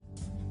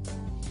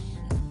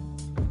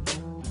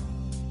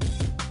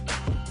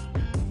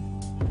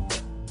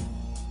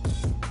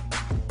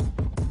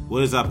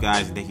What is up,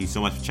 guys? And thank you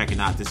so much for checking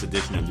out this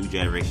edition of New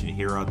Generation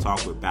Hero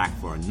Talk. We're back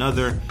for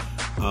another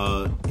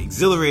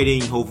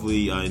exhilarating,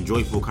 hopefully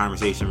enjoyable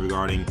conversation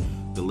regarding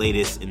the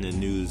latest in the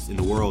news in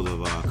the world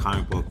of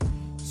comic book,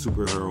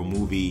 superhero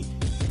movie,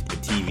 and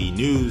TV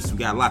news. We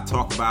got a lot to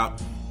talk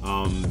about.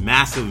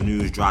 Massive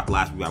news dropped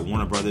last week by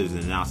Warner Brothers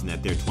announcing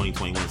that their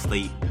 2021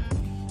 slate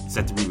is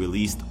set to be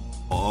released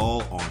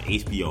all on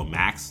HBO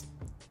Max,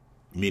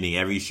 meaning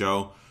every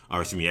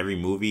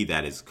movie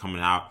that is coming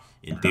out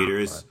in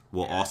theaters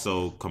will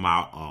also come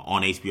out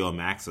on HBO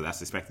Max. So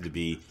that's expected to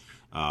be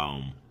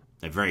a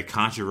very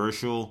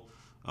controversial.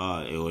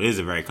 It is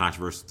a very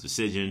controversial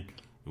decision.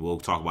 We'll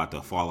talk about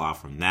the fallout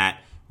from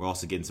that. We're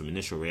also getting some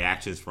initial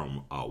reactions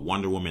from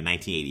Wonder Woman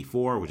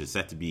 1984, which is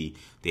set to be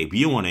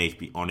debut on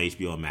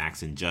HBO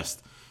Max in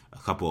just a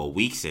couple of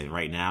weeks. And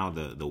right now,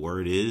 the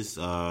word is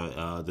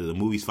the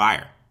movie's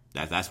fire.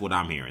 That's what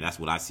I'm hearing. That's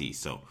what I see.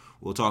 So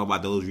we'll talk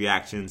about those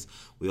reactions.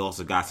 We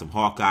also got some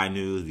Hawkeye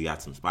news. We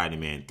got some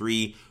Spider-Man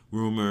 3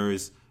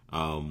 rumors.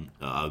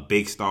 A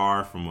big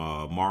star from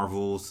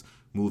Marvel's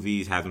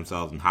movies has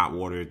themselves in hot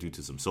water due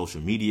to some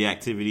social media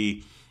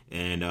activity.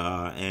 And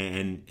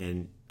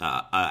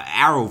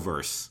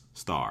Arrowverse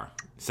star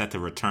set to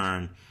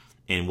return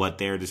in what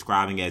they're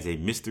describing as a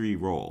mystery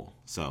role.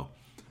 So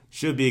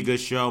should be a good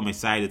show. I'm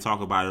excited to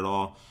talk about it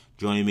all.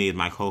 Joining me is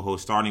my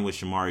co-host, starting with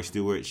Shamari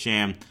Stewart.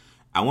 Sham,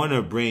 I want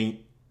to bring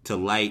to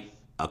light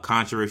a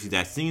controversy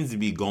that seems to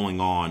be going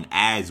on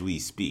as we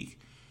speak.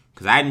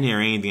 Because I didn't hear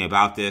anything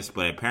about this,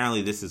 but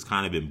apparently this has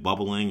kind of been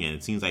bubbling, and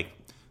it seems like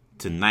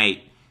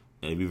tonight,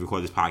 and we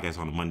record this podcast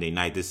on a Monday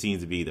night, this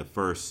seems to be the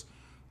first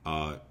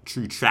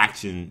true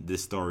traction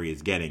this story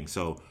is getting.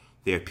 So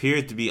there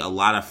appears to be a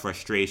lot of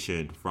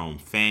frustration from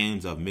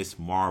fans of Ms.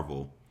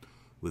 Marvel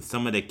with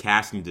some of the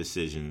casting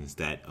decisions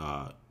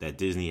that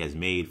Disney has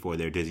made for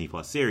their Disney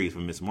Plus series for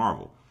Ms.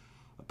 Marvel.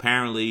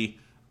 Apparently,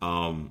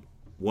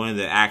 one of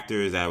the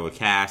actors that were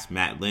cast,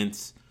 Matt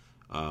Lintz,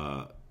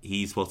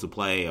 he's supposed to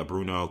play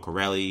Bruno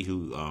Corelli,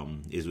 who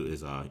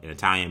is an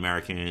Italian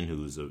American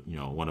who's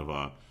one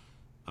of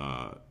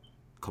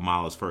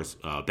Kamala's first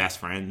best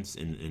friends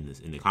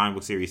in the comic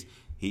book series.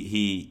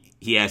 He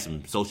has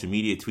some social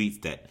media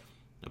tweets that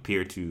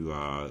appear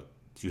to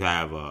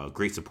have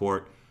great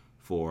support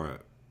for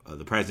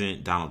the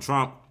president, Donald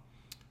Trump.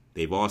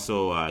 They've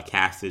also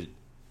casted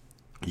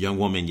a young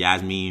woman,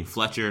 Yasmin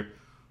Fletcher,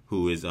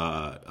 who is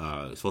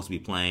supposed to be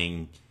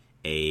playing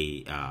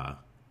a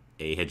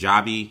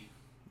hijabi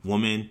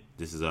woman.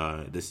 This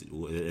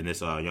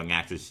young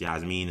actress,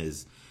 Yasmin,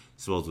 is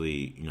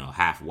supposedly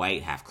half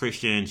white, half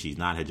Christian. She's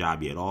not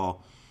hijabi at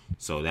all.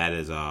 So that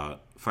has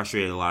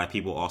frustrated a lot of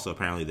people. Also,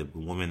 apparently, the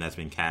woman that's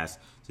been cast,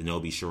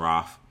 Zenobi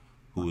Sharaf,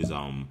 who is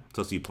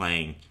supposed to be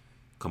playing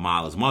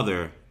Kamala's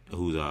mother,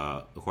 who's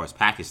of course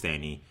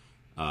Pakistani.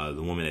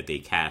 The woman that they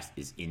cast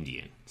is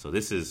Indian. So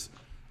this has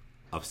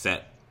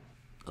upset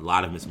a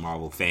lot of Ms.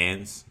 Marvel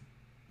fans.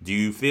 Do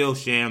you feel,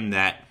 Sham,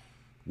 that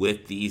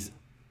with these,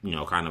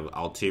 kind of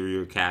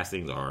ulterior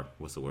castings, or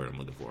what's the word I'm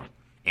looking for,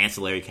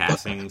 ancillary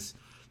castings,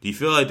 do you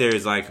feel like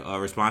there's like a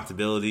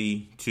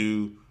responsibility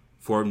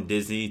for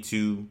Disney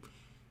to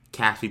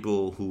cast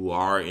people who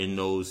are in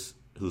who's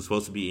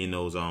supposed to be in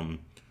those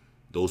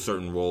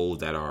certain roles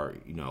that are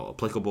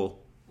applicable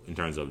in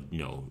terms of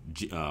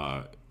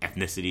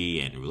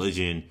ethnicity and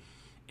religion?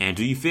 And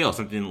do you feel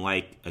something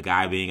like a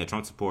guy being a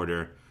Trump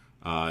supporter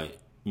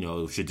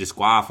should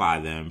disqualify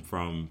them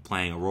from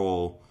playing a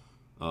role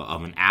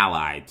of an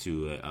ally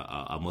to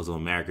a Muslim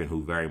American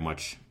who very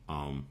much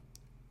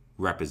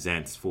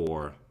represents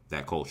for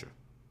that culture?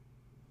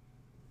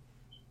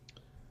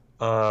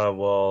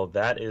 Well,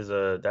 that is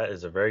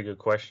a very good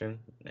question,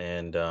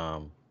 and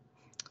I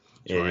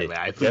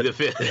plead the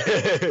fifth.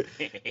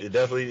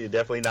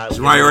 definitely not.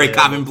 Sorry,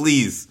 Cobbin,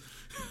 please.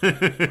 Am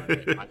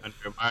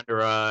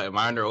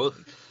I under oath?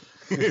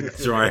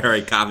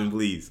 Sorry, Cobbin,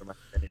 please.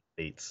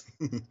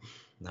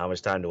 How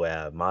much time do I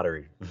have?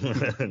 Moderate.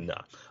 No.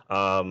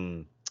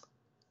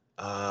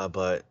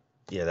 But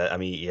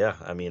yeah,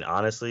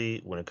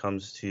 honestly, when it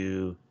comes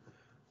to,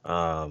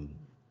 look,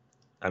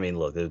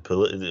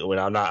 when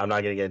I'm not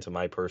gonna get into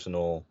my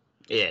personal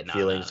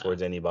feelings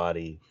towards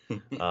anybody.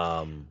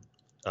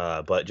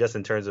 But just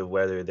in terms of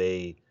whether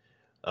they,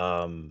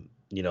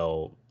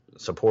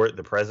 support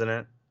the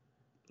president,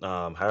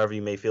 however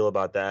you may feel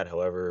about that,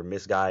 however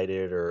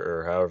misguided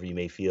or however you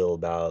may feel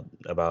about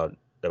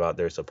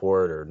their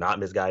support or not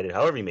misguided,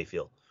 however you may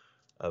feel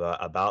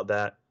about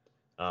that,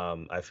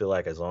 I feel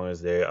like as long as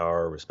they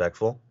are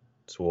respectful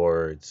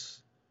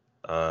towards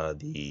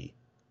the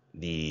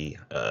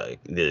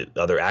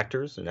other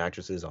actors and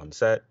actresses on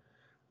set,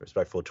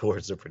 respectful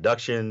towards the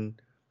production,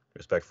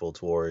 respectful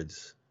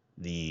towards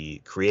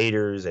the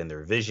creators and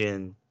their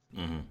vision,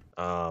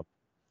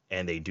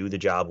 and they do the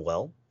job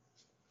well,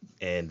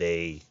 and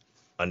they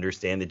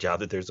understand the job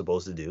that they're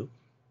supposed to do.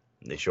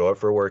 They show up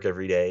for work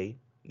every day.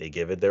 They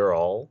give it their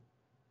all,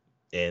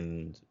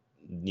 and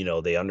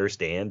they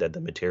understand that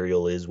the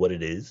material is what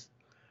it is,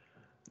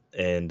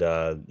 and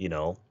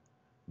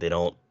they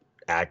don't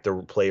act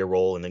or play a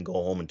role and then go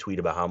home and tweet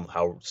about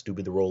how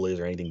stupid the role is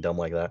or anything dumb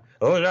like that.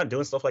 Oh, they're not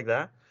doing stuff like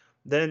that.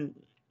 Then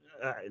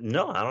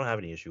no, I don't have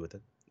any issue with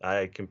it.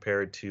 I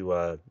compare it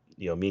to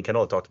me and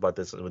Kendall talked about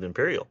this with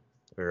Imperial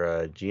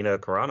or Gina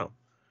Carano.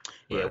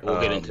 Yeah,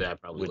 we'll get into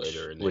that probably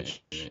later. We'll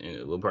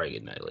probably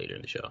get into that later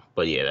in the show.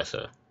 But yeah, that's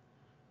a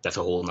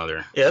whole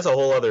nother. Yeah, that's a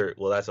whole other.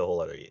 Well, that's a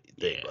whole other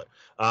thing. Yeah.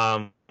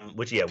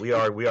 But we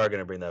are going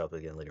to bring that up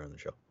again later in the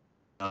show.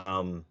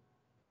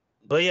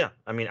 But yeah,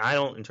 I mean, I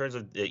don't, in terms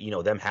of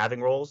them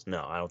having roles.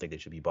 No, I don't think they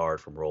should be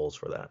barred from roles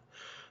for that.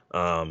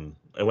 And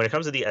when it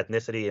comes to the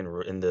ethnicity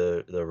and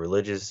the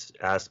religious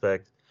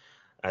aspect,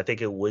 I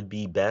think it would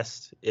be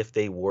best if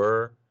they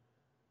were,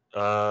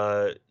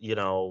 if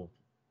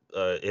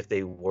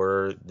they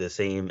were the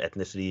same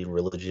ethnicity and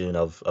religion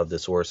of the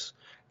source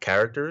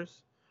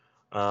characters.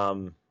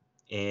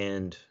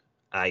 And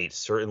I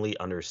certainly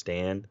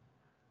understand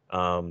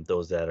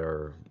those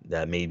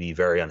that may be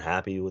very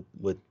unhappy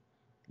with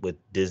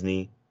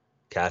Disney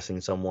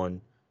casting someone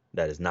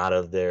that is not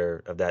of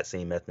that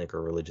same ethnic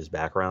or religious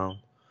background.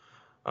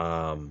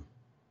 I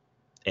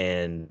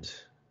don't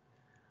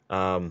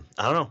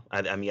know.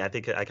 I mean, I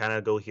think I kind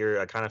of go here.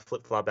 I kind of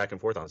flip flop back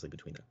and forth, honestly,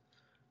 between them.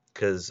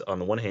 Because on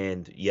the one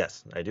hand,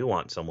 yes, I do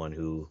want someone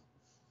who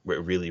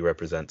really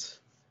represents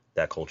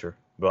that culture.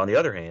 But on the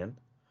other hand,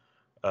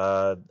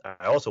 I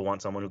also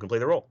want someone who can play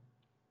the role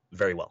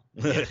very well.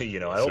 I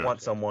don't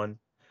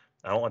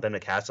want them to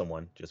cast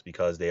someone just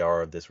because they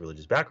are of this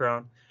religious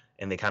background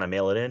and they kind of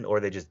mail it in, or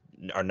they just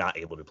are not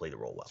able to play the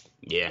role well.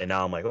 Yeah. And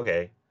now I'm like,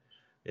 okay,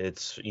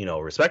 it's,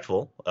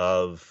 respectful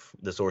of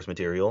the source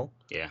material.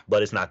 Yeah.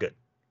 But it's not good,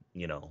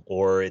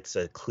 or it's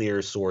a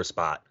clear sore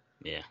spot.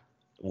 Yeah.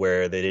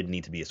 Where they didn't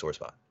need to be a sore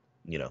spot.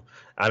 I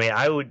mean,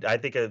 I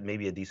think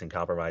maybe a decent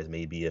compromise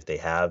may be if they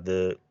have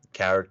the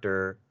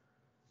character,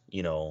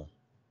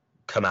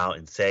 come out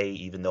and say,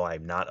 even though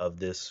I'm not of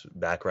this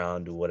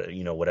background, whatever,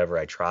 I'm going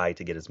to try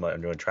to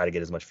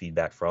get as much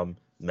feedback from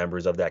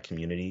members of that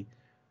community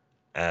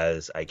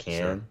as I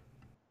can,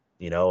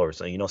 or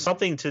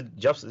something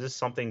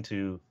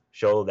to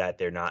show that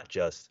they're not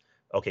just,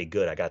 okay,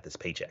 good, I got this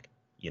paycheck,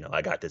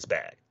 I got this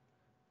bag,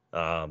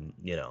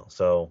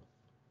 So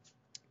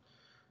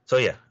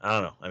yeah, I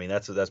don't know. I mean,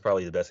 that's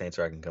probably the best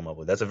answer I can come up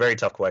with. That's a very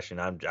tough question.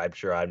 I'm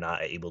sure I'm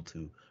not able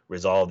to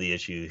resolve the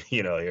issue,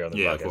 here on the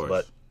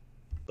podcast.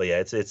 But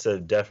yeah, it's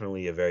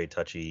definitely a very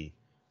touchy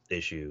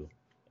issue,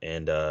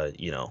 and I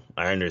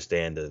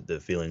understand the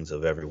feelings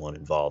of everyone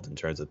involved in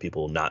terms of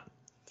people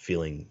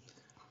feeling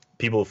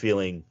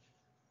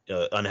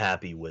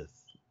unhappy with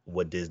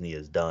what Disney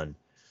has done.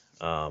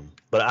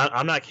 But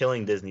I'm not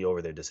killing Disney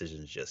over their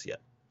decisions just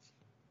yet.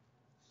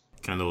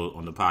 Kendall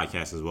on the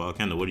podcast as well.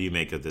 Kendall, what do you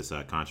make of this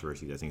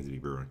controversy that seems to be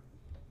brewing?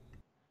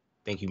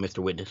 Thank you, Mr.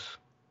 Witness.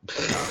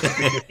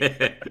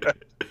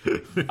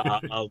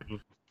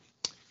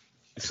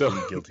 So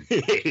guilty.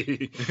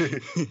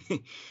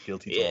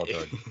 Guilty to all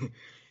charges.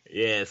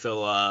 Yeah.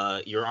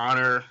 So, Your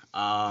Honor,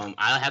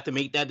 I have to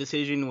make that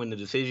decision when I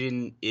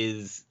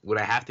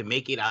have to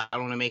make it. I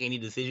don't want to make any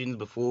decisions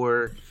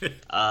before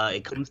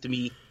it comes to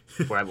me.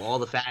 Before I have all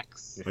the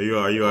facts. Are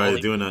you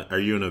doing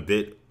a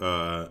bit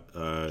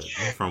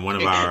from one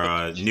of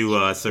our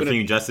new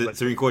Supreme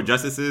Court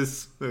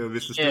justices,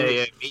 Mr. Stewart?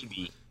 Yeah,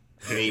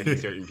 maybe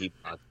certain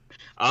people.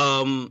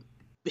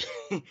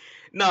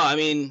 No, I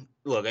mean,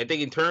 look, I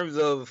think in terms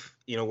of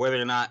whether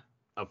or not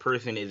a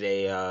person is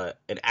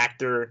an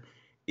actor,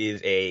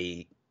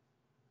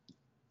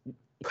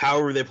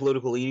 however their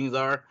political leanings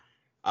are,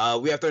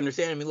 we have to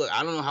understand. I mean, look,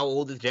 I don't know how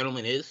old this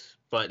gentleman is,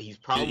 but he's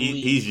probably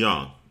he's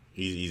young.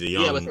 He's a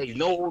young. Yeah, but he's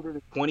no older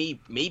than 20.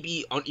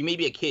 Maybe he may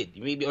be a kid.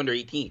 He may be under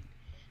 18.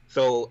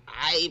 So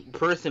I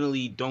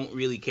personally don't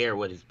really care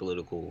what his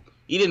political.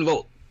 He didn't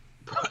vote.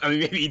 I mean,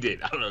 maybe he did.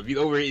 I don't know. If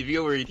you're over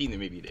 18, then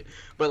maybe he did.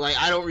 But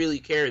I don't really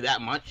care that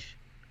much.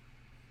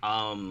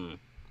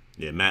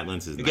 Yeah, Matt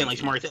Lentz is again 19. like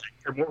Smart said. I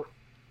care more.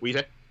 What you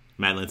say?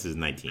 Matt Lentz is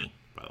 19,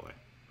 by the way.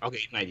 Okay,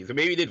 19. So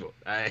maybe he did vote.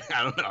 I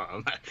don't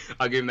know.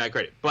 I'll give him that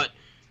credit. But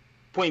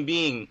point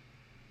being,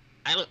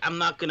 I'm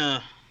not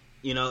gonna.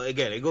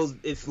 Again,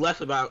 it's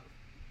less about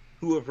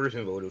who a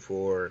person voted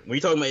for. When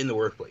you're talking about in the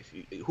workplace,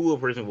 who a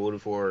person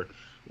voted for,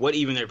 what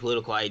even their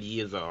political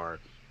ideas are,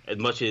 as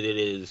much as it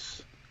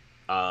is,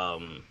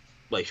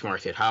 like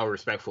Smart said, how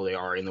respectful they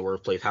are in the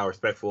workplace, how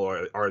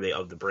respectful are they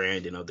of the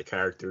brand and of the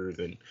characters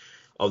and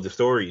of the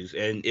stories.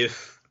 And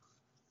if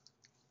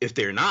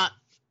they're not,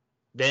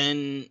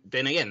 then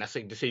again, that's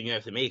a decision you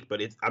have to make.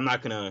 But I'm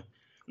not gonna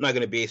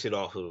base it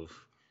off of,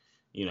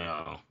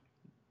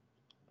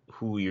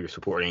 who you're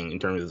supporting in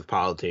terms of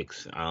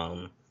politics,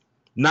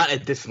 not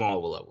at this small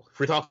of a level. If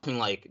we're talking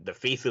like the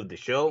face of the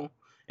show,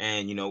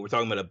 and we're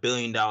talking about $1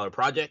 billion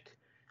project,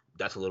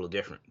 that's a little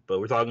different. But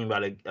we're talking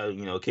about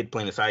a kid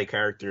playing a side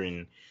character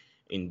in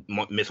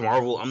Miss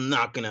Marvel. I'm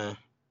not gonna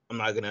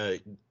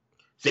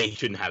say he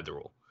shouldn't have the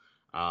role,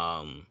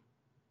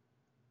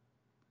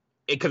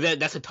 because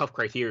that's a tough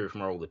criteria for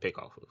Marvel to pick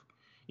off of.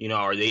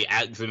 Are they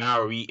so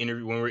now? Are we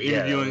when we're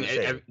interviewing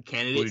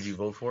candidates? Who did you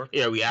vote for?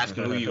 Yeah, are we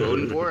asking who you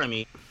voting for? I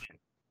mean,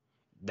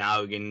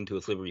 now we're getting into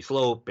a slippery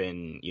slope,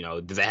 and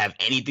does that have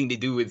anything to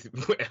do with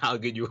how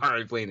good you are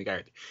at playing the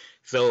character?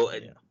 So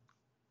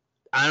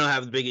I don't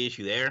have the big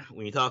issue there.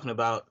 When you're talking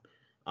about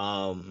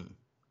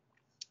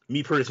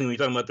me personally, when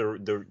you're talking about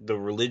the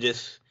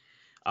religious,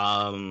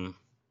 ethnic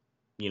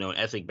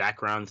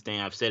background thing,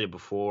 I've said it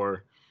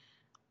before.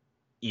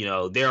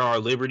 There are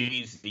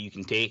liberties that you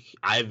can take.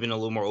 I've been a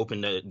little more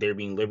open to there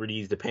being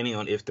liberties depending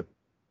on if the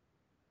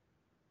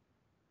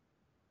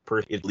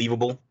person is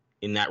believable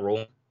in that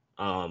role.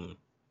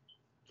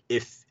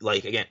 If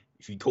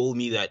you told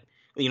me that,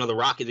 The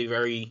Rock is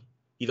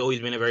he's always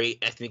been a very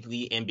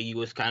ethnically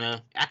ambiguous kind of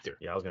actor.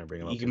 Yeah, I was gonna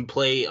bring him up. You can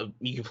play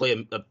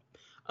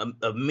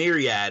a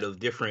myriad of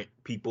different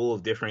people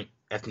of different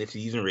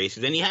ethnicities and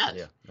races, and he has.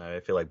 Yeah,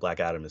 I feel like Black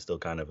Adam is still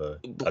kind of a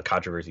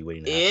controversy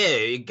waiting to happen. Yeah,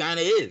 it kind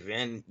of is,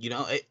 and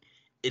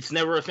it's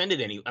never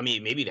offended any. I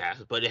mean, maybe it has,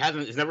 but it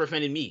hasn't. It's never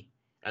offended me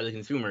as a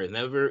consumer. It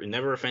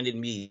never offended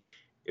me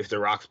if The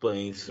Rock's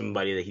playing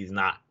somebody that he's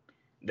not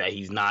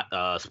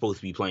supposed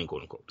to be playing,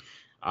 quote unquote.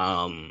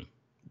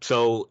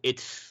 So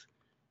it's,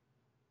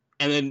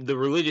 and then the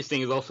religious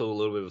thing is also a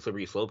little bit of a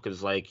slippery slope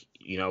because,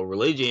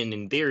 religion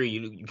in theory,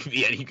 you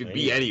could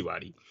be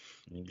anybody.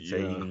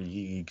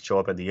 You show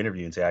up at the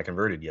interview and say I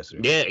converted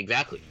yesterday. Yeah,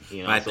 exactly.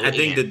 I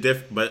think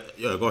but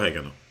go ahead,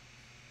 Kendall.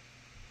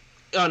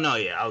 Oh no,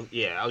 I was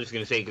just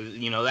gonna say because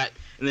that,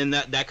 and then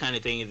that kind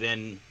of thing is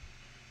then,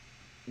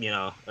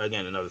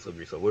 again another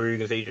slippery slope. What were you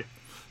gonna say, Jay?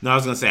 No, I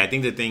was gonna say I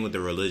think the thing with the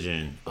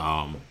religion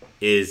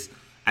is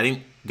I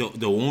think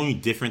the only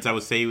difference I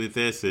would say with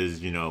this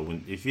is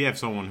if you have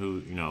someone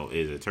who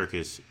is a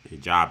Turkish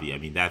hijabi, I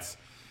mean that's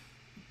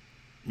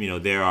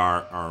there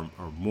are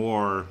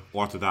more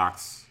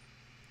orthodox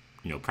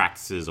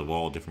practices of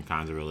all different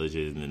kinds of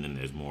religions, and then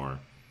there's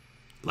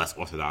less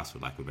orthodox, for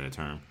lack of a better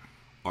term,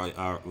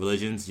 or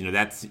religions.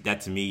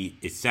 That to me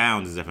it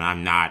sounds as if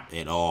I'm not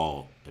at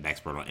all an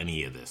expert on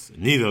any of this.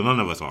 None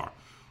of us are,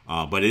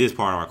 but it is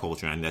part of our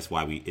culture, and that's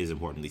why it is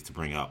important at least to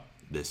bring up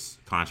this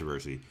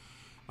controversy.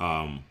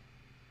 To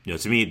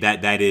me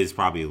that is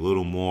probably a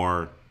little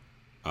more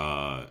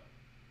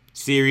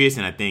serious,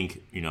 and I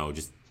think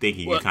just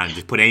thinking you kind of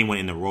just put anyone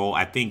in the role,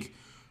 I think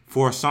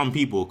for some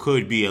people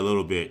could be a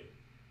little bit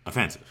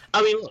offensive.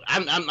 I mean, look,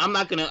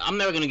 I'm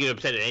never gonna get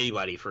upset at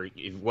anybody for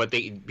what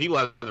people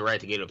have the right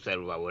to get upset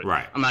about what.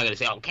 Right. I'm not gonna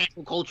say,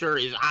 cancel culture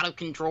is out of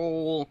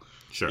control.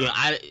 Sure.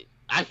 I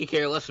could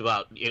care less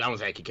about. I don't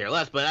say I could care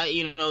less, but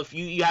if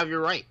you have your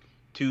right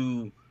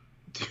to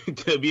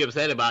be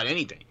upset about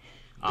anything.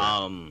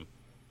 Right.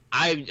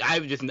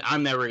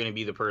 I'm never gonna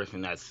be the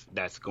person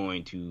that's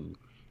going to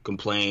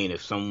complain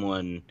if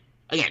someone,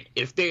 again,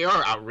 if there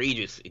are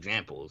outrageous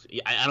examples.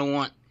 I don't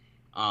want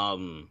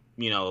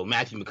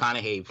Matthew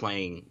McConaughey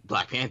playing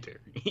Black Panther,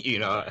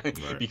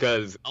 right.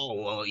 Because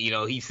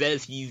he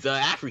says he's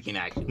African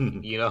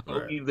actually,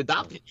 right. He's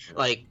adopted.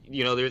 Right.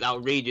 There's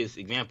outrageous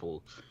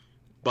examples,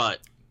 but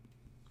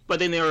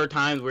then there are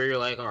times where you're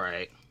like, all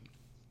right,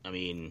 I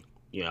mean,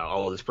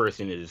 this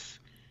person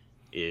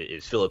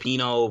is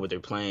Filipino, but they're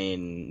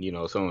playing,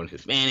 someone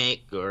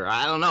Hispanic, or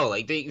I don't know,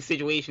 the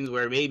situations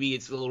where maybe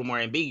it's a little more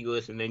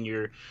ambiguous, and then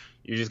you're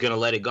just gonna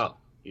let it go.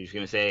 You're just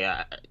gonna say,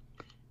 I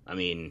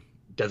mean,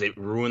 does it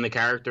ruin the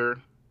character?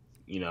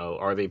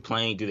 Are they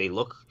playing? Do they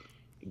look?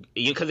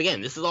 Because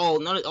again, this is all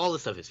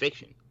this stuff is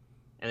fiction.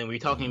 And then when you're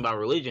talking about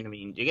religion, I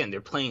mean, again, they're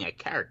playing a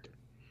character.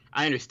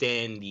 I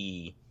understand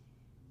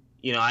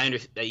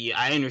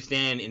I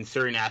understand in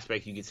certain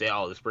aspects you could say,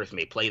 this person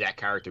may play that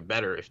character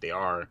better if they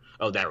are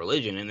of that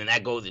religion, and then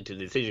that goes into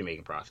the decision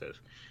making process.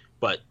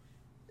 But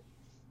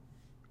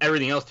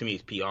everything else to me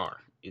is PR.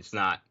 It's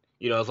not,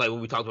 it's like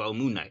when we talked about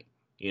Moon Knight.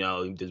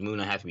 Does Moon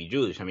Knight have to be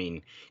Jewish? I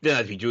mean, he doesn't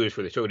have to be Jewish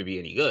for the show to be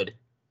any good,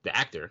 the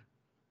actor.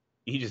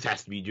 He just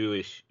has to be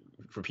Jewish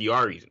for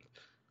PR reasons.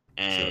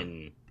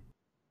 And,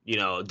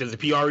 sure. Does the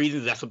PR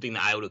reasons, is that something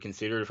that I would have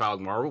considered if I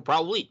was Marvel?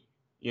 Probably.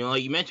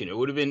 Like you mentioned, it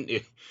would have been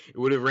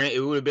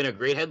a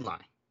great headline,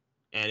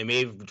 and it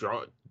may have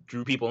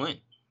drew people in.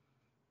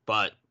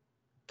 But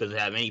does it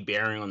have any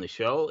bearing on the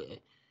show?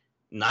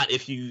 Not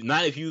if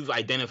you've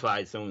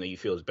identified someone that you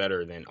feel is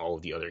better than all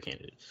of the other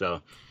candidates.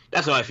 So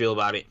that's how I feel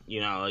about it.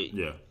 Yeah.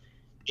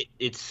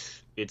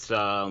 It's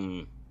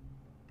I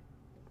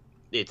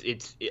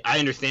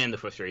understand the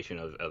frustration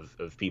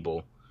of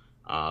people,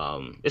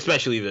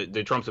 especially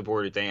the Trump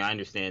supporter thing. I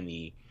understand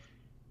the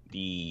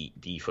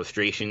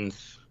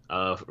frustrations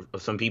of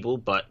some people,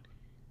 but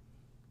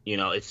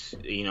it's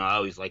I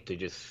always like to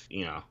just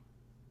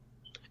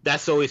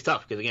that's always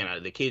tough because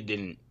again the kid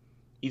didn't.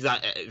 He's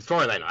not, as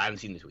far as I know, I haven't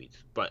seen the tweets,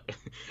 but I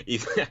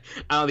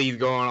don't think he's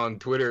going on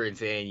Twitter and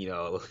saying,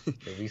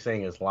 if he's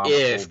saying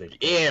Islamophobic.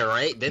 Yeah,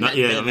 right? The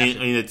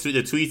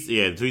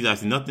tweets, I've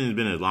seen, nothing's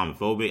been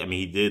Islamophobic. I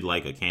mean, he did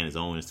like a Candace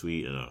Owens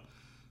tweet and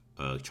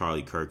a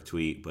Charlie Kirk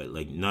tweet, but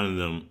like none of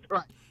them.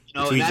 Right.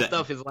 And that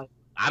stuff is like,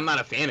 I'm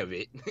not a fan of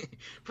it,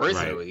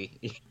 personally.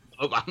 Right.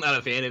 I'm not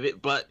a fan of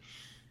it, but,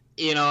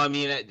 I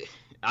mean,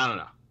 I don't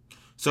know.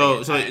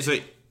 So here's what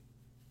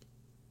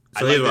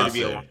I'll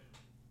say.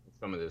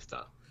 Some of this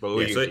stuff.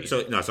 But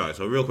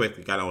So real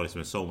quick, I don't want to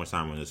spend so much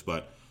time on this,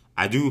 but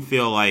I do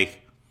feel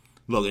like,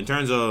 look, in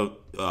terms of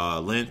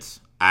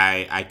Lentz,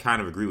 I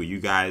kind of agree with you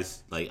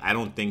guys. Like, I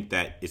don't think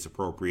that it's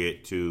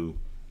appropriate to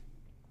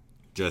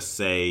just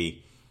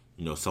say,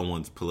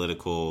 someone's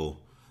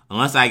political,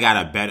 unless I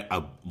got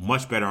a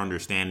much better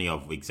understanding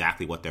of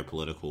exactly what their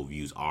political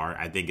views are.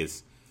 I think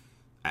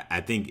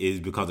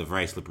it becomes a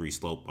very slippery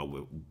slope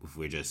if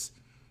we're just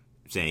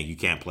saying you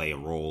can't play a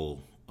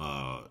role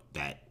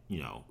that,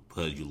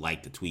 because you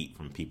like the tweet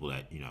from people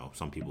that,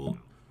 some people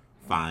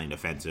find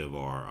offensive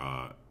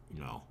or,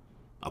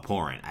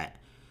 abhorrent.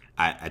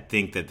 I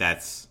think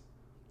that's,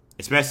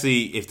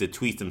 especially if the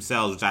tweets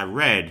themselves, which I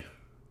read,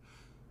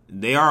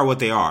 they are what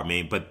they are. I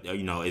mean, but,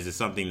 is it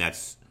something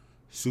that's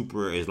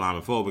super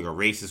Islamophobic or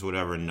racist or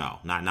whatever? No,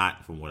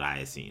 not from what I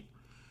have seen.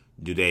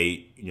 Do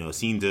they,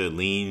 seem to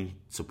lean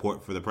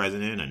support for the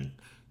president? And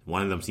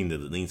one of them seemed to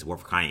lean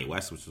support for Kanye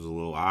West, which was a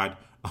little odd.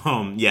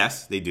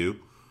 Yes, they do.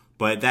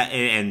 But that,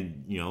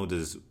 and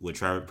does what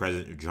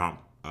President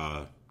Trump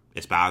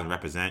espouse and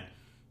represent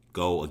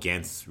go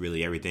against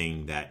really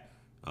everything that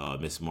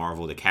Miss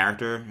Marvel, the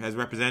character, has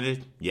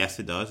represented? Yes,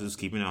 it does. It's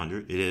keeping it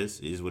 100. It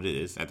is what it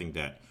is. I think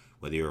that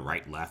whether you're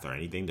right, left, or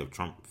anything, the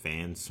Trump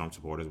fans, Trump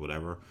supporters,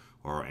 whatever,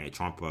 or a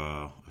Trump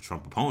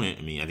opponent,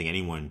 I mean, I think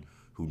anyone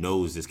who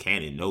knows this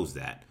canon knows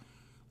that.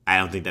 I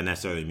don't think that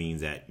necessarily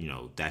means that,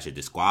 that should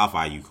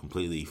disqualify you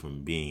completely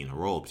from being in a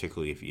role,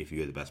 particularly if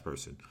you're the best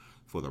person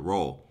for the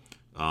role.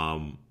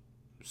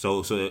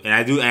 So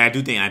I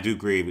do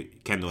agree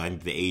with Kendall. I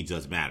think the age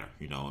does matter.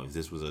 If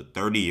this was a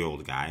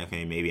 30-year-old guy,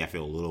 okay, maybe I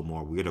feel a little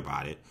more weird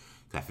about it,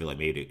 because I feel like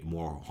maybe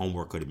more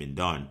homework could have been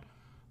done.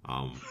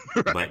 Right.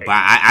 But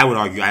I would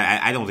argue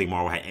I don't think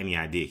Marvel had any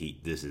idea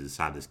this is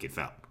how this kid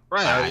felt.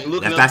 Right.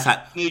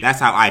 That's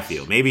how I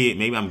feel.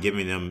 Maybe I'm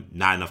giving them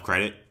not enough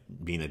credit,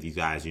 being that these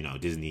guys,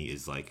 Disney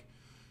is like,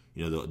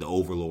 the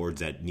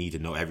overlords that need to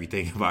know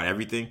everything about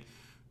everything.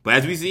 But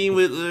as we've seen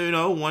with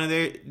one of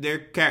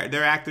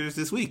their actors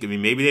this week, I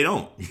mean, maybe they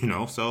don't,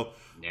 so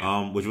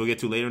which we'll get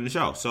to later in the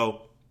show.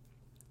 So,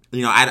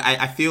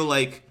 I feel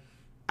like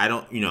I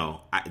don't,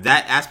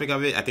 that aspect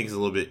of it, I think is a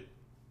little bit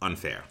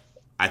unfair.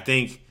 I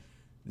think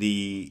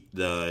the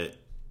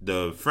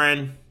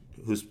friend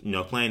who's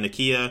playing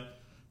Nakia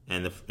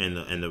and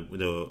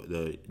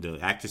the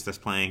actress that's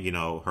playing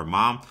her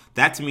mom,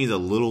 that to me is a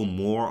little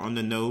more on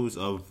the nose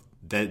of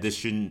that this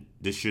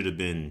should have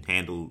been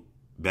handled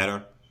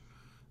better.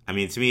 I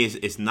mean, to me,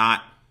 it's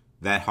not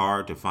that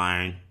hard to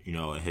find, a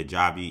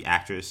hijabi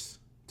actress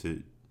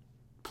to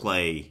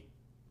play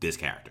this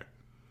character.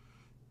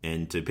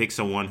 And to pick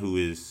someone who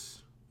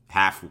is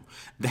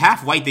the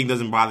half white thing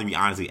doesn't bother me,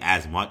 honestly,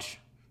 as much.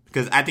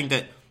 Because I think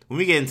that when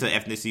we get into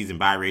ethnicities and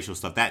biracial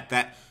stuff,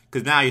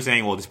 because now you're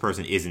saying, well, this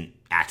person isn't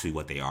actually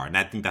what they are. And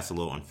I think that's a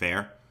little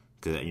unfair.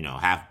 Because,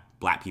 half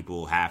black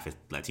people, half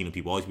Latino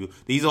people, all these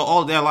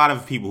people. There are a lot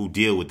of people who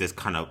deal with this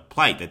kind of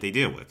plight that they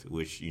deal with,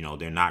 which,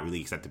 they're not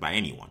really accepted by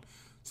anyone.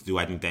 So do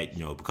I think that,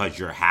 because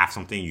you're half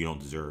something, you don't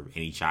deserve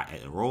any shot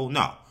at a role?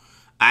 No.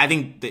 I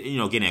think that,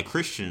 getting a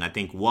Christian, I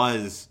think we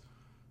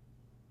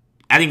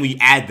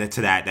add that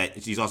to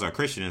that she's also a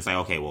Christian, and it's like,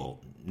 okay, well,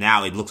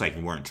 now it looks like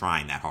we weren't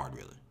trying that hard,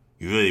 really.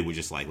 You really were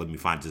just like, let me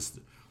find just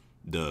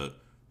the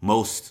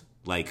most,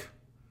 like,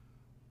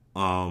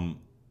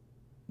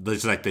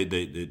 just like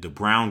the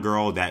brown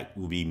girl that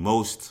would be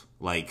most,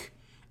 like,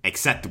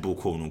 acceptable,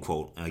 quote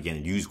unquote,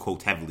 again, use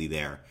quotes heavily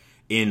there,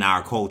 in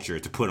our culture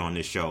to put on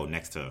this show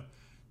next to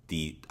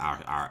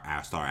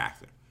our star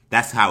actor.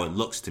 That's how it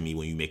looks to me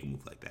when you make a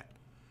move like that.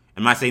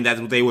 I'm not saying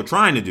that's what they were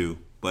trying to do,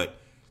 but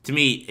to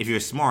me, if you're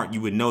smart, you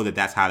would know that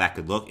that's how that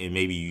could look, and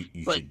maybe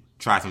you should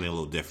try something a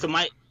little different.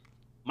 So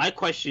my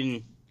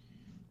question,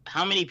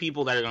 how many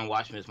people that are going to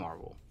watch Ms.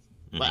 Marvel?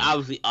 But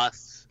obviously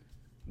us,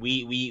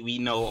 we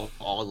know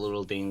all the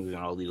little things and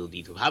all the little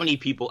details. How many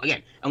people,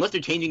 again, unless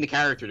they're changing the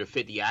character to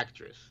fit the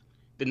actress,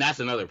 then that's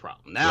another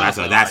problem. Now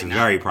that's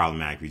very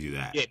problematic if you do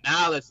that. Yeah,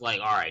 now it's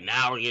like, all right,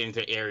 now we're getting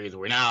into areas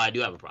where now I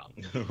do have a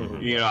problem.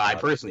 I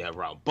personally have a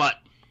problem. But,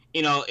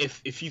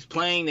 if she's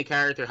playing the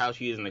character how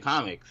she is in the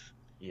comics,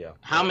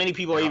 how many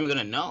people are even going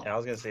to know? I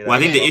was going to say that. Well,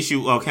 I think the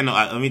issue, Kendall,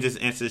 let me just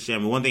answer this,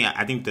 Shem. One thing,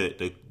 I think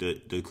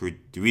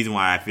the reason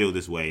why I feel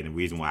this way and the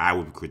reason why I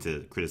would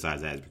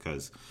criticize that is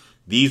because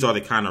these are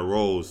the kind of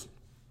roles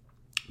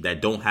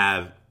that don't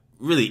have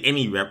really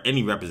any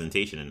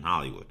representation in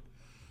Hollywood.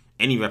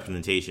 Any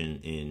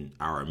representation in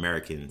our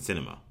American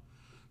cinema.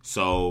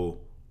 So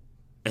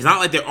it's not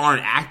like there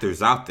aren't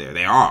actors out there.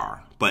 There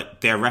are.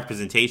 But their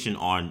representation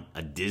on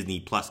a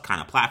Disney Plus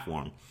kind of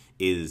platform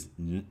is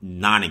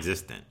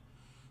non-existent.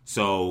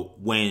 So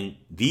when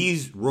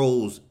these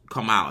roles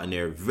come out and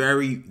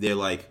they're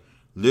like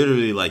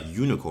literally like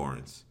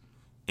unicorns,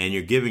 and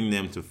you're giving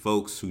them to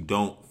folks who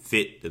don't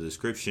fit the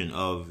description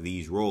of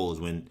these roles,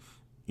 when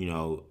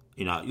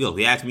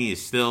the ask me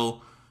is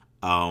still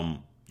a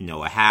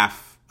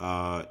half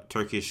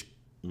Turkish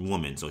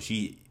woman, so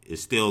she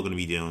is still going to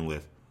be dealing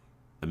with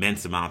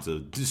immense amounts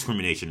of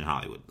discrimination in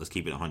Hollywood. Let's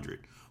keep it 100.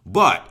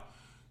 But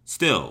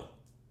still,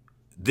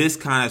 this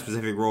kind of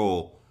specific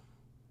role,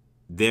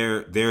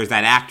 there's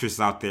that actress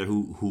out there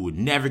who would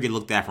never get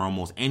looked at for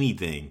almost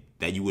anything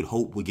that you would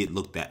hope would get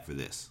looked at for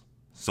this.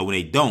 So when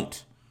they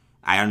don't,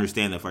 I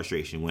understand the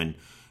frustration. When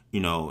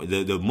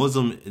the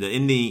Muslim, the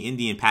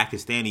Indian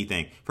Pakistani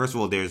thing. First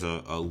of all, there's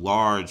a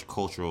large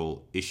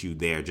cultural issue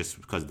there just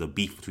because of the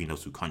beef between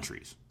those two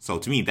countries. So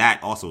to me,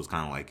 that also is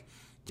kind of like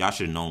y'all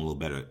should have known a little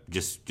better,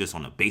 just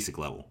on a basic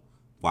level,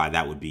 why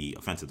that would be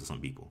offensive to some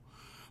people.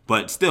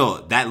 But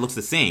still, that looks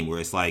the same. Where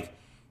it's like,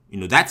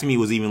 that to me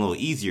was even a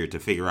little easier to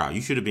figure out.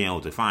 You should have been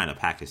able to find a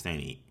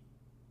Pakistani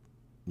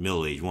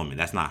middle-aged woman.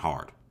 That's not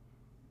hard.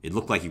 It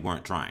looked like you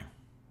weren't trying.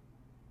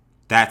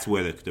 That's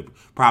where the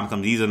problem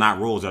comes. These are not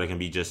roles that can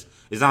be just.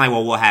 It's not like,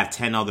 well, we'll have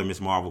 10 other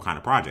Miss Marvel kind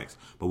of projects,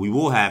 but we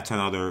will have 10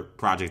 other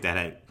projects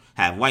that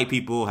have white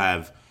people,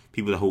 have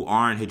people who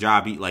aren't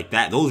hijabi, like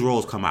that. Those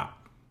roles come out.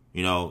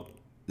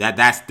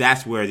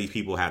 That's where these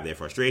people have their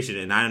frustration,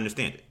 and I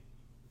understand it.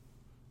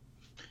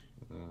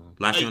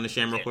 Last thing on the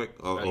sham, real quick.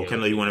 Or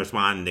Kendall, you want to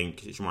respond, and then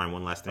Shamari,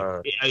 one last thing.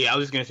 I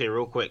was just gonna say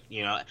real quick.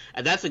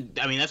 That's a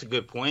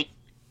good point.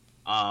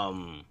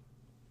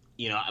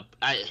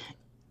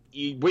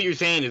 What you're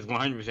saying is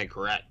 100%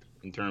 correct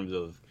in terms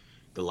of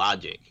the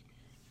logic,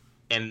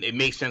 and it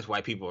makes sense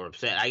why people are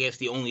upset. I guess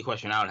the only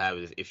question I would have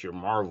is, if you're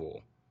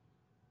Marvel,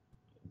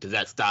 does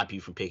that stop you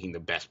from picking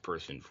the best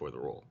person for the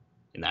role?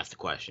 And that's the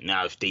question.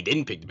 Now, if they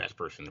didn't pick the best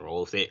person in the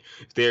role, if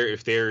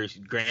their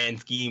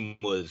grand scheme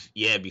was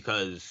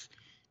because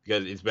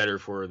it's better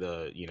for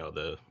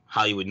the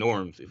Hollywood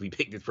norms if we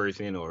pick this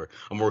person, or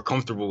I'm more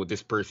comfortable with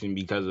this person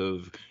because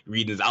of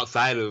reasons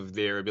outside of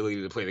their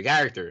ability to play the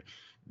character,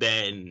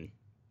 then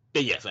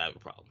yes, I have a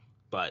problem.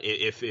 But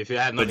if it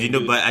had nothing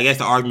but I guess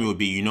the argument would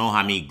be,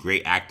 how many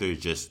great actors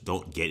just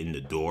don't get in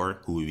the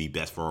door who would be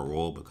best for a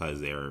role because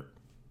they're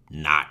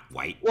not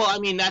white. Well, I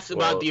mean, that's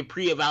about the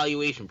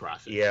pre-evaluation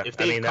process. Yeah, if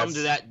they come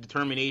to that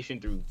determination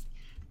through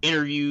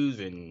interviews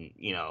and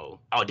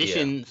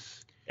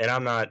auditions, and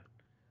I'm not,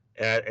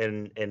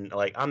 and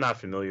like I'm not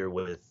familiar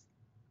with.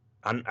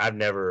 I've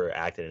never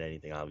acted in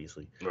anything,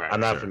 obviously. Right, I'm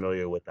not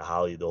familiar with the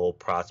whole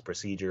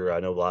procedure. I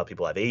know a lot of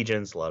people have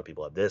agents, a lot of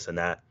people have this and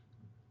that.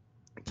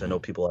 So I know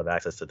people have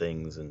access to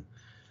things, and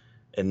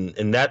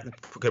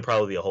that could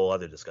probably be a whole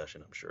other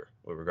discussion, I'm sure,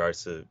 with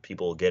regards to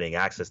people getting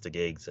access to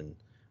gigs and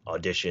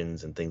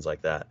auditions and things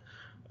like that.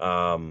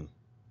 And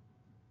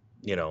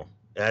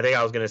I think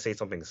I was going to say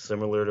something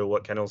similar to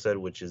what Kendall said,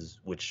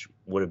 which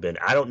would have been,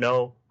 I don't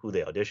know who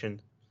they auditioned.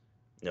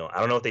 I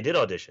don't know if they did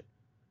audition.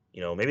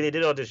 Maybe they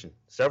did audition.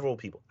 Several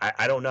people.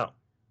 I don't know.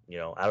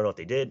 I don't know if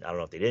they did. I don't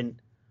know if they didn't.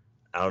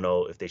 I don't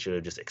know if they should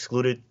have just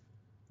excluded,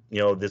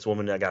 this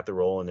woman that got the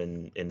role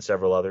and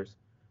several others.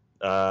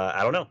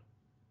 I don't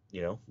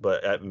know.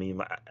 But I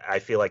mean, I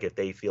feel like if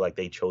they feel like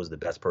they chose the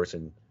best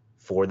person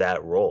for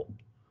that role,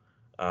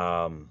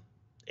 and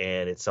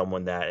it's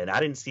someone that, and I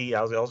didn't see,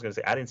 I was going to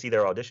say, I didn't see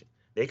their audition.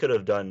 They could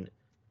have done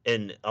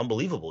an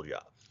unbelievable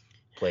job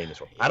playing this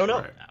role. I don't know.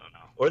 Right. I don't know.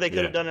 Or they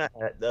could have done a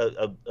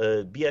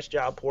BS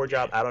job, poor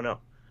job. I don't know.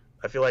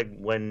 I feel like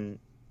when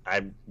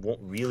I won't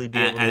really be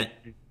able to.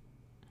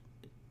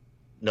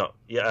 No,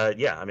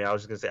 yeah. I mean, I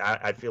was just gonna say,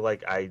 I feel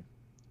like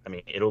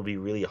it'll be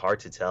really hard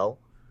to tell.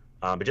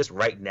 But just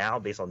right now,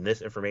 based on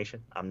this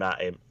information,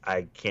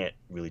 I can't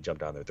really jump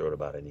down their throat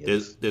about any of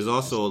this. There's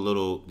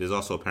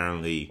also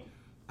apparently,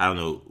 I don't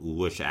know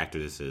which actor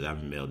this is. I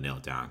haven't nailed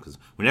it down, because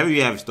whenever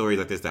you have stories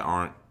like this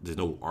there's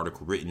no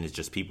article written, it's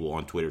just people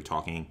on Twitter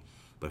talking.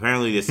 But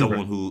apparently there's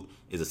someone who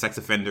is a sex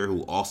offender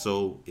who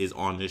also is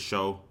on this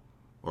show,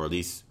 or at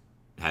least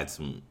had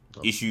some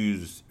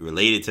issues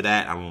related to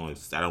that. I don't want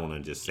to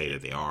just say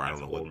that they are. I don't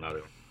know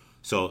what.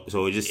 So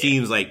it just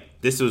seems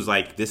like this has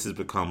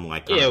become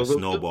like kind of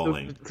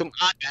snowballing. Some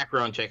odd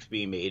background checks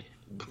being made.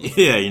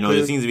 Yeah,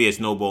 it seems to be a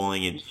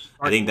snowballing, and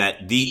I think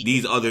that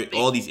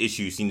all these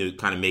issues seem to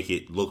kind of make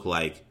it look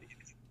like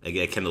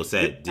Kendall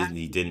said,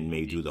 Disney didn't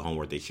maybe do the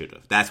homework they should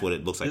have. That's what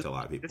it looks like to a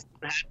lot of people.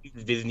 This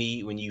happens,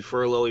 Disney, when you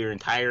furlough your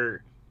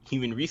entire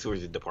human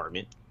resources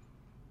department.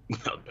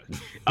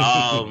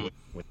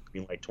 With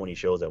like 20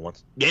 shows at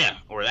once. Yeah,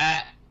 or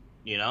that.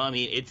 I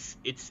mean, it's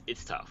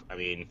tough. I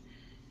mean,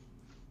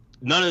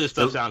 none of this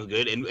stuff sounds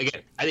good. And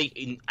again, I think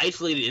in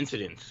isolated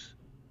incidents,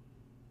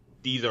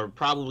 these are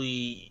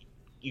probably,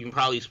 you can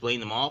probably explain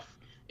them off.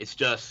 It's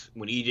just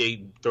when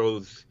EJ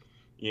throws,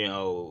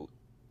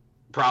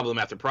 problem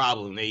after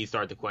problem, then you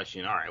start to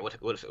question, all right,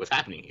 what's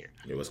happening here?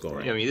 Yeah, what's going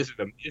on? I mean,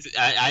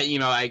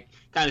 I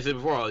kind of said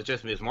before, it's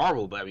just Ms.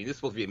 Marvel, but I mean, this is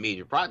supposed to be a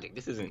major project.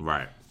 This isn't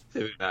right.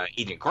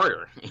 Agent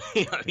Carter.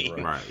 You know what I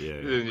mean? Right.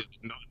 Yeah.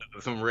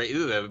 This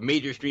is a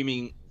major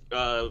streaming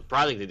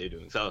project that they're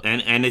doing. So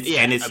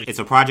it's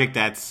a project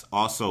that's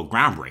also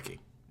groundbreaking.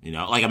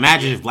 Like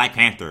imagine if Black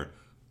Panther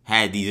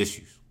had these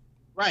issues.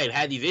 Right,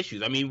 had these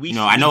issues. I mean,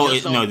 I know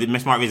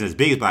Ms. Marvel isn't as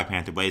big as Black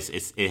Panther, but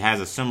it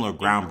has a similar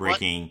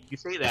groundbreaking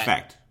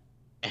effect.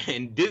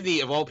 And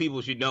Disney, of all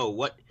people, should know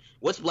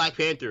what's Black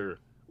Panther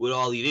with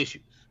all these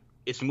issues.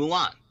 It's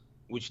Mulan,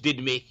 which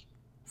didn't make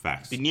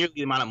nearly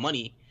the amount of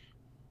money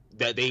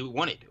that they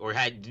wanted, or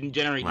didn't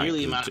generate nearly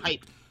the amount of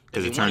hype.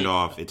 Because it turned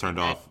off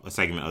a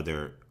segment of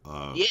their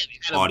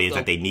audience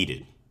that they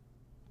needed.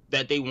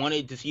 That they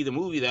wanted to see the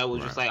movie. That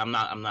was just like, I'm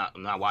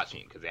not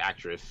watching it because the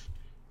actress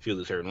feels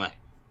a certain way.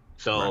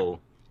 So,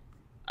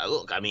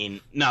 look, I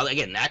mean, now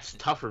again, that's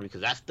tougher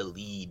because that's the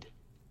lead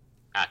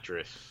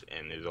actress,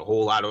 and there's a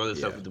whole lot of other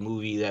stuff with the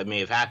movie that may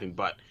have happened.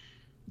 But,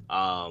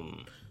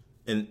 and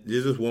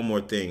there's just one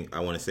more thing I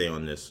want to say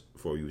on this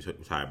before you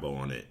tie a bow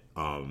on it.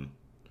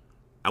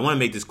 I want to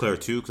make this clear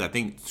too, because I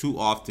think too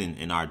often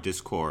in our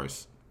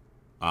discourse,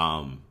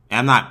 and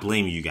I'm not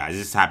blaming you guys.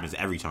 This happens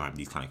every time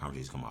these kind of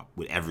conversations come up.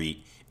 With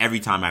every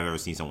time I've ever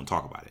seen someone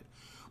talk about it.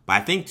 But I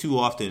think too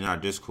often in our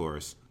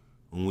discourse,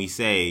 when we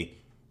say,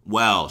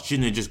 well,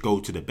 shouldn't it just go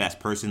to the best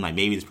person? Like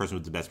maybe this person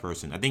was the best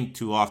person. I think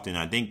too often,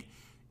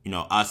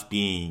 us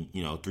being,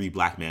 three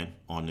black men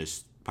on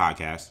this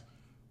podcast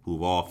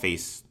who've all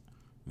faced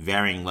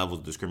varying levels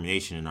of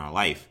discrimination in our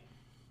life,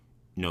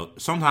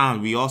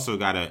 sometimes we also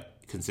got to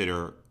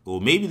consider, well,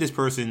 maybe this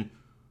person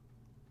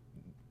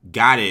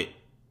got it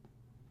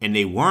and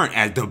they weren't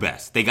as the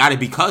best. They got it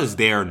because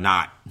they're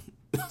not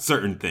a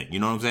certain thing. You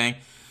know what I'm saying?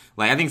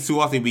 Like, I think too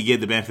often we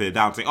give the benefit of the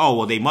doubt and say, oh,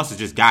 well, they must have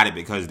just got it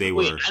because they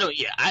were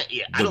I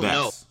don't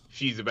know if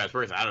she's the best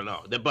person. I don't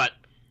know. But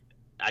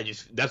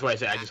that's why I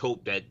said I just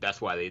hope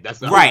that's why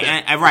that's not right.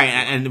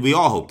 And we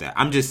all hope that.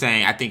 I'm just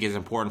saying I think it's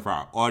important for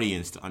our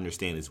audience to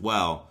understand as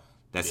well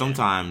that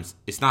sometimes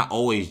it's not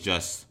always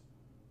just,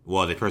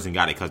 well, the person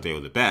got it because they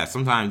were the best.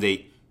 Sometimes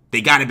they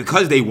got it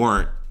because they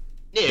weren't.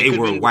 Yeah, they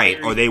were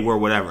white or they were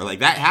whatever. Like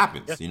that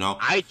happens,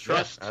 I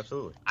trust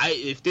absolutely.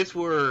 If this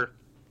were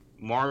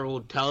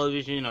Marvel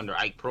Television under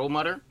Ike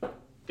Perlmutter,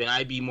 then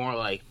I'd be more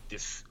like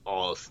this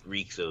all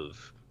reeks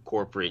of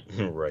corporate,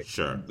 right?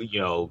 Sure.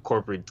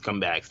 Corporate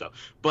comeback stuff.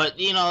 But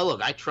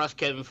look, I trust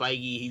Kevin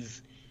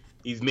Feige.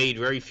 He's made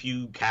very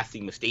few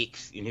casting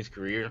mistakes in his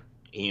career.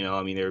 There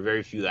are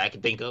very few that I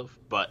can think of.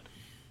 But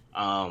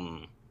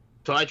so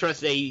I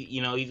trust that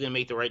he's gonna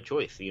make the right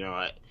choice.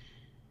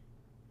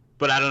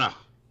 But I don't know.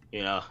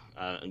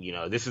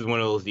 This is one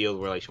of those deals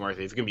where, like Shamar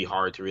said, it's gonna be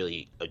hard to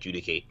really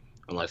adjudicate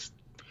unless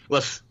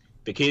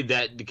the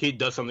kid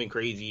does something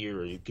crazy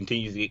or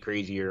continues to get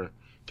crazier in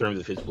terms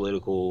of his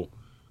political,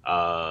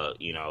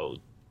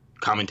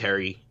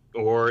 commentary,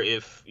 or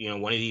if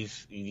one of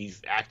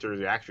these actors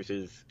or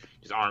actresses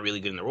just aren't really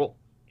good in the role,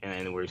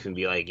 and we're just gonna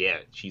be like, yeah,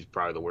 she's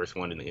probably the worst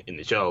one in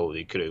the show.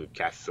 They could have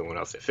cast someone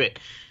else that fit,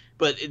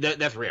 but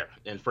that's rare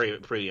and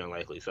pretty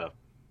unlikely. So.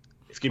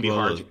 It's gonna be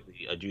hard to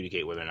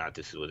adjudicate whether or not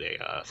this was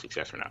a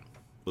success or not.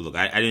 Well, look,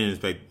 I didn't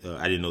expect,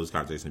 I didn't know this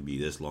conversation would be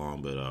this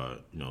long, but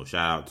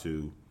shout out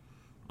to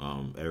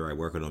everybody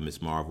working on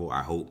Ms. Marvel.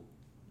 I hope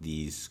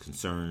these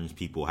concerns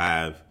people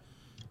have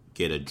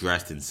get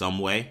addressed in some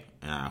way,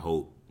 and I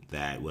hope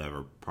that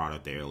whatever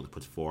product they're able to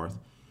put forth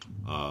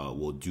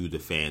will do the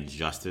fans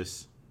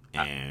justice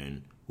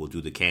and will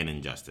do the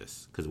canon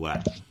justice. Because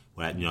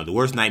the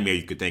worst nightmare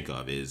you could think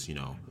of is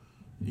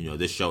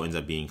this show ends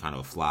up being kind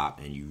of a flop,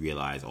 and you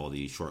realize all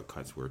these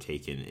shortcuts were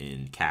taken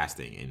in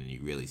casting, and you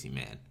really see,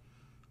 man,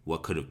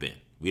 what could have been.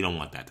 We don't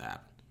want that to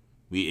happen.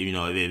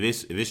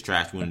 If it's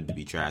trash, we want it to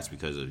be trash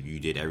because you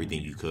did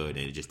everything you could,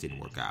 and it just didn't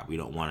work out. We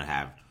don't want to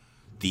have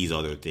these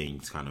other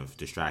things kind of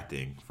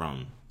distracting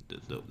from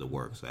the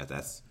work. So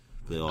that's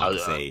really all I have to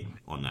say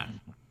on that.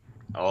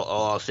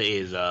 All I'll say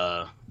is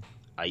I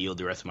yield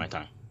the rest of my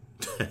time.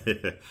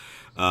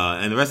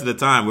 And the rest of the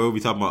time, we'll be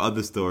talking about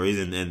other stories.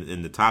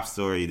 And the top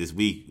story this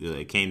week,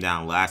 it came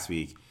down last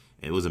week,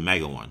 and it was a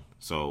mega one.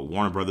 So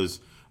Warner Brothers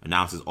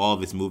announces all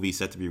of its movies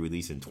set to be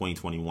released in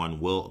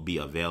 2021 will be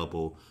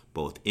available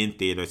both in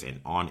theaters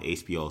and on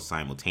HBO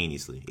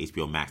simultaneously.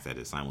 HBO Max, that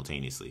is,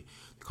 simultaneously.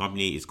 The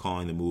company is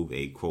calling the move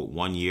a, quote,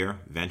 one-year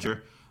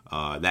venture.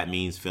 That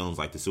means films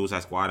like The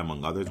Suicide Squad,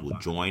 among others, will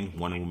join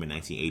Wonder Woman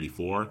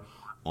 1984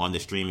 on the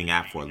streaming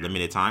app for a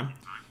limited time.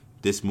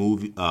 This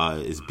move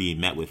is being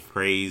met with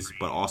praise,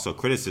 but also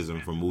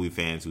criticism from movie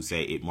fans who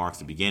say it marks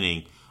the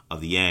beginning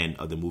of the end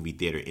of the movie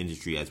theater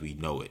industry as we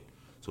know it.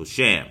 So,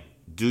 Sham,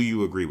 do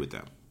you agree with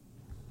them?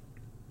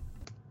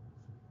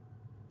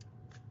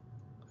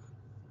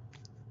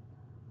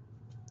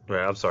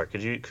 Right, I'm sorry.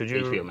 Could you?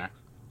 HBO Max.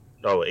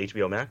 Oh,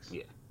 HBO Max.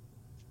 Yeah.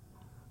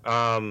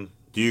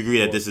 Do you agree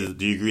that this is?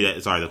 Do you agree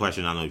that? Sorry, the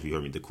question. I don't know if you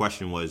heard me. The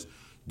question was,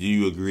 do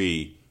you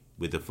agree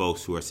with the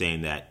folks who are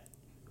saying that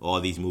all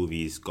these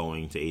movies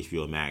going to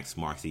HBO Max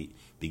marks the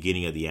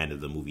beginning of the end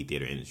of the movie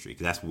theater industry?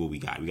 Because that's what we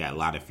got. We got a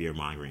lot of fear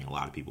mongering. A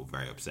lot of people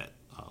very upset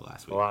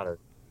last week.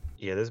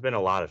 There's been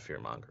a lot of fear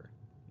mongering.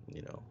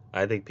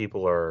 I think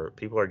people are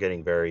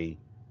getting very.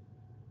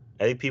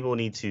 I think people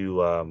need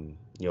to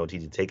need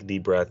to take a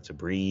deep breath, to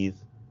breathe.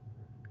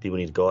 People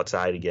need to go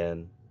outside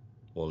again.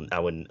 Well,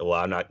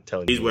 I'm not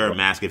telling you. Please wear a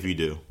mask if you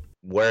do.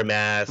 Wear a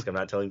mask. I'm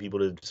not telling people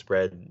to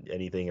spread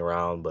anything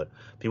around, but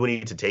people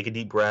need to take a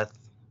deep breath.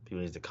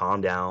 People need to calm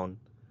down,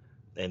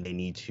 and they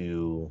need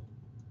to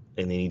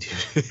they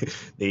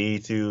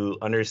need to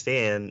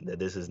understand that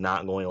this is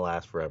not going to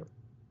last forever.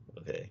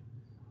 Okay,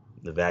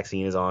 the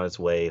vaccine is on its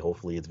way.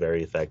 Hopefully, it's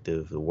very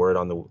effective. The word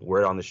on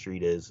the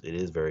street is it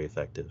is very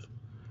effective,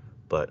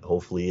 but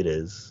hopefully it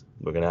is.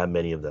 We're going to have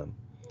many of them.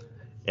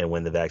 And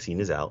when the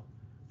vaccine is out,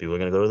 people are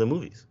going to go to the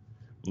movies.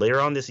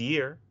 Later on this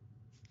year,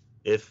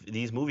 if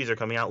these movies are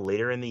coming out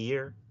later in the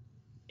year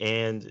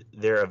and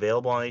they're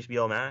available on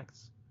HBO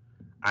Max,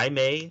 I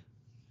may,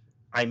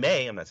 I'm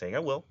not saying I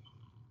will,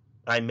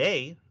 I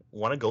may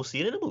want to go see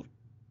it in a movie,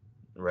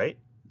 right?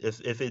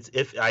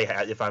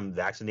 If I'm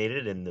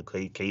vaccinated and the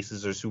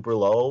cases are super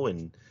low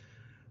and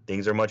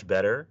things are much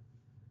better,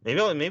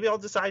 maybe I'll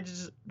decide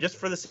just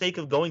for the sake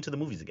of going to the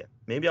movies again.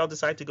 Maybe I'll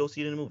decide to go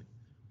see it in a movie.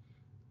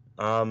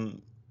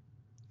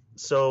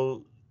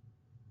 So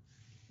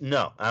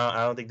no,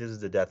 I don't think this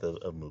is the death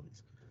of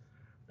movies.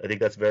 I think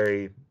that's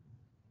very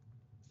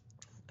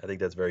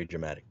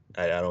dramatic.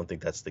 I don't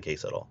think that's the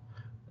case at all.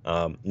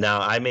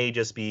 Now I may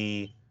just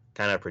be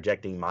kind of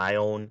projecting my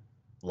own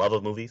love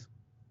of movies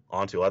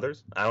onto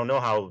others. I don't know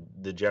how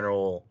the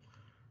general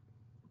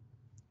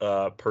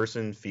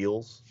person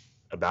feels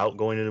about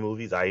going to the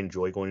movies. I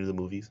enjoy going to the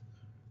movies.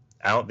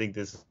 I don't think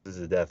this is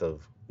the death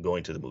of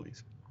going to the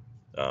movies.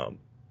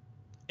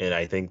 And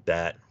I think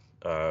that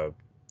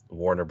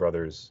Warner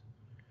Brothers,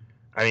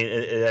 I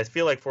mean, I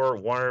feel like for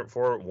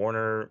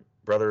Warner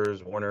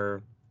Brothers,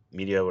 Warner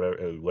Media,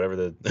 whatever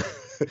the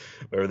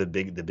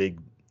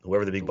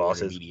big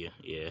boss is. Media,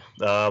 yeah.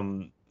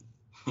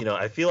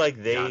 I feel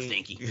like they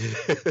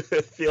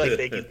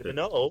need to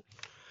know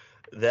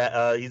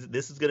that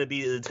this is going to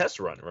be a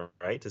test run,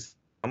 right? To see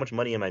how much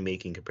money am I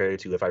making compared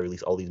to if I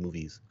release all these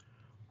movies?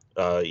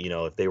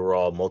 If they were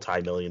all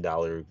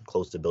multi-million-dollar,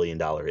 close to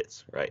billion-dollar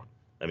hits, right?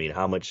 I mean,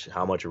 how much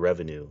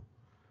revenue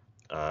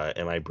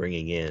am I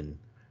bringing in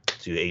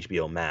to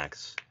HBO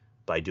Max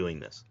by doing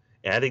this?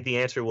 And I think the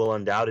answer will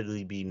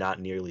undoubtedly be not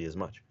nearly as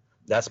much.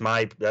 That's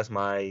my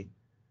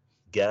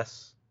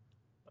guess.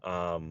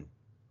 But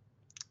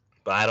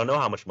I don't know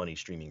how much money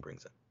streaming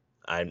brings in.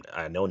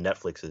 I know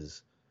Netflix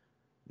is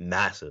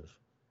massive,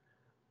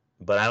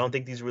 but I don't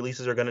think these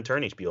releases are going to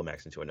turn HBO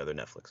Max into another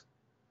Netflix.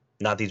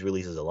 Not these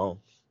releases alone.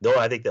 Though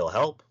I think they'll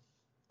help,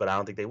 but I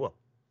don't think they will.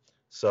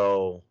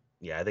 So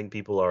yeah, I think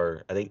people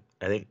are. I think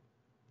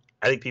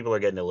people are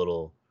getting a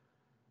little.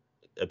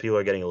 People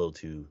are getting a little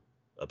too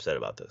upset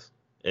about this,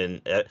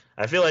 and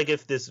I feel like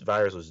if this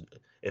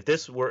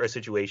were a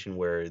situation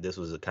where this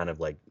was a kind of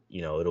like,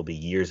 it'll be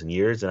years and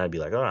years, then I'd be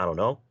like, oh, I don't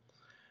know.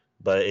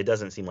 But it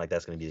doesn't seem like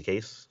that's going to be the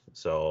case.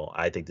 So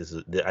I think this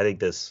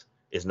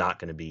is not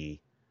going to be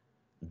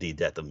the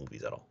death of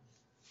movies at all.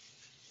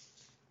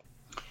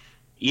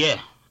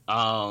 Yeah,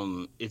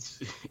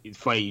 it's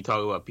funny you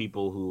talk about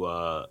people who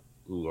are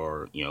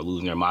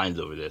losing their minds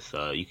over this.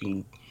 You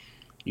can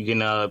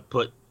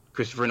put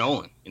Christopher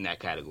Nolan in that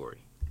category,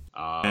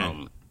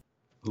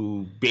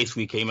 who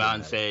basically came out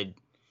and said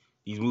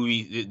these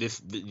movies,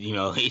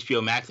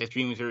 HBO Max, that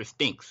streaming service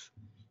stinks.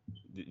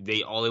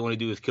 All they want to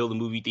do is kill the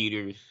movie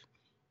theaters,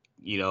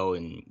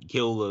 and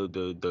kill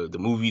the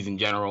movies in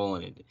general.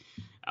 And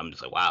I'm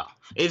just like, wow.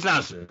 It's not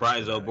a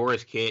surprise though.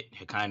 Boris Kitt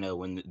kind of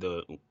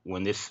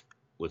when this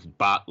was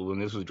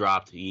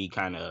dropped, he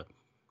kind of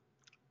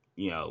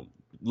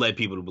led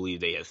people to believe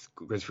that yes,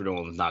 Christopher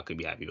Nolan is not going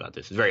to be happy about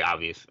this. It's very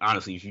obvious.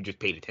 Honestly, if you just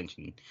paid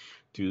attention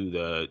to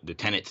the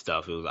Tenet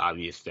stuff, it was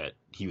obvious that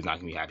he was not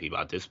going to be happy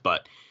about this.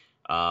 But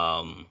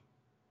I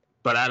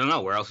don't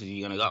know, where else is he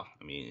going to go?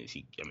 I mean,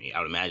 I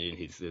would imagine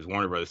his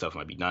Warner Brothers stuff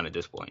might be done at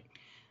this point.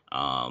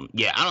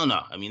 Yeah, I don't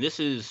know. I mean, this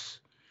is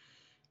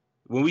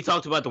when we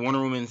talked about the Wonder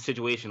Woman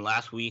situation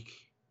last week.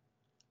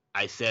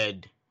 I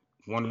said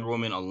Wonder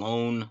Woman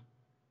alone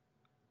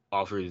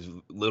offers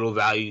little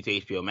value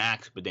to HBO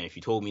Max, but then if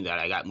you told me that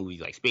I got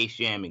movies like Space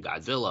Jam and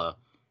Godzilla,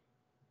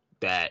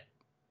 that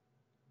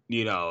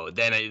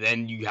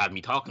then you have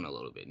me talking a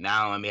little bit.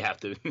 Now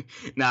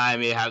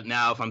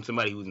if I'm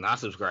somebody who's not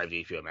subscribed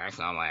to HBO Max,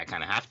 I'm like, I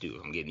kind of have to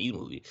if I'm getting these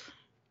movies.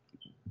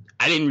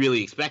 I didn't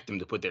really expect them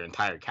to put their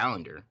entire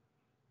calendar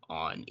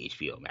on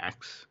HBO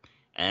Max,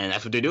 and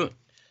that's what they're doing.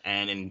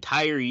 And an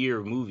entire year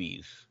of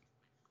movies,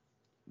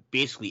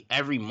 basically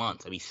every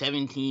month. I mean,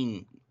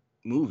 17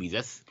 movies.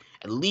 That's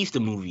at least a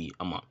movie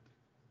a month.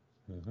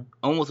 Mm-hmm.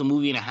 Almost a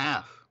movie and a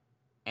half.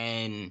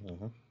 And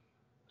mm-hmm.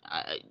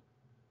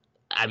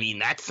 I mean,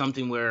 that's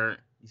something where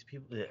these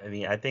people. I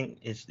mean, I think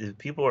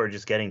people are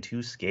just getting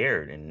too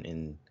scared,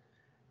 and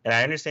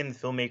I understand the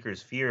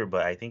filmmakers' fear,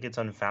 but I think it's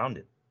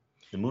unfounded.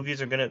 The movies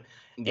are gonna,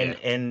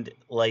 and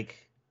like,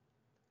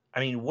 I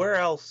mean, where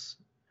else?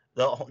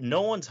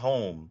 No one's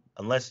home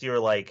unless you're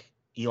like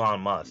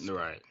Elon Musk,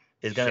 right?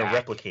 Is gonna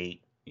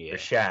replicate, or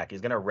Shaq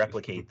is gonna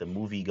replicate the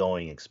movie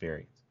going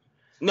experience.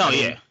 No,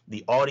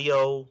 the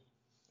audio,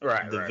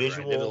 right, the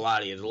visual. Right.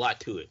 There's a lot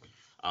to it.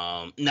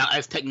 Now,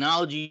 as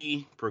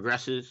technology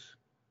progresses,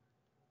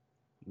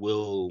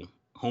 will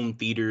home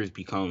theaters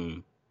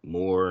become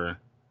more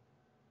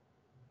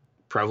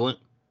prevalent?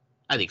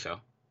 I think so.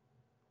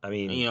 I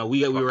mean,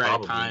 we were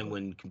at a time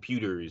when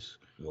computers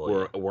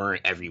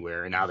weren't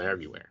everywhere, and now they're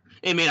everywhere.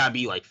 It may not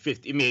be like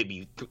 50, it may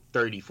be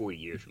 30, 40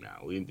 years from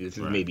now. This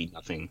is maybe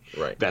nothing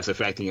that's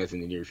affecting us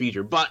in the near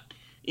future. But,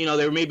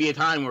 there may be a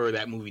time where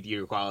that movie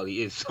theater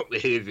quality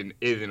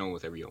isn't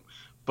almost every home.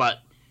 But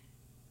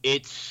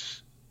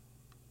it's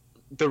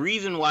the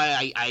reason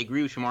why I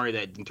agree with Shamari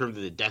that in terms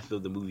of the death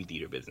of the movie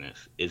theater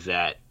business is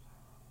that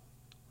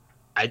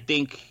I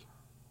think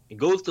it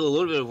goes to a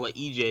little bit of what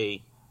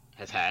EJ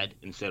has had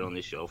and said on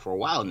this show for a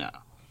while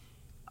now.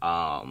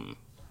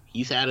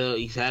 He's had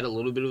a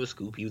little bit of a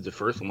scoop. He was the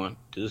first one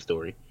to the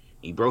story.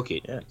 He broke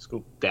it. Yeah,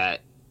 scoop.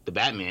 That the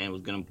Batman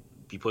was going to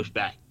be pushed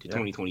back to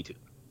 2022.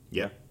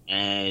 Yeah.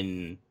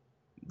 And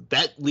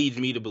that leads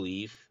me to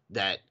believe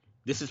that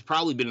this has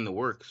probably been in the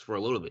works for a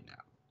little bit now.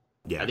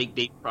 Yeah. I think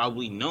they've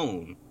probably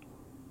known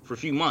for a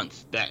few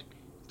months that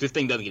this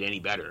thing doesn't get any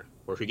better,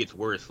 or if it gets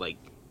worse, like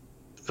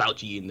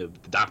Fauci and the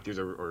doctors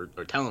are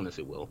telling us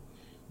it will,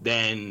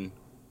 then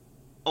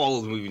all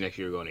of the movies next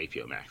year are going to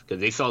HBO Max, because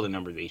they saw the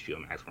numbers of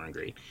HBO Max weren't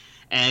great.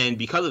 And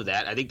because of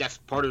that, I think that's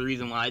part of the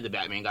reason why the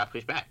Batman got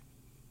pushed back.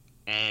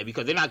 And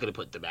because they're not going to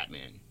put the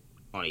Batman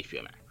on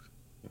HBO Max.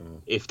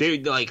 If they're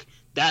like,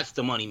 that's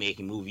the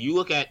money-making movie. You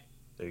look at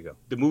There you go.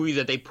 the movies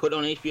that they put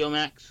on HBO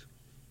Max,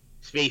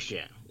 Space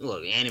Jam,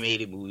 look,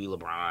 animated movie,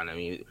 LeBron. I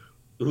mean,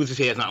 who's to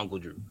say that's not Uncle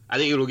Drew? I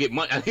think it'll get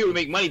money. I think it'll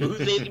make money, but who's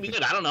to say it's gonna be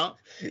good? I don't know.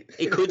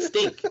 It could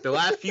stink. The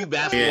last few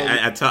basketball.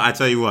 Yeah, I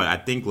tell you what. I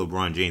think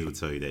LeBron James would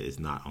tell you that it's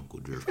not Uncle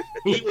Drew.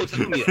 He will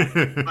tell me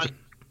that. But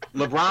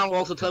LeBron will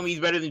also tell me he's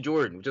better than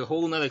Jordan, which is a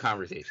whole nother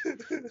conversation.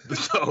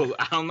 So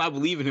I'm not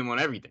believing him on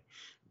everything.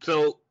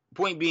 So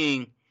point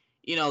being,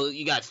 you know,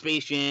 you got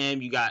Space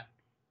Jam, you got,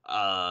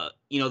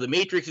 The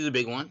Matrix is a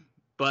big one,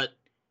 but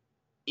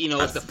you know,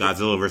 That's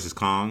Godzilla versus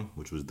Kong,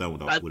 which was done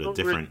with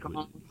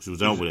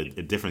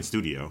a different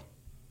studio.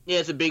 Yeah,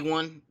 it's a big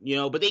one, you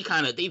know, but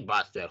they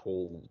botched that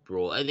whole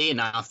role. They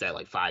announced that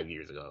like 5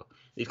 years ago.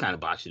 They've kind of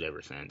botched it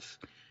ever since.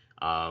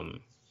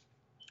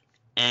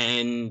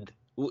 And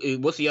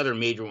what's the other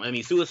major one? I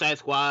mean, Suicide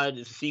Squad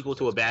is a sequel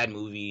to a bad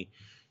movie.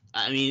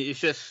 I mean, it's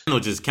just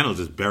Kendall's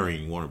just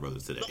burying Warner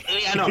Brothers today.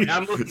 I know.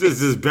 I'm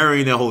just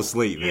burying that whole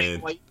slate,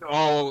 man. Like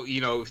all,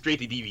 straight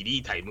to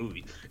DVD type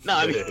movies. No,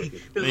 I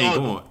mean, Man,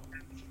 come on.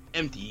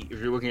 Empty if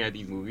you're looking at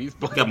these movies.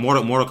 But You got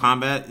Mortal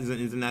Kombat is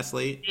in that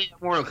slate.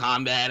 Mortal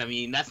Kombat. I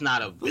mean, that's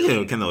not a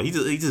Yeah, Kendall.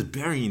 He's just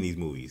burying these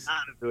movies.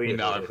 not $1 billion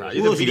project.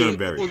 Who else you gonna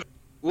bury?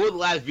 What was the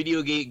last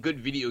good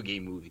video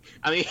game movie?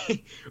 I mean,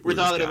 we're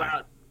talking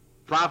about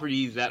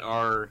properties that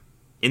are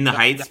In the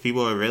Heights.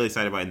 People are really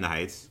excited about In the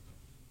Heights.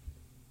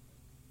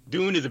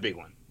 Dune is a big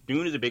one.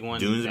 Dune is a big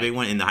one.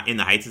 In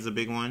the Heights is a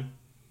big one.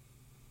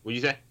 What'd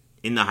you say?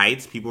 In the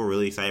Heights, people are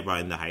really excited about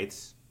In the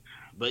Heights.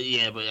 But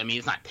I mean,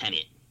 it's not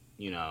Tenet.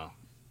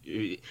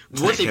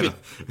 What's it?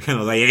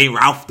 Like, it ain't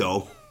Ralph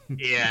though.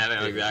 Yeah,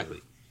 no, exactly.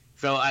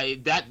 So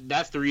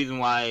that's the reason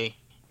why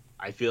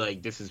I feel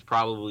like this is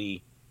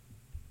probably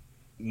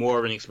more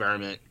of an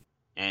experiment.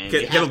 And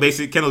Kendall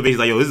basically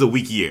like, yo, this is a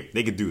weak year.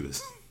 They could do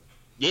this.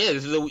 Yeah,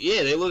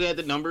 they look at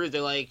the numbers.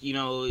 They're like,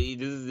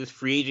 this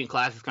free agent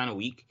class is kind of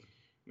weak.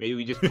 Maybe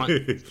we just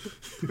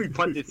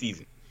punt this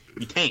season.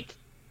 We tank.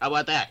 How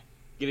about that?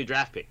 Get a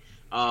draft pick.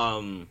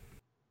 I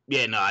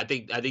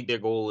think their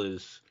goal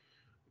is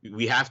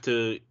we have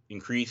to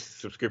increase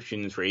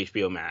subscriptions for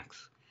HBO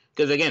Max.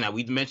 Because again,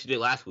 we mentioned it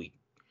last week.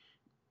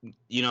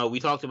 We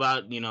talked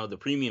about, the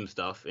premium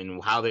stuff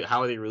and how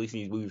are they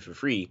releasing these movies for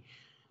free.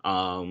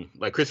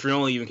 Like Christopher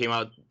Nolan even came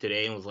out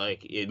today and was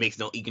like, it makes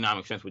no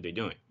economic sense what they're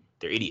doing.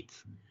 They're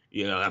idiots.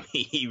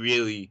 He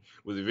really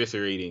was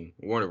eviscerating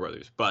Warner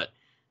Brothers. But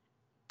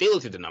they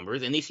looked at the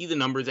numbers and they see the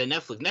numbers at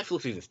Netflix.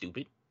 Netflix isn't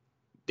stupid.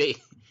 They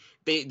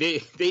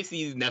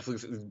see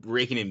Netflix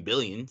raking in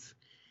billions.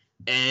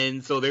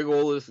 And so their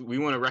goal is we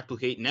want to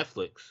replicate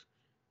Netflix.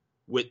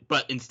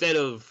 But instead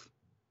of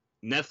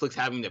Netflix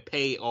having to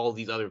pay all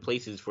these other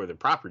places for their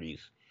properties,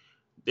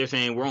 they're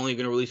saying we're only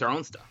going to release our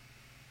own stuff.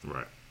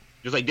 Right.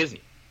 Just like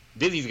Disney.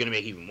 Disney's going to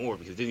make even more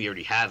because Disney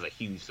already has a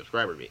huge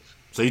subscriber base.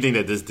 So you think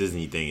that this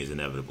Disney thing is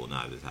inevitable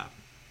now that this happened?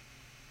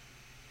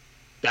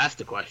 That's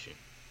the question.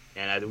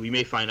 And we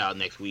may find out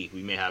next week.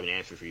 We may have an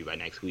answer for you by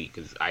next week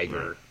because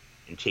Iger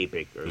and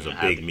Chapek are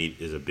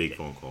There's a big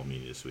phone call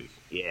meeting this week.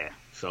 Yeah.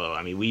 So,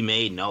 I mean, we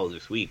may know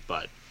this week,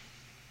 but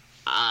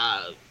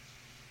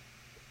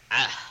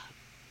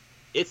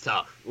it's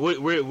tough.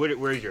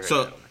 Where's your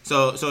head?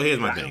 So here's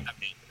my thing.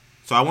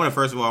 So I want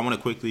to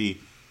quickly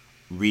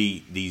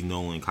read these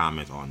Nolan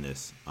comments on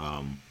this.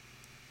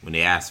 When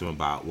they asked him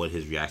about what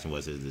his reaction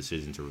was to the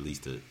decision to release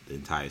the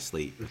entire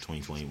slate for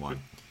 2021,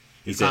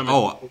 he said,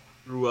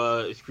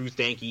 screw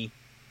Stanky,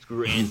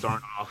 screw Ann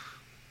Sarnoff.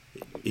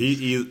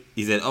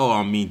 He said,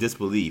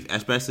 disbelief,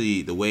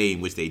 especially the way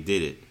in which they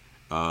did it.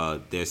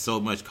 There's so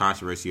much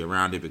controversy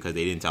around it because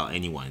they didn't tell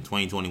anyone. In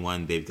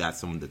 2021, they've got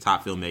some of the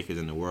top filmmakers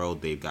in the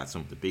world. They've got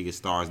some of the biggest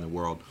stars in the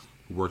world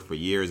who worked for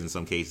years in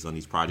some cases on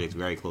these projects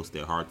very close to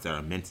their hearts that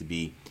are meant to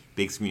be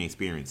big screen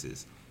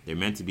experiences. They're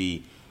meant to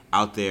be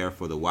out there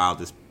for the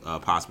wildest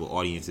possible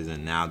audiences,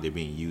 and now they're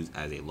being used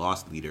as a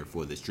loss leader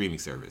for the streaming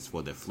service,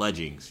 for the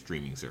fledgling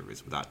streaming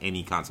service without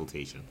any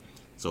consultation.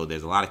 So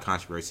there's a lot of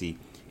controversy.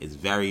 It's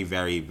very,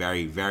 very,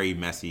 very, very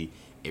messy.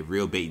 A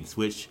real bait and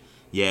switch.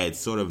 Yeah, it's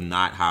sort of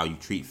not how you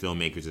treat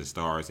filmmakers and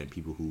stars and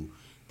people who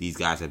these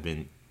guys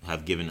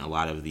have given a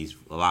lot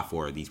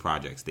for these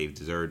projects. They've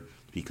deserved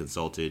be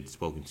consulted,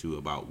 spoken to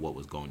about what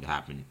was going to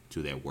happen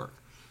to their work.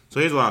 So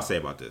here's what I'll say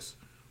about this.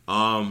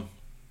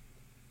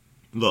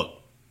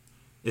 Look,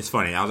 it's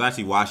funny. I was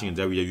actually watching a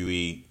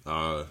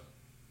WWE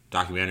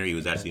documentary. It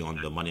was actually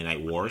on the Monday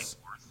Night Wars,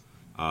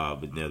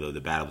 but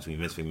the battle between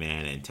Vince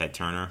McMahon and Ted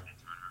Turner,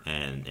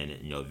 and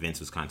Vince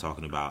was kind of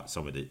talking about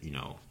some of the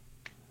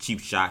cheap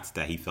shots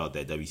that he felt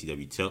that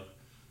WCW took,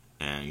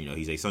 and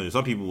he's like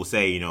some people will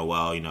say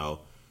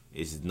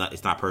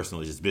it's not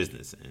personal, it's just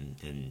business,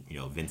 and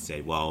Vince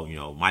said, well,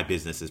 my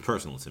business is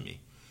personal to me.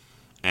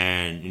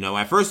 And when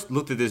I first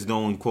looked at this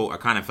Nolan quote, I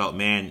kind of felt,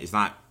 man, it's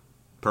not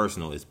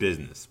personal, it's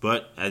business.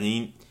 But I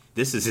mean,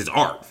 this is his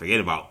art. Forget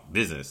about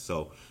business.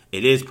 So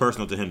it is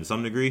personal to him to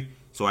some degree.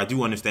 So I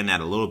do understand that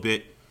a little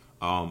bit,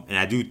 and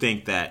I do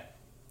think that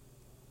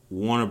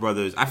Warner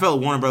Brothers. I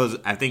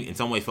think in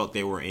some way felt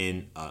they were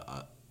in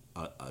a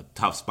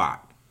tough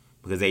spot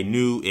because they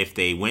knew if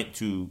they went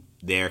to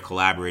their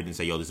collaborator and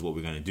say, "Yo, this is what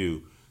we're gonna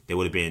do," there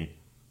would have been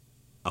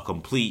a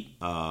complete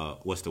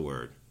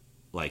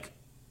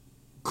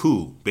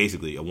coup,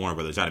 basically, of Warner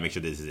Brothers trying to make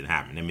sure this didn't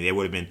happen. I mean, there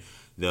would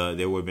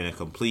have been a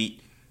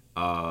complete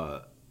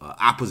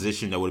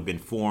opposition that would have been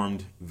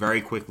formed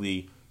very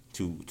quickly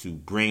to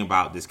bring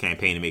about this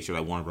campaign to make sure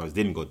that Warner Brothers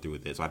didn't go through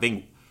with this. So I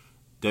think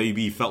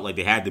WB felt like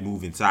they had to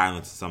move in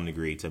silence to some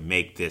degree to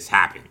make this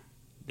happen.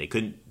 They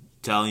couldn't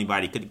tell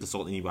anybody, couldn't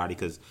consult anybody,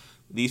 because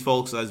these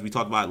folks, as we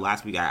talked about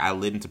last week, I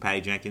lived into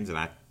Patty Jenkins, and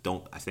I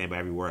stand by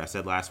every word I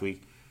said last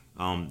week.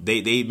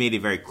 They made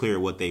it very clear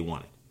what they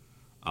wanted.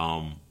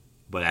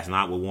 But that's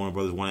not what Warner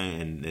Brothers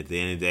wanted, and at the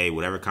end of the day,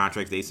 whatever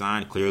contracts they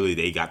signed, clearly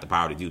they got the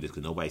power to do this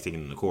because nobody's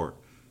taking them to court.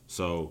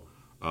 So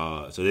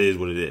it is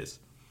what it is.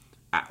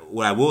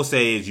 What I will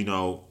say is,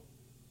 do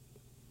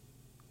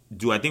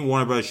I think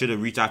Warner Brothers should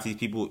have reached out to these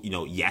people?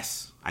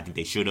 Yes, I think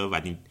they should have.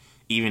 I think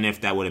even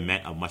if that would have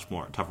meant a much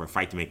more tougher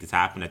fight to make this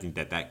happen, I think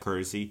that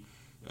courtesy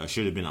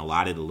should have been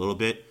allotted a little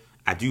bit.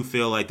 I do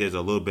feel like there's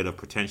a little bit of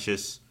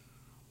pretentious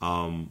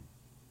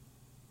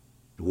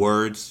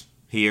words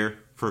here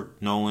for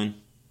Nolan.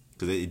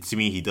 Because to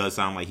me, he does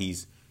sound like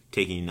he's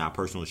taking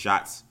personal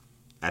shots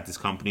at this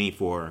company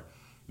for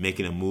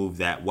making a move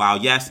that,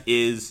 while yes,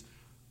 is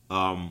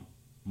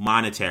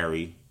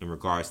monetary in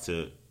regards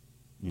to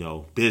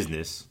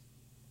business,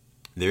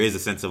 there is a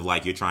sense of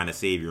like you're trying to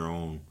save your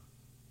own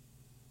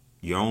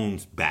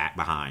back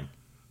behind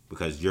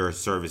because your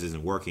service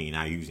isn't working and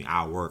now you're using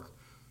our work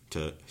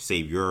to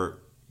save your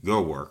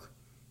work,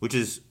 which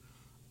is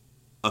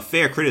a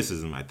fair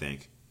criticism, I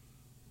think.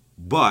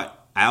 But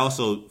I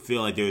also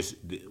feel like there's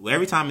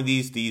every time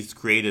these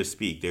creatives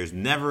speak, there's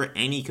never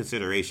any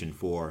consideration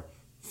for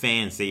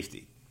fan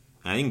safety.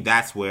 And I think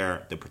that's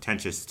where the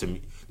pretentious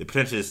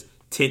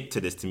tint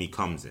to this to me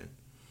comes in,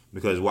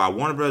 because while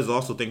Warner Bros. Is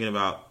also thinking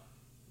about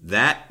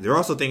that, they're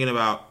also thinking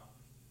about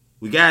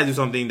we gotta do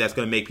something that's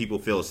gonna make people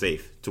feel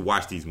safe to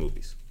watch these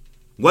movies.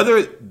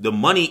 Whether the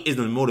money is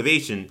the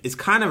motivation is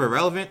kind of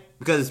irrelevant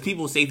because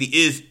people's safety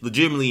is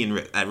legitimately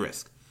at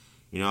risk.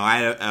 I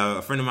had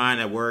a friend of mine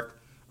at work.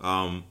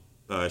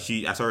 I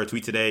saw her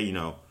tweet today,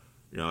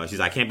 she's like,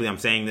 I can't believe I'm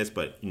saying this,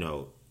 but,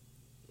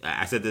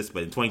 I said this,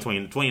 but in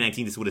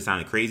 2019, this would have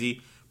sounded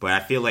crazy. But I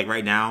feel like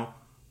right now,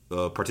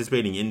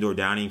 participating in indoor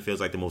dining feels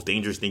like the most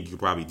dangerous thing you could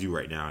probably do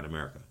right now in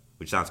America,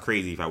 which sounds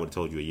crazy if I would have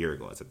told you a year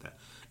ago I said that.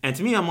 And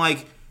to me, I'm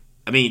like,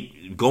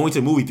 going to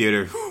a movie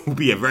theater would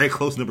be a very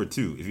close number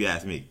 2, if you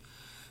ask me.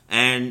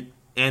 And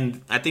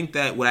I think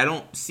that what I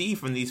don't see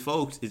from these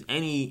folks is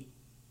any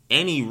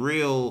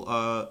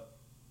real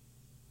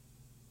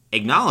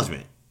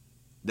acknowledgement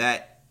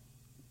that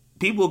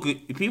people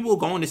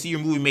going to see your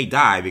movie may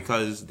die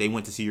because they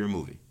went to see your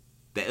movie.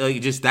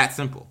 Just that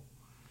simple.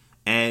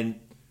 And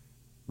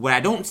what I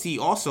don't see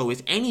also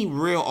is any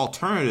real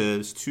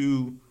alternatives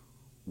to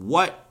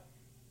what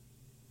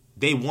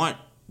they want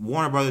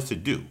Warner Brothers to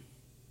do.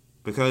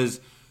 Because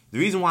the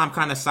reason why I'm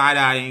kind of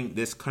side-eyeing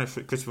this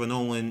Christopher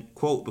Nolan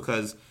quote,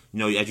 because,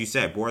 as you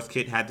said, Boris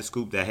Kit had the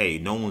scoop that, hey,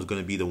 Nolan's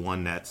going to be the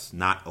one that's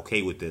not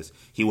okay with this.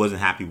 He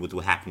wasn't happy with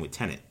what happened with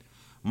Tenet.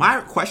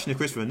 My question to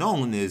Christopher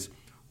Nolan is,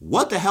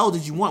 what the hell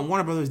did you want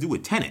Warner Brothers to do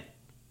with Tenet?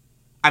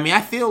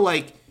 I feel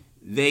like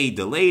they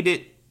delayed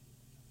it,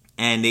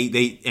 and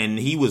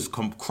he was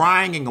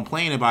crying and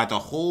complaining about it the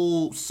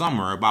whole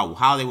summer about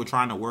how they were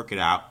trying to work it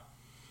out.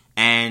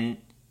 And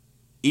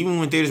even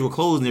when theaters were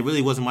closed and there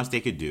really wasn't much they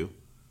could do,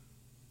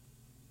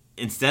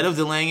 instead of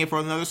delaying it for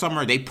another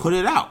summer, they put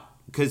it out.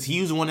 Because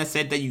he was the one that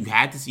said that you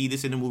had to see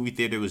this in a movie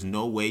theater. There was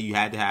no way you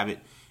had to have it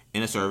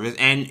in a service.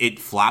 And it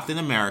flopped in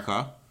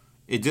America.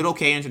 It did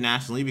okay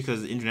internationally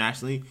because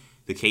internationally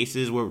the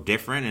cases were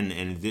different,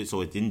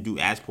 so it didn't do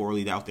as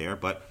poorly out there.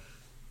 But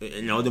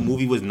the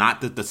movie was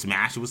not the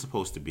smash it was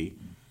supposed to be.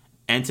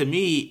 And to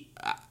me,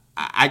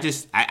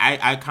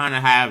 I kind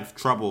of have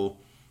trouble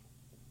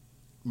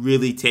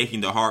really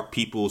taking to heart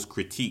people's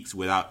critiques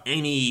without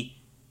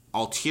any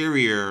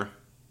ulterior,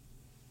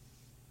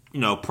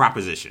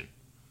 proposition.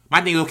 My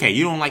thing is, okay,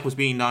 you don't like what's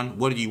being done.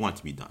 What do you want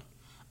to be done?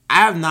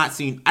 I don't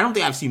think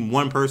I've seen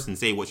one person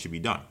say what should be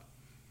done.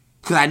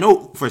 Because I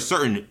know for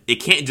certain it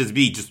can't just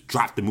be just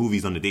drop the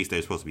movies on the dates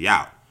they're supposed to be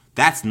out.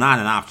 That's not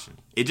an option.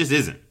 It just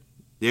isn't.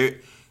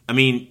 I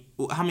mean,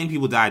 how many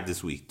people died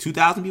this week?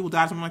 2,000 people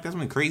died, something like that,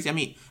 something crazy. I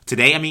mean,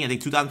 today, I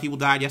think 2,000 people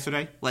died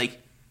yesterday.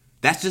 Like,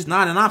 that's just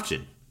not an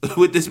option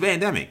with this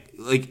pandemic.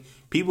 Like,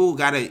 people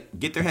got to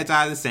get their heads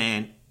out of the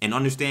sand and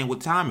understand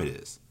what time it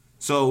is.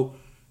 So,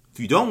 if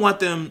you don't want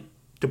them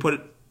to put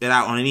it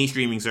out on any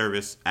streaming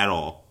service at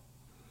all,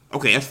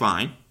 okay, that's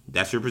fine.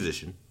 That's your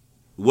position.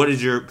 What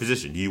is your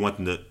position? Do you want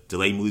them to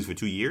delay movies for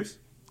 2 years?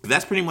 Because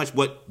that's pretty much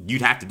what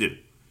you'd have to do.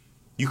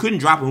 You couldn't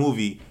drop a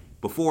movie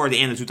before the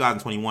end of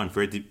 2021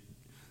 for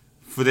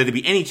there to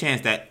be any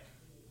chance that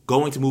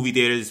going to movie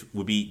theaters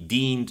would be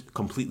deemed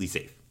completely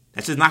safe.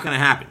 That's just not going to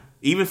happen,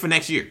 even for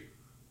next year.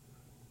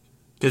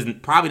 Because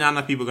probably not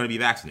enough people are going to be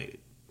vaccinated.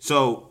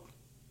 So,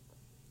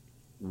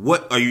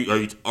 what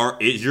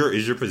is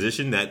your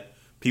position that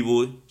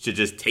people should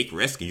just take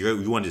risk?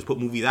 You want to just put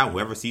movies out,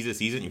 whoever sees it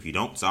sees it. If you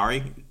don't,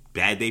 sorry,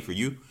 bad day for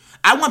you.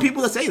 I want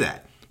people to say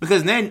that,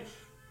 because then,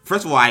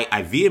 first of all,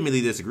 I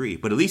vehemently disagree.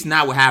 But at least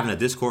now we're having a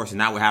discourse and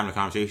now we're having a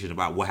conversation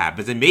about what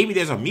happens. And maybe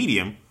there's a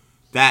medium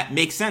that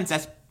makes sense,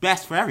 that's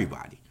best for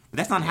everybody. But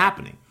that's not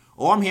happening.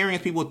 All I'm hearing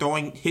is people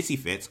throwing hissy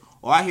fits.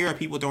 All I hear are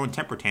people throwing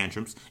temper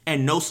tantrums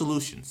and no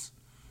solutions.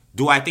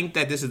 Do I think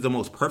that this is the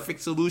most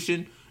perfect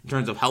solution in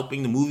terms of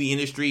helping the movie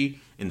industry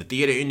and the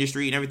theater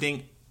industry and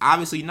everything?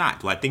 Obviously not.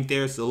 Do I think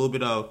there's a little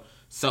bit of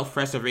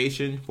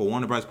self-preservation for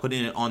Warner Bros.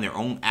 Putting it on their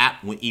own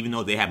app, even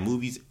though they have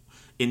movies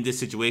in this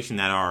situation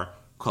that are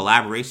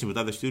collaboration with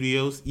other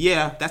studios?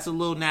 Yeah, that's a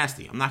little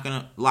nasty. I'm not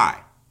going to lie.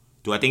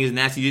 Do I think it's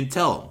nasty you didn't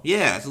tell them?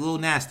 Yeah, it's a little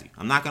nasty.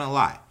 I'm not going to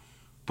lie.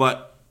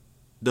 But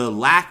the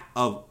lack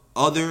of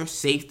other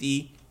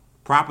safety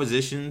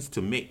propositions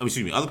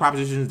other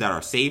propositions that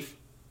are safe,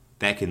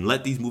 that can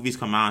let these movies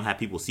come out and have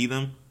people see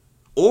them,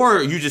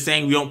 or you're just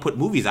saying we don't put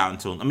movies out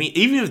until,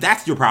 even if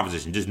that's your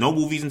proposition, just no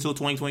movies until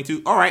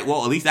 2022, all right,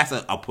 well, at least that's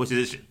a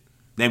position.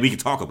 Then we can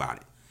talk about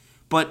it.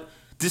 But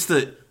just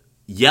the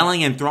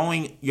yelling and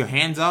throwing your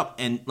hands up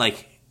and,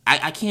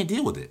 I can't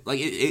deal with it.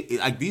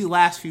 Like these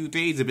last few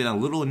days have been a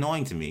little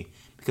annoying to me,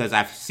 because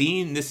I've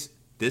seen this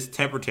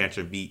temper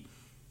tantrum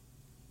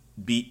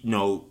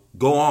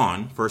go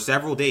on for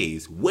several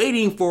days,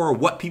 waiting for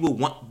what people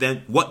want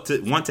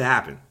to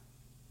happen.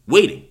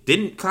 Waiting.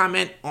 Didn't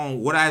comment on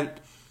what I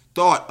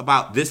thought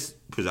about this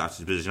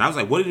position. I was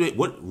like,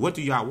 what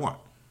do y'all want?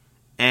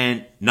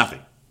 And nothing.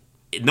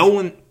 No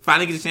one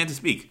finally gets a chance to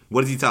speak.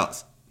 What does he tell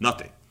us?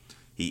 Nothing.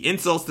 He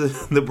insults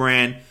the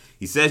brand.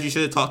 He says you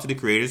should have talked to the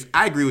creators.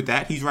 I agree with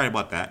that. He's right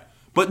about that.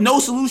 But no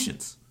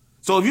solutions.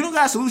 So if you don't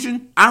got a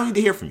solution, I don't need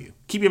to hear from you.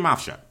 Keep your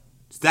mouth shut.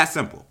 It's that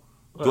simple.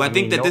 Do I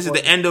think that this is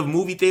the end of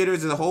movie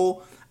theaters as a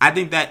whole? I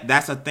think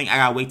that's a thing I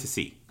gotta wait to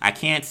see. I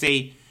can't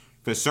say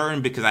for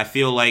certain, because I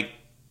feel like,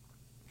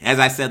 as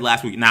I said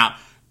last week, now,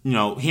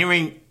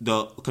 hearing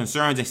the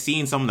concerns and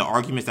seeing some of the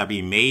arguments that are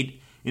being made,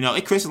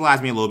 it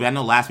crystallized me a little bit. I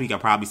know last week I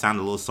probably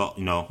sounded a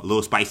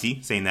little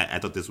spicy, saying that I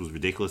thought this was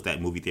ridiculous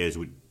that movie theaters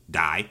would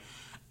die.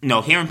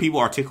 Hearing people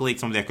articulate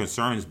some of their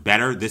concerns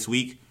better this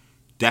week,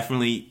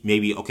 definitely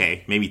maybe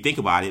think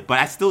about it. But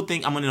I still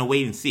think I'm going to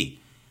wait and see,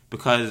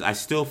 because I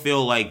still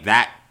feel like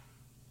that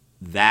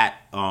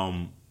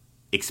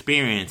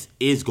experience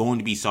is going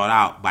to be sought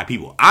out by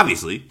people,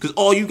 obviously, because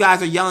all you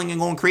guys are yelling and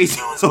going crazy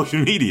on social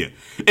media.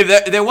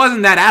 If there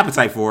wasn't that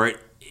appetite for it,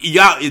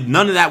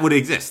 none of that would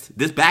exist.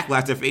 This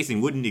backlash they're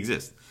facing wouldn't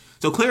exist.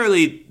 So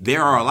clearly,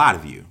 there are a lot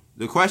of you.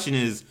 The question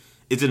is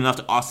it enough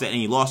to offset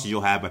any losses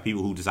you'll have by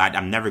people who decide,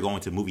 I'm never going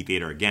to a movie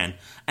theater again?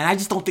 And I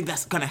just don't think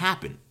that's going to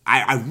happen.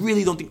 I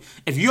really don't think.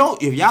 If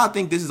y'all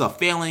think this is a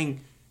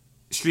failing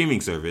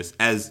streaming service,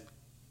 as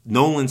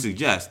Nolan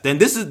suggests, then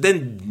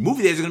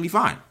movie theaters are going to be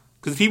fine.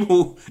 Because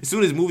people, as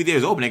soon as movie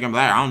theaters open, they're going to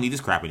be like, I don't need this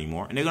crap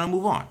anymore. And they're going to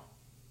move on.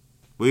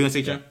 What are you going to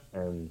say, Jim? I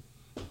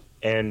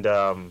don't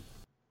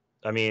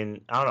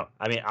know.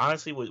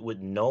 Honestly, with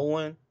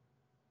Nolan,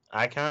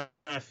 I kind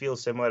of feel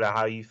similar to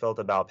how you felt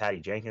about Patty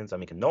Jenkins.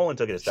 Cause Nolan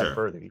took it a step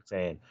further. He's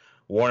saying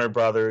Warner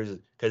Brothers,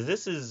 because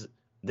this is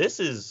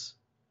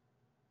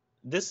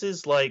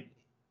like,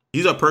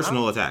 these are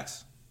personal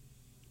attacks.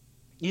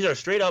 These are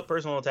straight up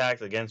personal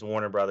attacks against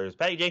Warner Brothers.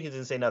 Patty Jenkins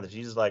didn't say nothing.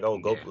 She's just like,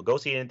 go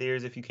see it in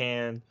theaters if you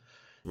can.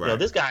 Right.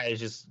 This guy is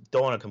just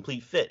throwing a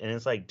complete fit, and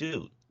it's like,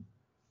 dude,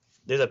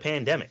 there's a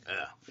pandemic.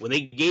 When they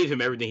gave him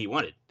everything he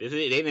wanted, they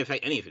didn't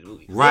affect any of his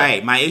movies. Right.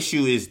 Yeah. My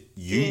issue is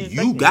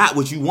you got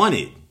what you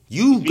wanted.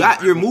 You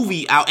got your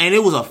movie out, and it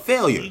was a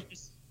failure.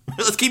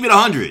 Let's keep it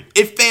 100.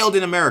 It failed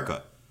in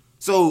America.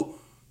 So,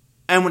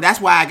 and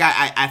that's why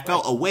I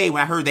felt away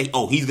when I heard that,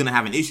 he's going to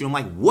have an issue. I'm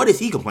like, what is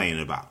he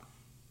complaining about?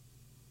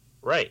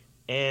 Right.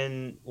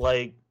 And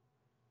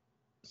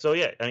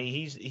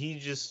he's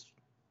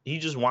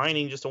just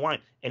whining just to whine.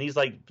 And he's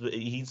like,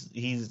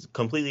 he's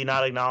completely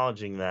not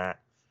acknowledging that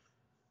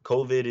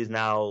COVID is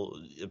now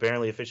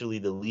apparently officially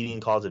the leading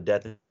cause of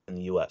death in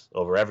the U.S.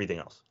 over everything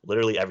else.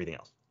 Literally everything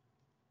else.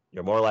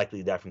 You're more likely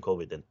to die from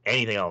COVID than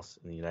anything else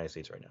in the United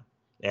States right now.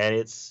 And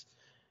it's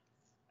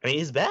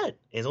bad.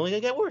 It's only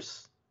going to get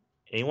worse.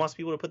 and he wants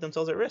people to put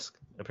themselves at risk,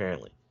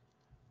 apparently.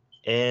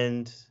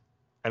 And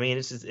I mean,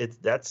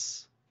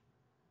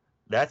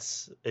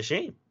 that's a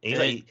shame.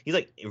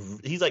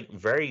 He's like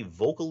very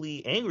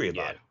vocally angry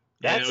about it.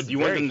 That's do you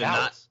want them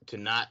callous. to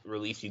not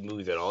release these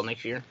movies at all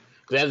next year?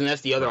 Because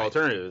that's the other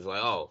alternative. Is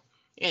like, oh,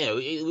 yeah,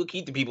 we'll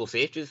keep the people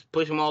safe. Just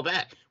push them all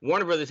back.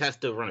 Warner Brothers has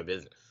to run a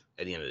business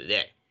at the end of the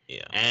day.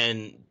 Yeah.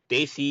 And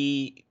they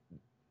see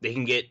they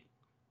can get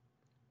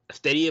a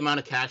steady amount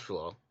of cash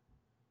flow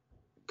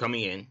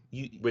coming in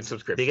with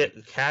subscription. They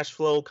get cash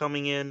flow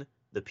coming in.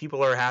 The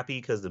people are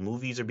happy because the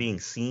movies are being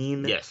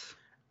seen. Yes.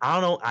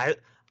 I don't know.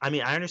 I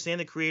mean, I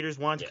understand the creators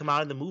want to come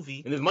out in the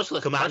movie. And there's much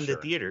less come pressure. out into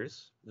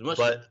theaters.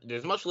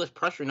 There's much less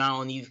pressure now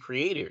on these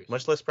creators.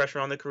 Much less pressure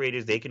on the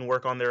creators. They can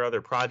work on their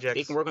other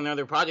projects. They're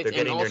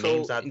getting their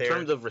names out there. In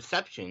terms of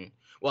reception,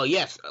 well,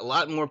 yes, a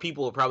lot more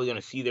people are probably going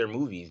to see their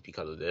movies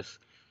because of this,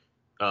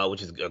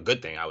 which is a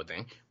good thing, I would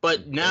think.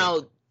 But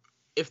now,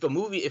 if a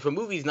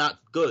movie's not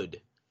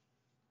good,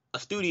 a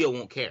studio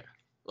won't care.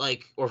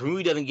 Like, or if a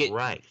movie doesn't get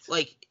right.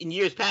 Like in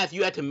years past,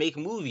 you had to make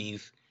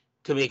movies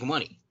to make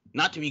money,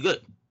 not to be good.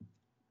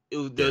 It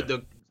was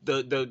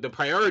the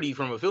priority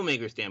from a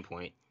filmmaker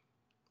standpoint.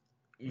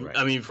 Right.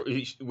 I mean,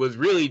 was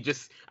really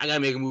just I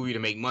gotta make a movie to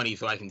make money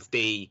so I can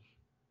stay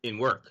in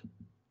work,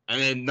 and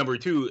then number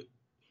two,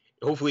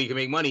 hopefully it can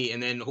make money,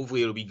 and then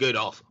hopefully it'll be good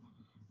also.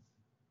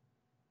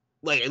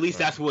 Like at least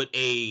that's what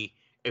a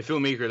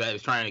filmmaker that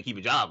is trying to keep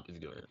a job is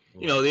doing. Right.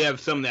 You know, they have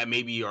some that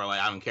maybe are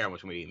like I don't care how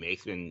much money it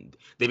makes, and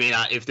they may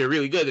not. If they're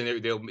really good,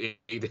 then they'll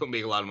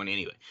make a lot of money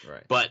anyway.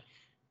 Right. But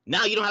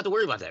now you don't have to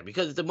worry about that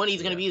because the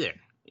money's gonna be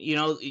there. You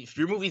know, if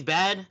your movie's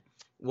bad,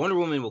 Wonder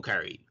Woman will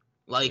carry you.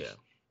 Like. Yeah.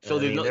 So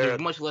there's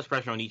much less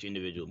pressure on each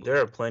individual movie. There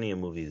are plenty of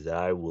movies that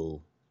I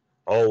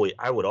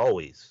would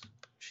always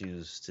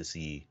choose to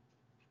see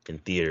in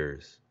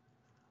theaters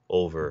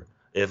over.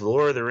 If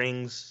Lord of the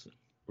Rings,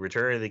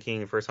 Return of the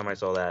King, the first time I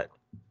saw that,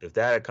 if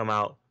that had come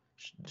out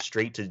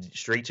straight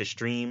to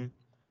stream,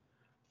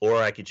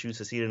 or I could choose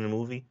to see it in a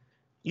movie,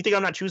 you think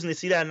I'm not choosing to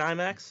see that in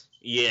IMAX?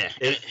 Yeah.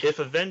 If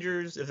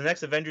the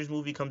next Avengers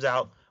movie comes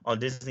out on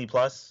Disney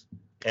Plus,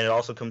 and it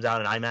also comes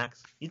out in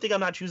IMAX, you think I'm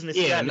not choosing to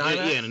see that in IMAX?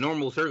 Yeah, in a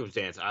normal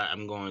circumstance,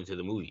 I'm going to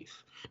the movies.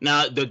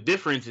 Now, the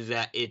difference is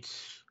that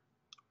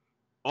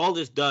all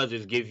this does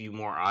is give you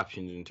more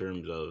options in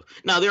terms of.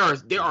 Now,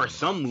 there are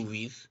some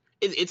movies.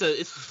 It's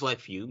a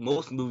select few.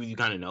 Most movies you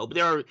kind of know, but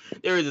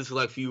there is a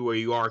select few where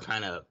you are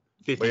kind of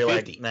 50-50.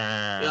 Like,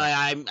 nah. You're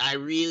like, I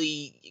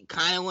really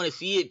kind of want to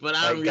see it, but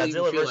I don't really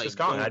Godzilla feel vs.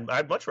 like Kong.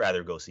 I'd much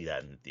rather go see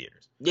that in the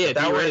theaters. Yeah, if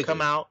that were to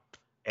come out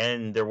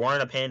and there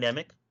weren't a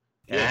pandemic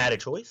and I had a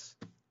choice,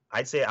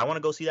 I'd say I want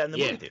to go see that in the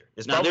movie theater.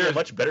 It's probably a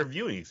much better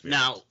viewing experience.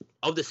 Now,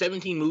 of the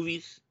 17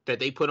 movies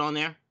that they put on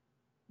there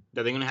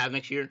that they're going to have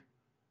next year,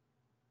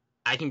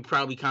 I can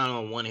probably count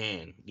on one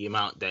hand the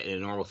amount that in a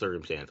normal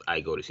circumstance I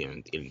go to see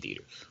in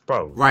theaters.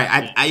 Probably.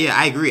 Right.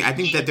 I agree. I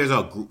think that there's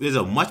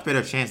a much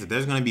better chance that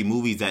there's going to be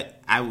movies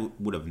that I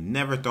would have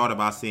never thought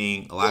about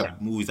seeing. A lot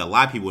of movies a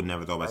lot of people would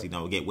never thought about seeing.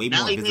 That would get way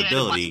more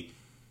visibility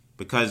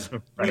because you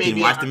can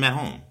watch them at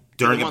home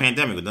during a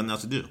pandemic with nothing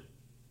else to do.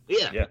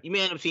 Yeah, you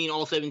may end up seeing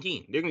all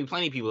 17. There are going to be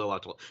plenty of people that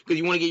watch because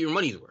you want to get your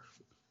money's worth,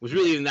 which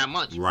really isn't that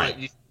much, right?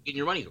 But just getting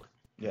your money's worth.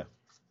 Yeah.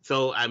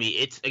 So I mean,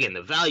 it's again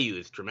the value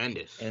is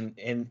tremendous, and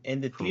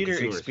the theater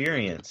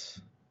experience.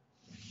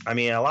 I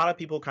mean, a lot of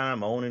people kind of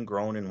moan and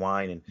groan and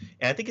whine, and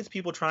I think it's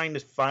people trying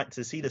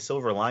to see the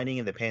silver lining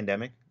in the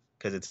pandemic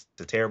because it's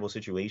a terrible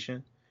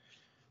situation.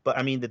 But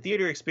I mean, the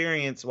theater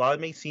experience, while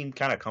it may seem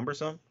kind of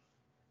cumbersome,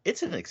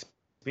 it's an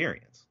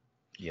experience.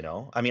 You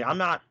know, I mean, I'm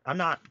not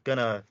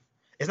gonna.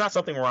 It's not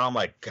something where I'm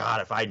like, God,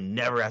 if I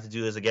never have to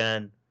do this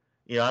again,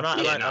 you know,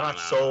 I'm not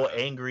so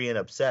angry and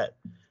upset.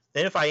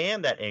 And if I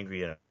am that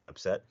angry and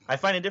upset, I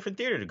find a different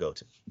theater to go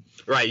to.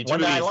 Right.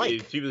 One that I like.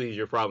 It's usually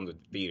your problems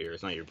with the theater.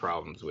 It's not your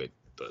problems with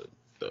the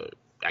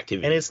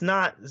activity. And it's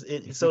not.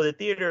 So the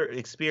theater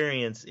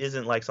experience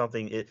isn't like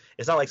something.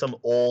 It's not like some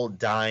old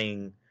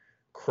dying,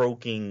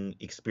 croaking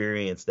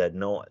experience that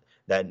no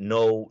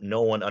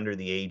one under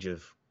the age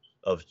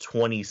of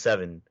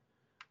 27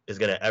 is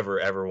going to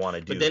ever want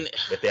to do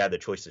if they have the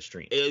choice to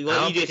stream.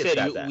 Like you just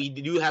said, we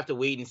do have to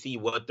wait and see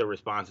what the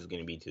response is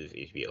going to be to this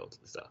HBO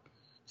stuff,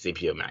 this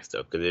HBO Max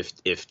stuff. Because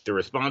if the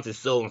response is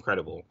so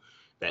incredible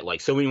that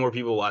like so many more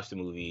people watch the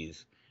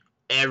movies,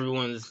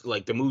 everyone's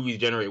like the movies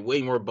generate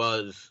way more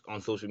buzz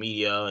on social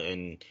media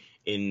and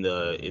in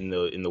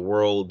the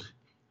world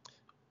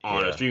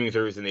on a streaming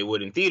service than they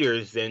would in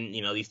theaters, then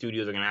you know these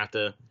studios are going to have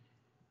to.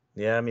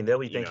 Yeah, I mean they'll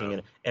be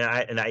thinking,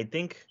 and I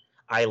think.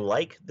 I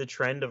like the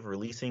trend of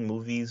releasing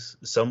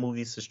some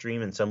movies to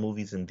stream and some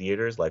movies in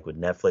theaters, like with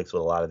Netflix,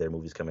 with a lot of their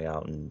movies coming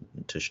out and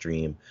to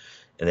stream.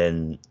 And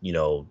then, you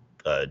know,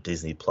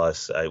 Disney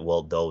Plus,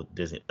 though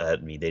Disney,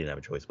 they didn't have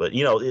a choice. But,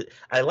 you know,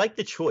 I like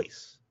the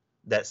choice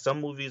that some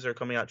movies are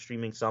coming out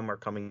streaming, some are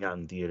coming out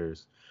in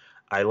theaters.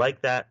 I like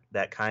that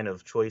kind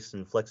of choice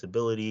and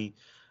flexibility.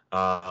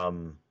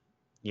 You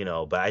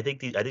know, but I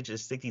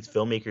just think these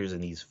filmmakers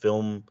and these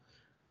film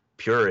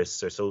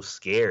purists are so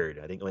scared.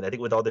 I think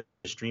with all the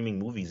streaming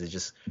movies, it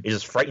just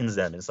frightens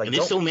them. It's like, and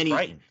there's so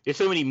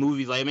many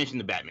movies. Like I mentioned,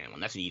 the Batman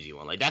one. That's an easy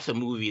one. Like that's a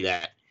movie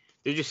that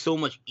there's just so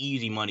much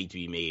easy money to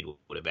be made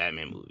with a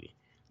Batman movie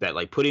that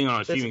like putting it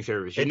on a streaming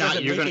service,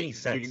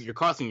 you're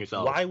costing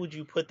yourself. Why would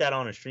you put that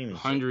on a streaming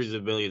hundreds service?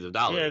 of billions of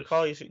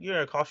dollars? You're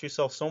gonna cost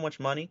yourself so much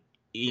money.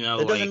 You know,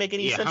 it doesn't make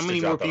any sense. How many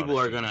more people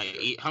are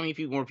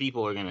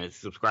gonna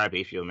subscribe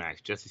to HBO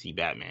Max just to see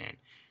Batman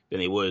than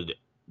they would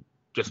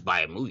just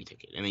buy a movie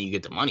ticket, and then you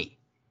get the money?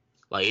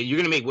 Like you're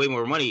gonna make way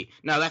more money.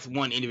 Now that's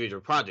one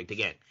individual project.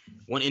 Again,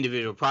 one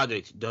individual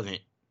project doesn't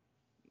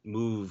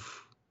move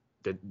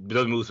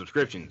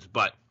subscriptions,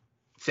 but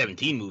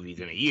 17 movies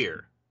in a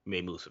year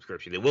may move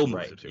subscription. They will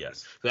move subscriptions.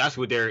 Yes. So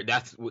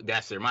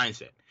that's their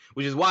mindset.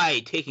 Which is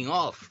why taking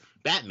off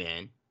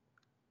Batman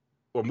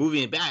or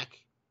moving it back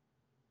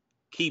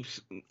keeps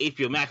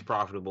HBO Max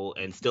profitable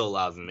and still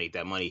allows them to make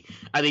that money.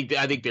 I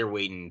think they're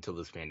waiting until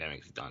this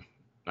pandemic is done.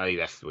 I think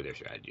that's what their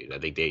strategy is. I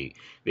think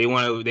they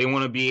want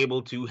to be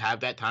able to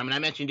have that time. And I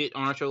mentioned it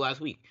on our show last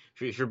week.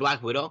 If you're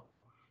Black Widow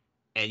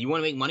and you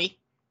want to make money,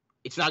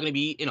 it's not going to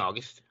be in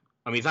August.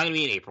 I mean, it's not going to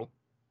be in April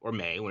or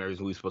May, whenever this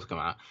movie's supposed to come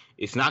out.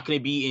 It's not going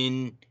to be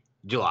in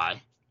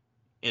July,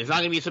 and it's not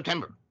going to be in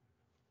September.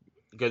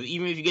 Because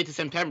even if you get to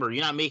September,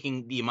 you're not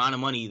making the amount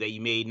of money that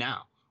you made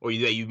now, or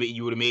that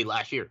you would have made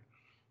last year.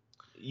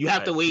 You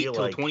have to wait till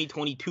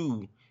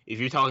 2022 if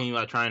you're talking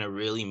about trying to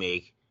really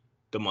make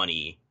the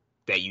money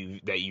that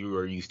you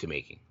are used to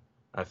making.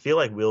 I feel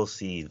like we'll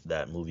see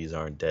that movies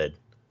aren't dead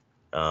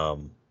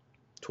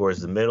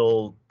towards the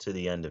middle to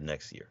the end of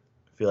next year.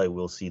 I feel like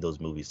we'll see those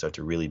movies start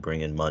to really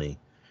bring in money.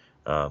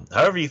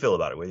 However you feel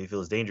about it, whether you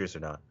feel it's dangerous or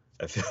not,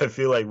 I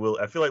feel like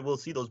we'll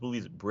see those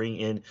movies bring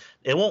in.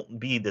 It won't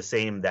be the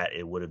same that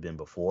it would have been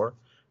before,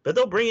 but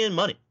they'll bring in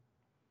money.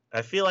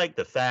 I feel like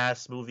the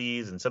Fast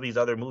movies and some of these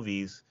other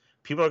movies,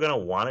 people are gonna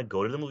want to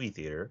go to the movie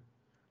theater.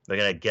 They're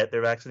gonna get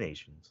their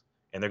vaccinations,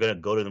 and they're gonna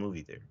go to the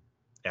movie theater.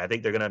 And I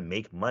think they're gonna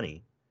make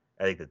money.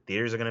 I think the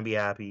theaters are gonna be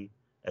happy.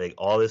 I think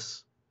all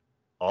this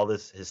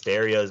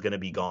hysteria is gonna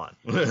be gone.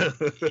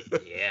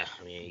 Yeah,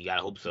 I mean, you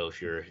gotta hope so.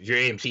 If you're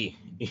AMC,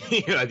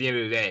 at the end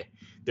of the day,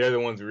 they're the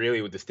ones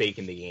really with the stake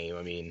in the game.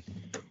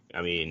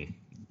 I mean,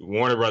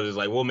 Warner Brothers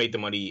like, we'll make the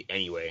money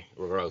anyway,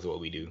 regardless of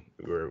what we do.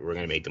 We're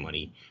gonna make the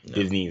money. No.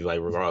 Disney's like,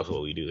 regardless of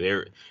what we do,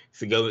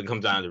 it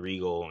comes down to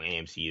Regal and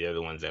AMC. They're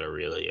the ones that are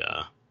really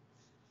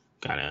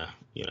kind of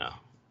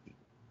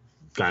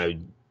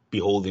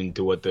beholden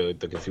to what the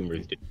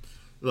consumers do.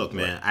 Look,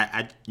 man,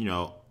 I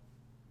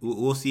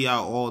we'll see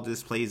how all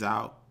this plays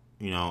out.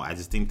 I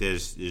just think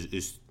there's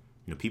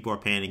people are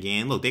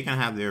panicking. Look, they can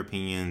have their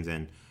opinions,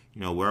 and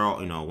we're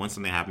all once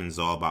something happens, it's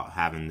all about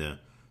having the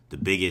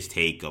biggest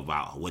take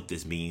about what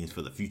this means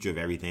for the future of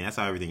everything. That's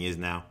how everything is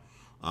now.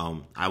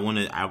 I want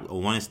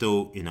to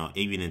still,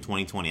 even in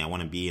 2020, I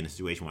want to be in a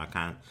situation where I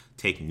kind of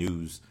take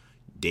news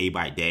day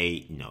by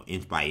day,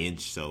 inch by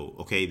inch. So,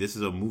 okay, this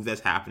is a move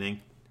that's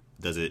happening.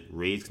 Does it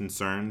raise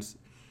concerns?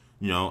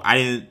 I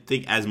didn't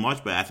think as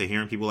much, but after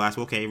hearing people ask,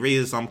 okay, it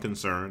raises some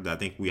concern that I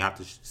think we have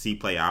to see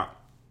play out.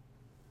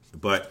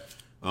 But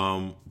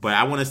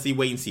I want to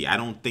wait and see. I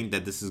don't think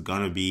that this is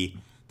gonna be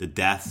the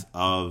death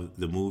of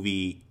the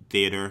movie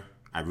theater.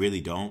 I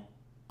really don't.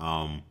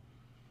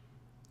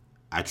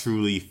 I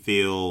truly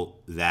feel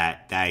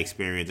that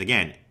experience,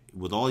 again,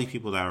 with all these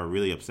people that are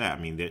really upset,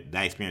 I mean,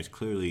 that experience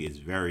clearly is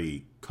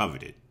very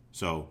coveted.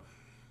 So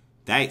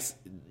that's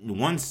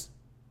once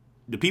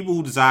the people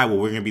who decide, well,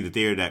 we're going to be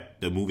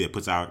the movie that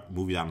puts out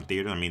movies out in the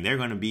theater, I mean, they're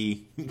going to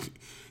be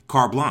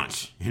carte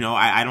blanche.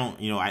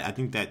 I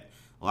think that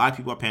a lot of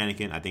people are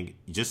panicking. I think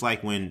just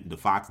like when the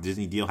Fox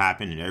Disney deal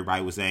happened and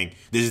everybody was saying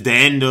this is the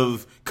end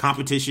of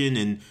competition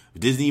and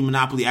Disney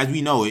monopoly as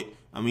we know it.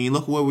 I mean,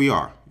 look where we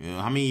are.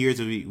 How many years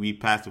have we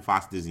passed the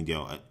Fox Disney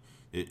deal?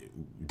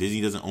 Disney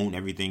doesn't own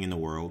everything in the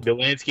world. The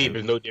landscape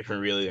is no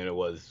different really than it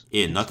was.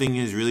 Yeah, nothing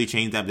has really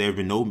changed. There have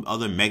been no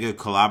other mega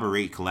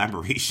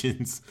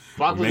collaborations.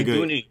 Fox wasn't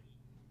doing it.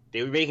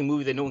 They were making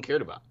movies that no one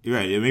cared about.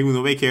 Right, they're making movies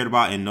nobody cared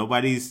about, and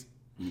nobody's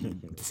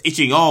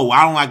itching. Oh,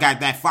 why don't I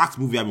got that Fox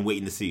movie I've been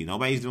waiting to see?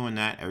 Nobody's doing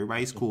that.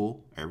 Everybody's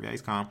cool.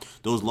 Everybody's calm.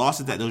 Those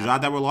jobs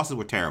that were losses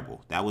were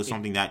terrible. That was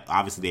something that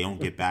obviously they don't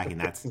get back,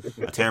 and that's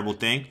a terrible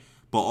thing.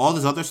 But all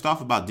this other stuff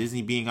about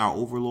Disney being our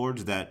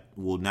overlords that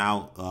will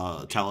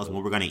now tell us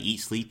what we're going to eat,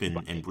 sleep,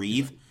 and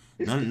breathe,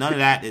 none of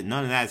that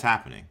is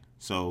happening.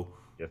 So,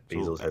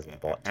 Bezos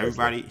hasn't bought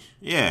everybody, Tesla.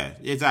 Yeah,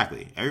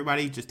 exactly.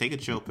 Everybody just take a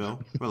chill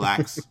pill,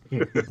 relax.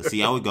 Let's see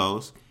how it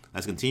goes.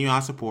 Let's continue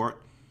our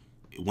support.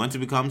 Once it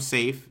becomes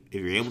safe, if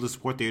you're able to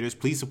support theaters,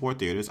 please support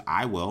theaters.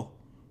 I will,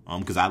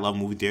 because I love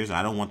movie theaters and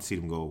I don't want to see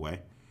them go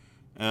away.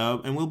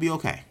 And we'll be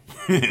okay.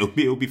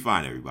 It'll be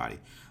fine, everybody.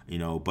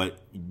 But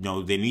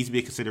there needs to be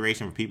a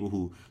consideration for people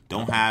who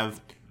don't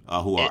have,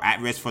 who are at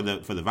risk for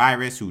the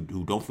virus, who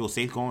don't feel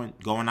safe going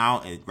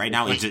out. And right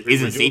now, it just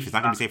isn't safe. It's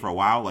not going to be safe for a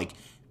while. Like,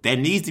 there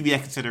needs to be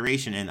that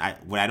consideration. And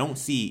what I don't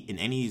see in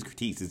any of these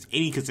critiques is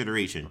any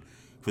consideration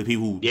for the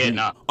people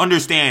who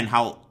understand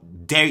how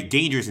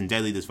dangerous and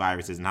deadly this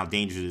virus is and how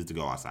dangerous it is to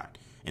go outside.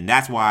 and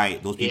that's why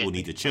those people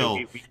need to chill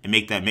we, and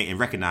and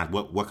recognize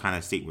what kind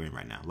of state we're in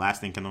right now.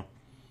 Last thing, Kendall.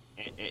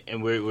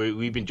 and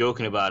we've been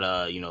joking about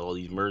all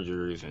these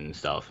mergers and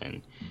stuff,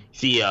 and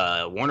see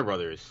Warner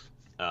Brothers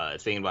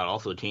thinking about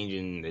also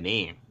changing the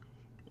name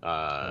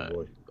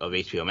of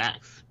HBO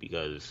Max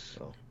because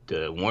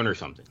to Warner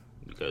something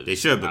because they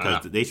should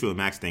because the HBO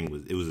Max thing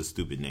was a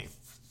stupid name.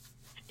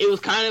 It was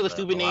kind of a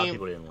stupid name. A lot of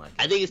people didn't like it.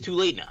 I think it's too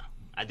late now.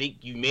 I think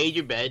you made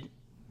your bed.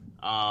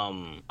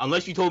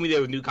 Unless you told me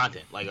there was new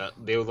content,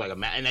 there was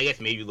and I guess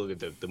maybe look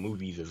at the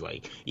movies as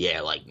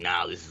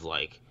now this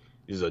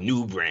is a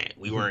new brand.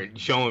 We weren't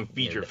showing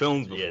feature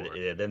films before.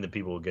 Yeah, then the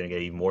people were gonna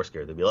get even more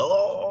scared. They'd be like,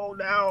 oh,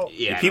 now.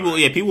 Yeah,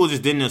 people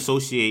just didn't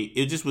associate.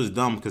 It just was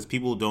dumb because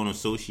people don't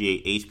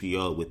associate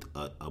HBO with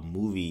a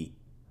movie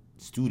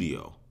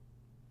studio.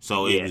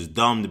 So it was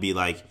dumb to be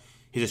like,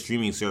 here's a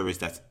streaming service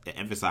that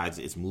emphasizes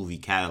its movie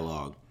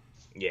catalog.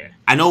 Yeah,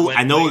 I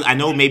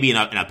know. Maybe in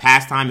a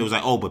past time it was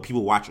like, but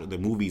people watch the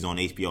movies on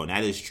HBO, and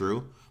that is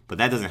true. But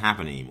that doesn't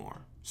happen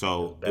anymore.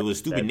 So it was a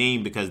stupid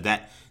name because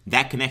that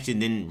connection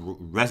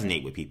didn't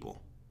resonate with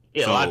people.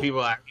 Yeah, so a lot of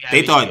people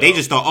they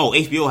just thought,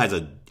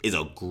 HBO is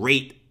a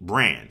great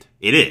brand.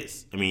 It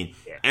is. I mean,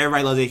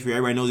 everybody loves HBO.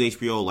 Everybody knows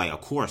HBO. Like,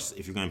 of course,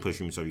 if you're going to push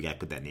streaming, so you got to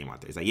put that name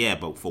out there. It's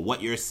like, but for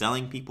what you're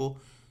selling people,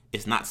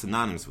 it's not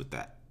synonymous with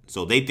that.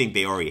 So they think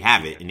they already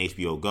have it in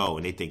HBO Go,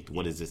 and they think,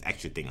 what is this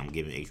extra thing I'm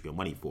giving HBO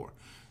money for?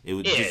 It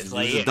was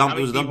a dumb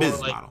business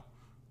model.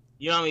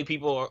 You know how many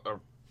people are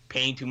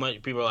paying too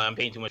much? People are like, I'm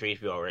paying too much for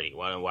HBO already.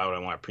 Why would I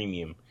want a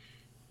premium?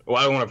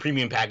 Why do I want a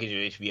premium package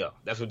of HBO?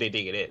 That's what they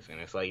think it is, and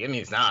it's like, I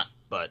mean, it's not,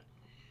 but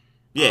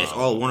it's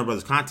all Warner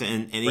Brothers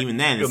content, and even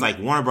then, it's like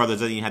Warner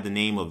Brothers doesn't even have the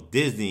name of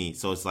Disney,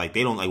 so it's like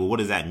they don't well, what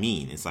does that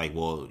mean? It's like,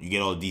 well, you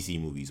get all the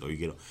DC movies, or you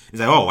get. It's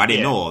like, I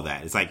didn't know all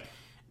that. It's like,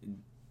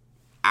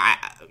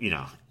 I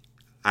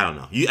don't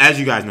know. As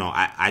you guys know,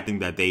 I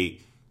think that they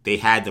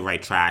had the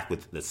right track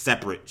with the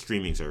separate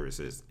streaming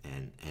services,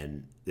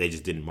 and they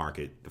just didn't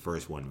market the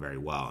first one very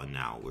well, and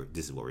now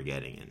this is what we're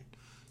getting, and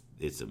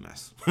it's a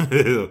mess, for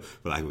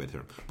lack of a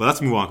term. But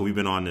let's move on, because we've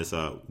been on this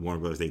Warner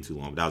Brothers thing too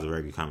long, but that was a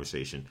very good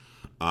conversation.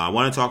 I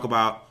want to talk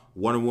about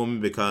Wonder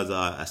Woman because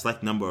a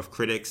select number of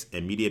critics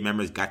and media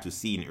members got to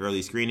see an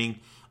early screening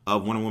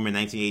of Wonder Woman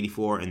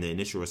 1984, and the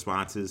initial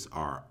responses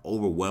are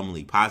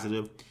overwhelmingly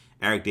positive.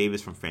 Eric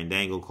Davis from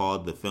Fandango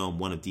called the film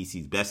one of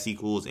DC's best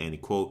sequels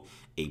and, quote,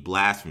 a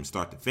blast from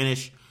start to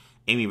finish.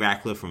 Amy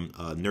Ratcliffe from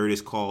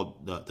Nerdist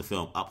called the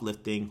film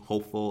uplifting,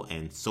 hopeful,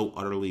 and so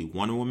utterly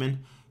Wonder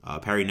Woman.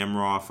 Perry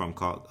Nemiroff from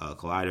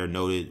Collider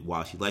noted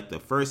while she liked the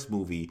first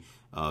movie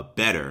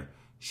better,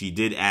 she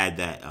did add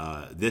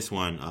that this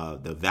one,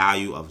 the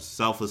value of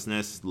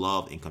selflessness,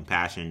 love, and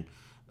compassion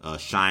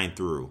shine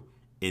through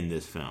in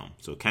this film.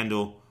 So,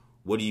 Kendall,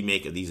 what do you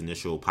make of these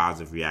initial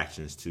positive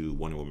reactions to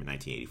Wonder Woman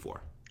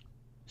 1984?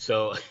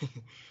 So,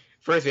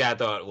 first thing I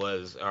thought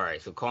was, all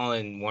right, so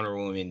calling Wonder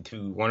Woman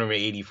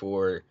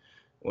 84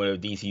 one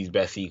of DC's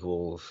best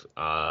sequels,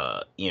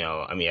 I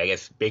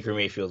guess Baker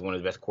Mayfield is one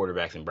of the best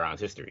quarterbacks in Browns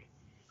history.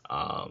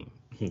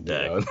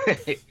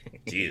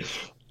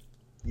 Jesus.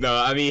 No,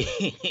 I mean,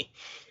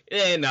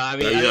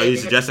 Are you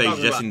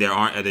suggesting there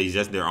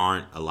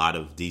aren't a lot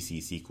of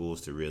DC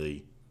sequels to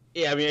really?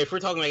 Yeah, I mean, if we're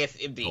talking, I guess,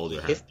 if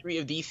the history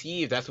of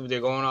DC, if that's what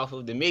they're going off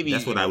of, then maybe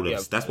that's what I would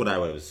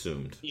have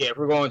assumed. Yeah, if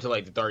we're going to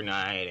like the Dark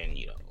Knight and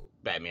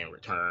Batman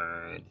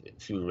Returns,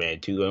 Superman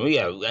 2, and I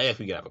guess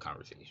we could have a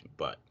conversation.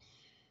 But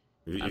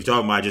you're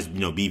talking about just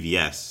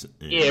BVS.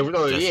 Yeah, we're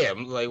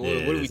talking. What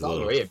are we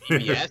talking about? Yeah,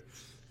 BVS,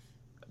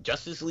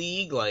 Justice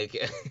League,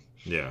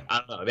 yeah. I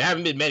don't know. There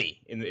haven't been many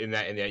in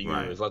that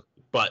universe, right.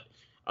 But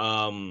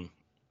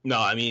no,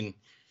 I mean.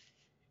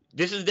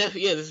 This is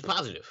definitely, this is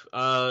positive.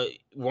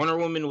 Wonder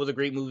Woman was a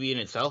great movie in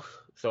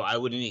itself, so I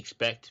wouldn't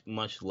expect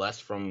much less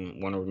from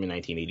Wonder Woman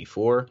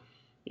 1984.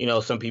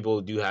 Some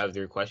people do have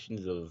their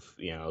questions of,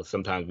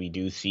 sometimes we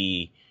do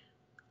see,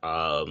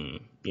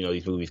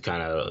 these movies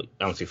kind of,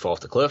 I don't say fall off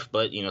the cliff,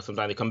 but,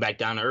 sometimes they come back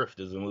down to earth.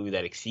 This is a movie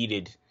that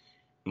exceeded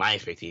my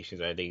expectations.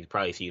 I think it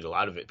probably exceeded a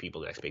lot of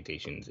people's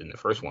expectations in the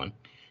first one.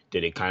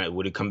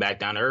 Would it come back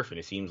down to earth? And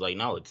it seems like,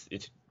 no,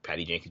 it's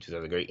Patty Jenkins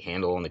has a great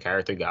handle on the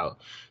character. Gal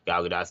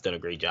Gadot's done a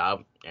great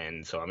job,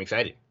 and so I'm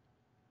excited.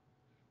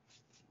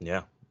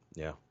 Yeah.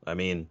 I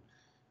mean,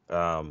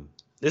 this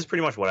is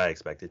pretty much what I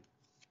expected,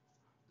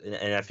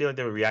 and I feel like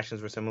the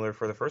reactions were similar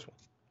for the first one.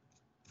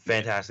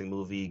 Fantastic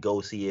movie, go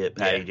see it.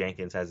 Patty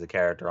Jenkins has the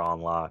character on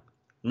lock.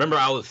 Remember,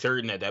 I was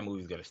certain that movie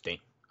was gonna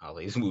stink. I was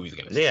like, this movie's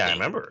gonna stink. Yeah, I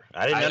remember.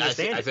 I didn't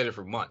understand. I said it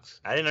for months.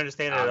 I didn't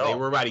understand it at all.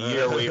 We're about a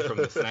year away from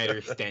the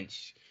Snyder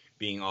stench.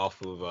 Being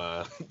off of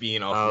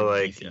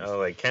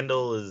DC.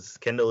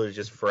 Kendall is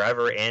just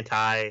forever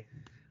anti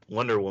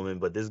Wonder Woman,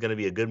 but this is gonna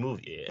be a good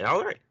movie. Yeah. And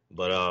all right.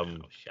 But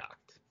I'm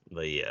shocked.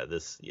 But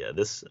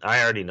this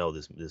I already know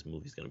this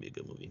movie's gonna be a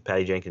good movie.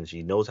 Patty Jenkins,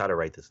 she knows how to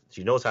write this.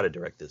 She knows how to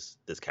direct this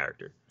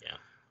character. Yeah.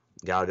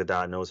 Gal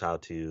Gadot knows how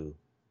to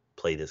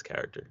play this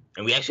character.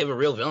 And we actually have a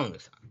real villain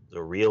this time.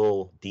 A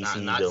real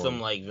DC not villain. Some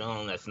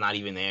villain that's not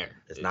even there.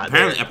 It's not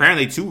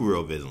apparently two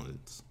real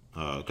villains.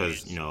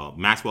 because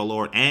Maxwell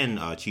Lord and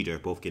Cheetah are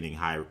both getting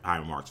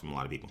high marks from a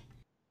lot of people.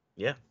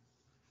 Yeah.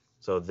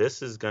 So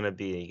this is gonna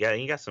be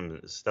you got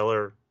some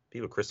stellar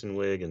people, Kristen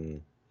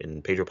Wiig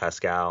and Pedro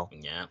Pascal.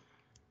 Yeah.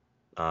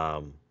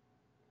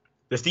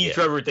 The Steve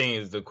Trevor thing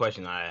is the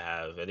question I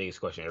have. I think it's a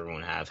question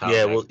everyone has.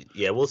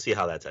 We'll see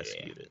how that's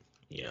executed.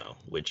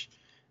 Which,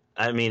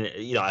 I mean,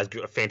 as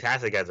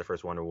fantastic as the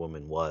first Wonder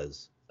Woman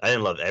was, I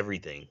didn't love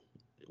everything,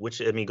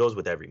 which I mean goes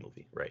with every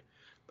movie, right?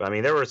 But I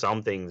mean, there were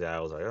some things that I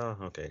was like, oh,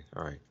 okay,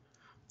 all right.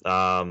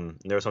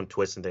 There were some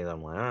twists and things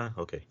I'm like,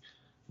 okay,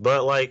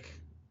 but like,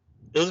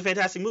 it was a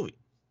fantastic movie.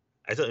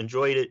 I still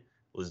enjoyed it.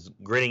 Was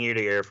grinning ear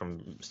to ear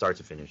from start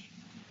to finish,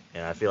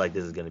 and I feel like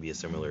this is going to be a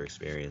similar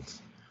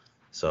experience.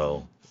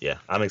 So yeah,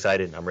 I'm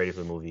excited. I'm ready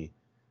for the movie.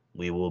 Are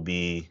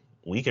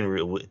we gonna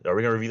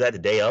review that the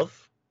day of?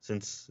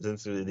 Since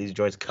these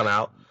joints come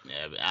out.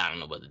 Yeah, but I don't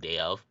know about the day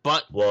of,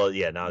 but well,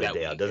 yeah, now the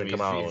day of. Doesn't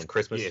come out on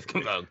Christmas. Yeah, it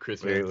comes out on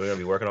Christmas. We're gonna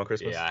be working on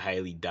Christmas. Yeah, I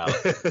highly doubt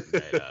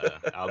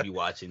that I'll be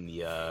watching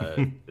the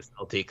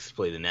Celtics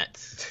play the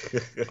Nets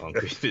on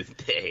Christmas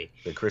Day.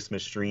 The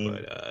Christmas stream,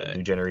 the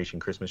New Generation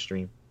Christmas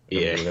stream.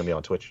 We're gonna be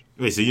on Twitch.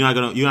 Wait, so you're not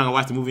gonna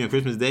watch the movie on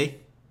Christmas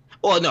Day?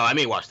 Well, no, I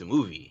may watch the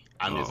movie.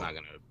 I'm just not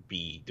gonna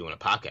be doing a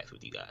podcast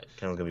with you guys.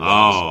 Ken's gonna be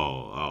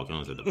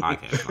Kennel said the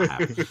podcast is not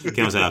happening.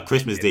 Kennel said a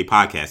Christmas Day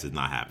podcast is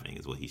not happening.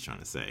 Is what he's trying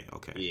to say.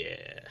 Okay.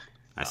 Yeah.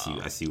 I see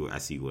how it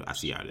is. You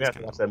have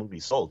to watch that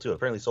movie Soul too.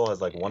 Apparently, Soul has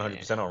like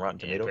 100% on Rotten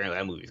Tomatoes. Apparently,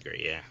 that movie's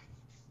great. Yeah.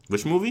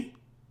 Which movie?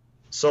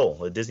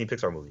 Soul, a Disney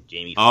Pixar movie.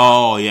 Jamie.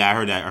 Oh yeah, I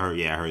heard that. I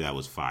heard that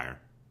was fire.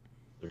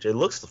 Which it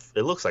looks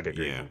like a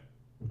great movie.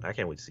 I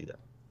can't wait to see that.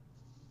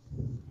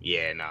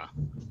 Yeah, nah.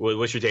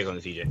 What's your take on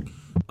the CJ?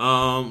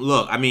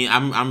 Look, I mean,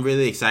 I'm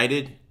really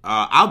excited.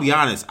 I'll be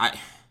honest.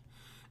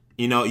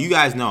 You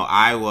guys know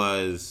I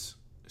was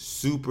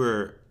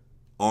super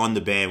on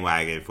the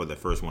bandwagon for the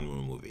first Wonder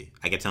Woman movie.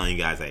 I kept telling you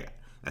guys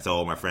that's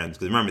all my friends,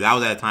 because remember that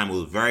was at a time it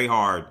was very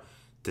hard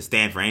to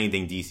stand for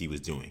anything DC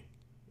was doing,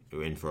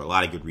 and for a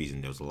lot of good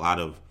reason. There was a lot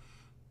of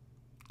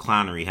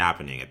clownery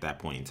happening at that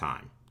point in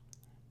time.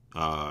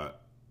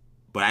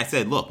 But I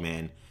said, look,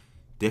 man,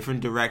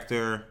 different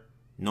director.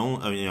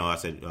 I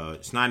said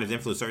Snyder's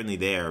influence certainly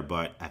there,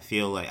 but I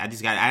feel like I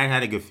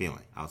had a good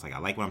feeling. I was like, I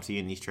like what I'm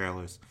seeing in these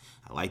trailers.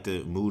 I like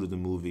the mood of the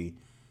movie.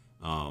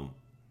 I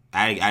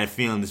had a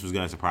feeling this was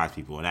going to surprise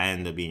people, and I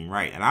ended up being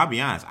right. And I'll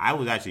be honest, I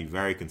was actually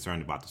very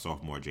concerned about the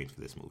sophomore jinx for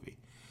this movie.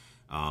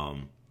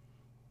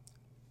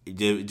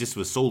 It just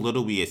was so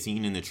little we had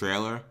seen in the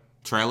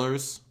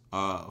trailers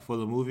for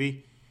the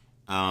movie.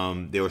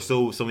 There were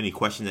so many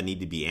questions that need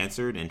to be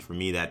answered, and for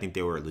me, I think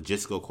there were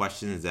logistical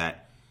questions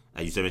that.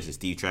 As you mentioned,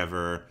 Steve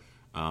Trevor,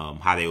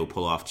 how they would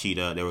pull off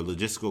Cheetah. There were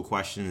logistical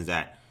questions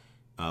that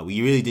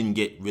we really didn't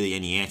get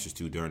any answers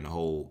to during the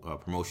whole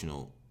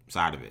promotional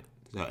side of it.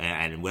 So,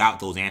 and without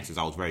those answers,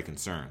 I was very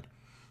concerned.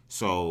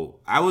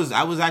 So I was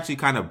actually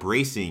kind of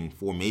bracing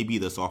for maybe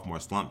the sophomore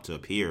slump to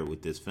appear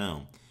with this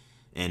film,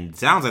 and it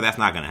sounds like that's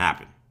not going to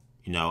happen.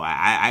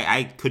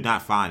 I could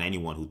not find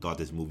anyone who thought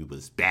this movie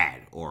was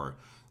bad or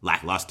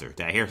lackluster.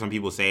 Did I hear some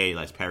people say,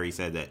 like Perry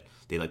said, that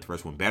they liked the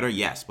first one better?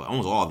 Yes, but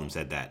almost all of them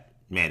said that.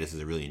 Man, this is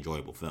a really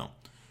enjoyable film.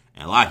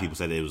 And a lot of people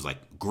said that it was like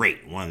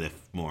great, one of the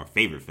more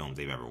favorite films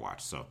they've ever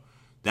watched. So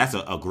that's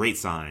a great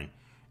sign.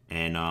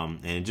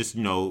 And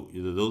just,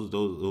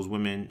 those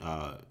women,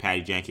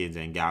 Patty Jenkins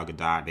and Gal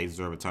Gadot, they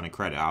deserve a ton of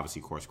credit.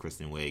 Obviously, of course,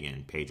 Kristen Wiig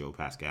and Pedro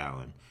Pascal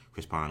and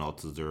Chris Pine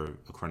also deserve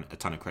a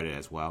ton of credit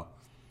as well.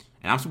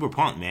 And I'm super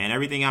pumped, man.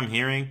 Everything I'm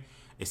hearing,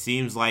 it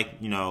seems like,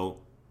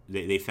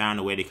 they found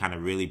a way to kind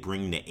of really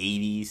bring the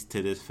 80s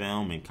to this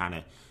film and kind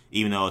of,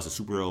 even though it's a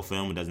superhero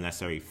film, it doesn't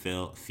necessarily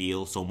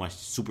feel so much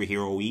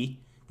superhero-y,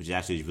 which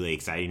actually is really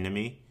exciting to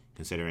me,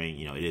 considering,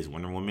 it is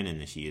Wonder Woman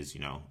and she is,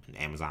 an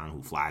Amazon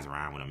who flies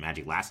around with a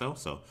magic lasso.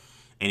 So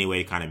any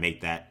way to kind of make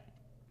that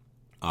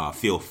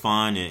feel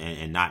fun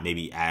and not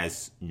maybe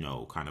as,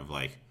 kind of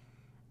like,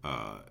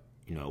 what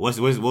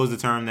was the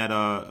term that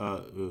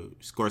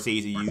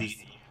Scorsese used?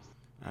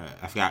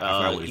 I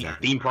forgot what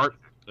exactly. Theme park?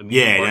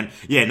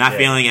 Not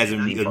feeling as an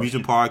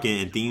amusement park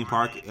and theme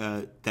park.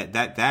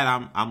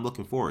 That I'm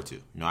looking forward to.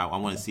 I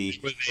want to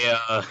see.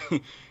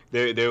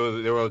 There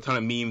were a ton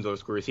of memes on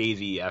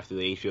Scorsese after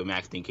the HBO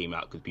Max thing came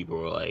out, because people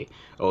were like,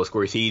 "Oh,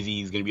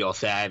 Scorsese is gonna be all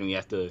sad and we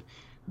have to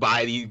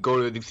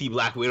go to see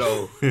Black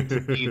Widow."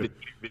 Sad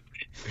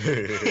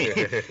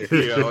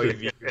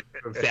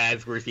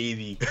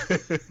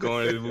Scorsese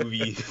going to the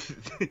movies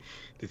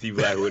to see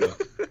Black Widow.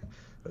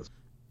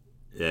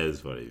 Yeah, it's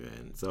funny,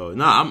 man. So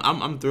no,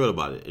 I'm thrilled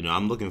about it.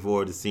 I'm looking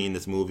forward to seeing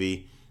this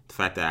movie. The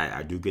fact that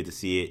I do get to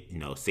see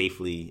it,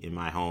 safely in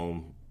my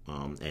home,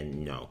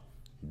 and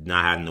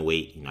not having to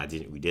wait.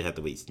 We did have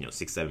to wait,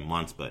 6-7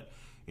 months, but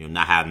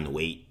not having to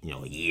wait,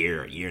 a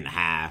year and a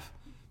half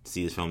to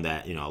see this film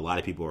that a lot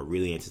of people are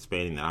really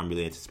anticipating. That I'm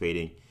really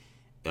anticipating.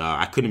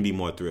 I couldn't be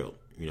more thrilled.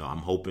 I'm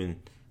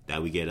hoping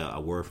that we get a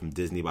word from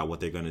Disney about what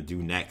they're gonna do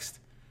next.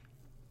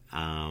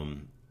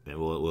 And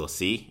we'll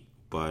see,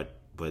 but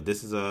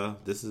this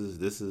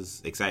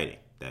is exciting.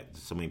 that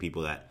so many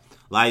people that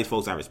a lot of these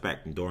folks I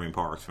respect. And Dorian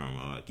Parks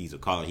from He's a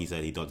Color, he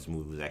said he thought this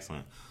movie was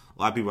excellent.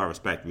 A lot of people I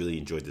respect really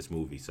enjoyed this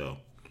movie, so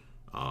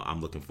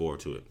I'm looking forward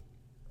to it.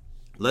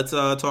 Let's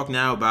talk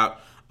now about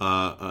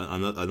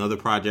another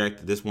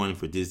project. This one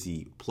for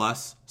Disney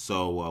Plus.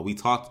 So we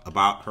talked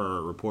about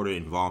her reported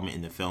involvement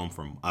in the film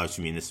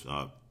in this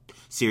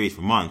series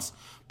for months,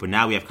 but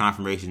now we have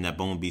confirmation that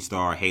Bumblebee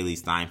star Haley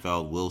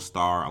Steinfeld will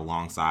star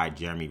alongside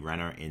Jeremy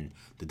Renner in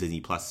the Disney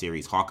Plus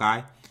series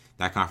Hawkeye.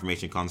 That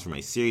confirmation comes from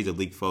a series of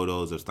leaked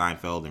photos of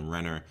Steinfeld and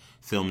Renner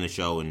filming the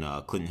show in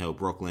Clinton Hill,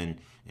 Brooklyn,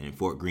 and in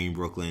Fort Greene,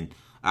 Brooklyn.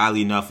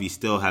 Oddly enough, we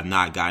still have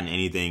not gotten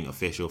anything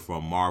official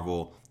from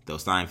Marvel, though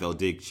Steinfeld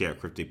did share a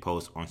cryptic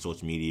post on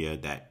social media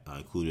that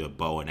included a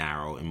bow and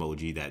arrow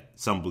emoji that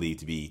some believe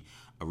to be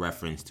a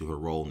reference to her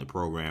role in the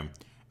program.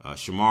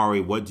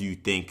 Shamari, what do you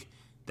think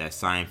of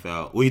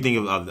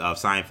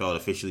Seinfeld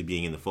officially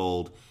being in the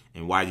fold,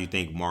 and why do you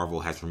think Marvel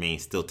has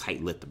remained still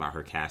tight-lipped about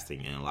her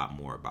casting and a lot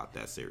more about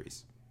that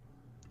series?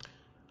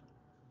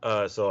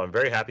 So I'm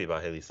very happy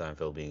about Haley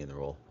Steinfeld being in the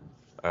role.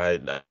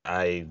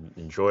 I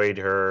enjoyed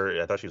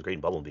her. I thought she was great in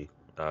Bumblebee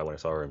when I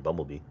saw her in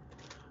Bumblebee.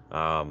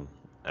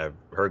 I've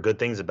heard good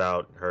things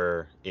about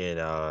her in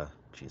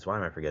why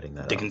am I forgetting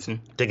that?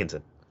 Dickinson.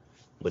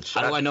 Which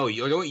how do I know?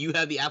 You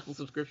have the Apple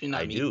subscription?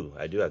 I do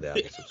have the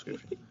Apple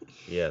subscription.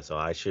 Yeah, so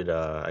I should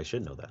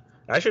know that.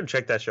 I should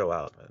check that show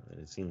out.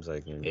 It seems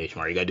like hey,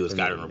 Shamar, you gotta do a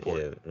scouting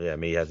report. Yeah,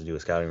 maybe you have to do a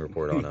scouting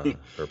report on her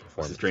performance.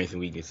 What's the strengths and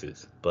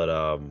weaknesses?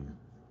 But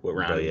what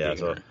round? Yeah,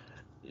 so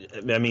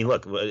I mean,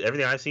 look,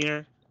 everything I've seen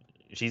her,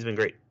 she's been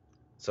great.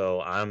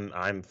 So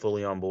I'm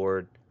fully on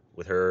board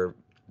with her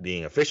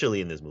being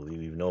officially in this movie.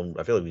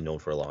 I feel like we've known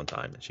for a long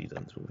time that she's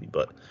in this movie,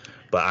 but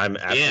I'm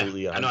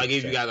absolutely. Yeah, I know I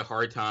gave you guys a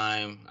hard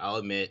time. I'll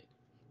admit,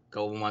 a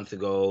couple months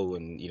ago,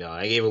 and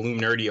I gave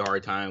Illuminati a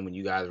hard time when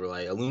you guys were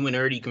like,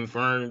 Illuminati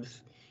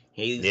confirms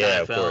Haley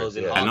Steinfeld.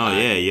 Yeah. I know,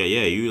 yeah.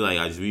 You like,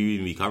 we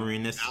even be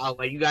covering this?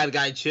 Like, you guys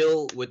gotta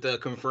chill with the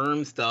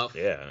confirmed stuff.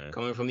 Yeah,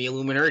 coming from the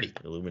Illuminati.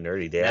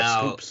 They have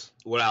scoops.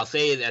 What I'll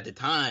say is, at the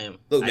time,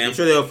 look, man, I'm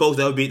sure there were folks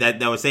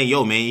that were saying,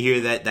 "Yo, man, you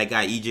hear that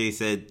guy EJ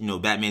said,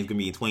 Batman's gonna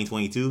be in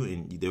 2022,"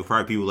 and there were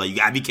probably people like, "You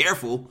gotta be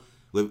careful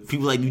with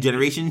people like New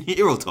Generation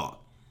hero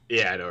talk."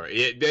 Yeah, I know. Right?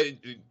 Yeah,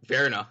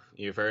 fair enough.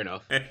 Fair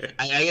enough.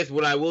 I guess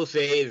what I will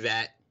say is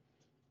that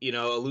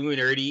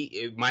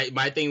Illuminati.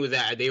 My thing was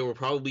that they were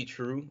probably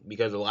true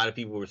because a lot of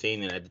people were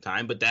saying it at the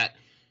time, but that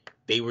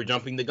they were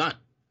jumping the gun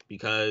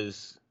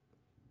because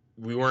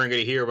we weren't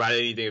going to hear about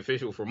anything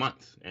official for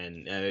months,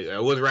 and I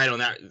was right on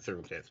that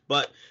circumstance.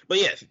 But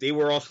yes, they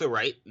were also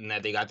right in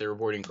that they got their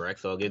reporting correct,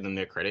 so I'll give them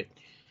their credit,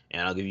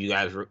 and I'll give you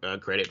guys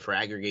credit for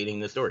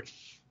aggregating the story.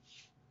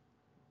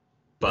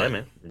 But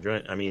yeah,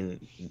 man, I mean,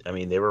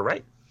 they were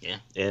right. Yeah,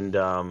 and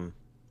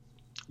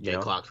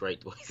clock's right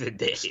twice a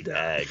day.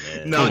 Stag,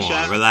 man. No, come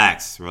on,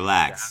 relax. Shout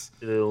out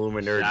to the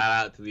Illuminati. Shout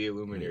out to the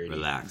Illuminati.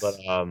 Relax. But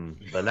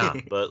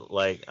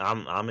like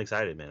I'm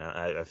excited, man.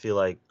 I feel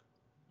like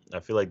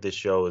this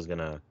show is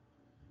gonna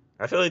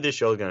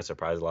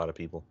surprise a lot of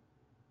people.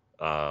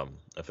 I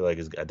think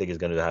it's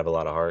gonna have a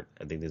lot of heart.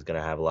 I think it's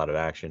gonna have a lot of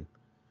action.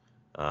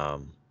 I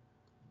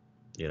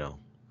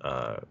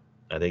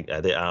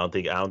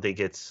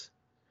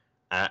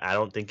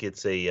don't think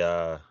it's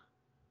a.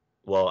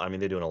 Well, I mean,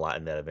 they're doing a lot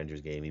in that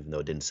Avengers game, even though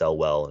it didn't sell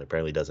well and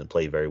apparently doesn't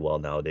play very well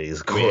nowadays,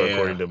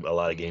 according to a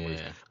lot of gamers.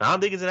 Yeah. I don't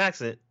think it's an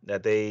accident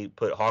that they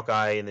put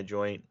Hawkeye in the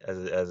joint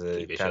as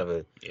a kind of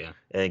a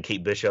and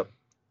Kate Bishop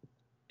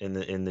in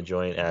the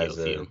joint as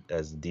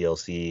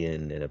DLC,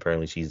 and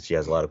apparently she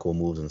has a lot of cool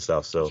moves and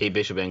stuff. So Kate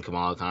Bishop and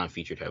Kamala Khan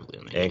featured heavily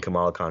on that. And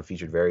Kamala Khan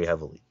featured very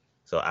heavily.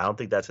 So I don't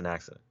think that's an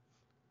accident.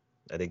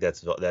 I think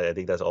that's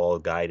all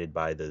guided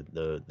by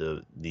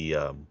the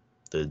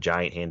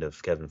giant hand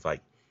of Kevin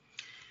Feige.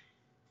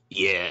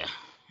 Yeah.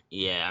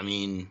 I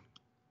mean,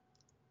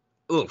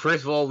 look.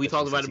 First of all, we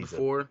talked about it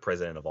before.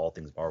 President of all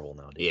things Marvel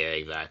nowadays. Yeah,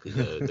 exactly.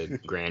 The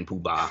Grand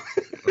Poobah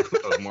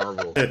of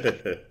Marvel.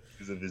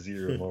 He's a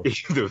vizier of Marvel.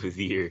 The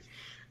vizier.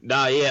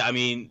 Nah, yeah. I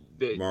mean,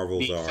 the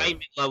Marvel's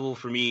excitement level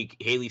for me,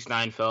 Haley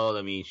Steinfeld.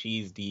 I mean,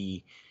 she's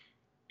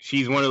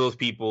one of those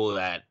people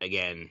that,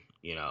 again,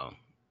 you're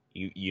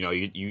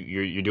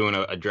doing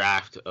a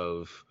draft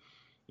of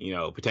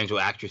potential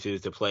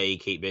actresses to play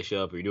Kate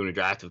Bishop, or you're doing a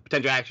draft of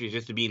potential actresses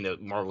just to be in the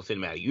Marvel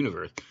Cinematic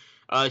Universe.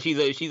 She's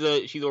a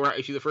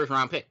first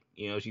round pick.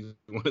 She's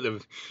one of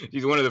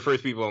the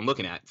first people I'm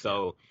looking at.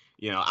 So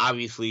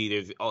obviously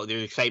there's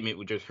excitement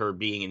with just her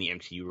being in the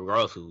MCU,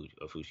 regardless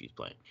of who she's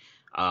playing.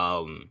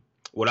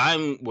 What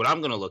I'm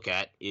gonna look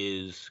at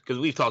is, because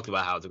we've talked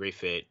about how it's a great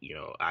fit.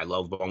 I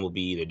love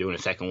Bumblebee. They're doing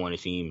a second one, it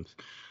seems.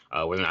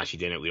 Whether or not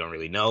she's in it, we don't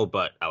really know,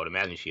 but I would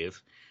imagine she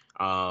is.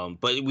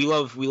 But we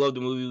love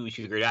the movie.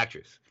 She's a great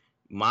actress.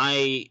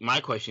 My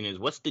question is,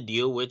 what's the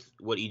deal with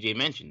what EJ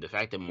mentioned? The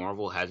fact that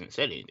Marvel hasn't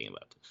said anything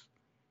about this.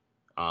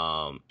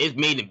 It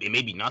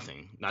may be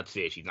nothing. Not to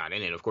say she's not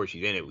in it. Of course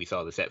she's in it. We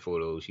saw the set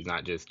photos. She's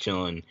not just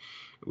chilling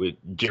with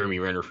Jeremy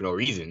Renner for no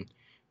reason.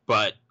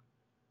 But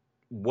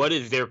what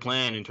is their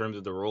plan in terms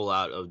of the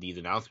rollout of these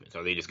announcements?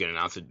 Are they just going to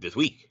announce it this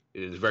week?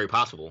 It's very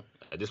possible.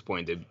 At this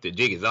point, the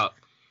jig is up.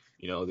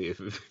 You know, the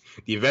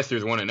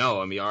investors want to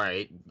know. I mean, all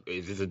right,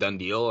 is this a done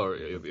deal, or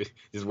is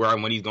this where our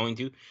money's going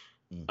to?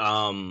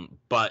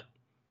 But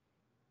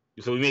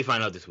so we may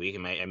find out this week,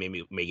 and I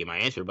may get my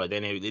answer. But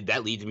then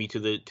that leads me to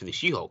the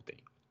She-Hulk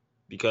thing,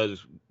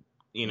 because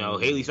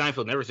Haley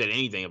Steinfeld never said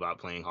anything about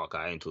playing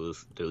Hawkeye until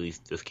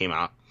this came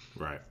out.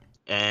 Right.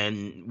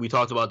 And we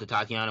talked about the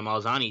Tatiana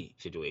Maslany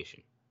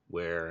situation,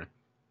 where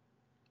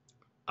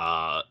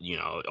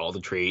all the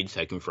trades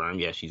had confirmed,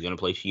 yes, she's going to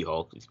play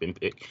She-Hulk. It's been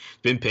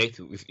picked.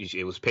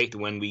 It was picked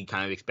when we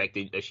kind of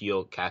expected a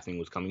She-Hulk casting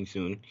was coming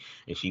soon,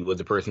 and she was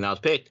the person that was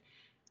picked.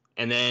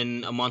 And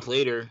then a month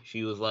later,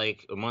 she was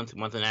like, a month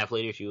and a half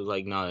later, she was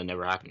like, no, it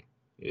never happened.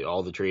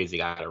 All the trades, they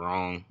got it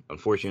wrong.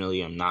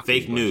 Unfortunately, I'm not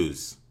fake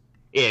news.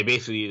 Yeah,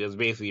 basically, that's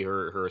basically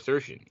her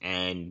assertion.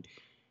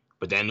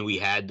 But then we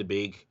had the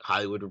big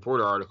Hollywood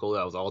Reporter article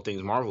that was all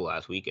things Marvel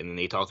last week, and then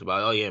they talked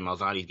about, oh yeah,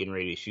 Maslany's getting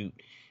ready to shoot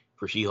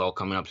for She-Hulk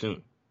coming up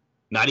soon.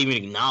 Not even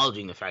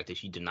acknowledging the fact that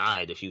she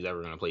denied that she was ever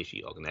going to play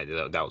She-Hulk, and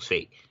that was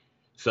fake.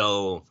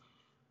 So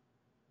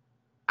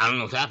I don't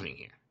know what's happening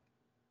here.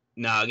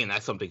 Now, again,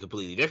 that's something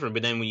completely different.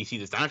 But then when you see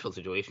the Steinfeld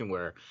situation,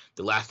 where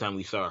the last time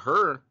we saw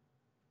her,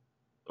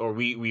 or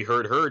we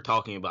heard her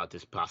talking about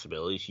this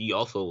possibility, she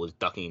also was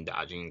ducking and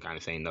dodging and kind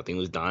of saying nothing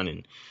was done,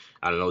 and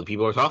I don't know what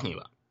people are talking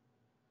about.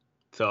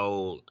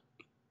 So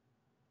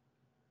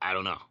I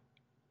don't know.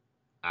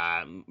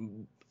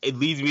 It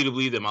leads me to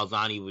believe that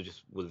Maslany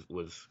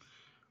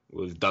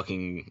was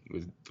ducking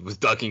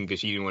because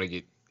she didn't want to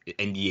get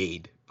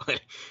NDA'd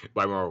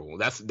by Marvel.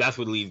 That's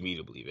what leads me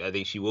to believe it. I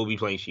think she will be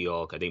playing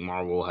She-Hulk. I think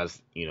Marvel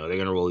has, they're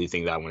gonna roll these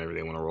things out whenever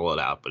they want to roll it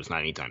out, but it's not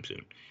anytime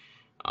soon.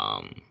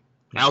 I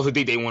also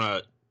think they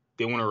want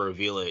to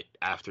reveal it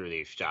after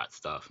they've shot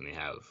stuff and they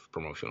have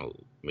promotional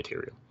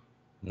material,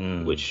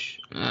 which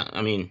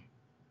I mean,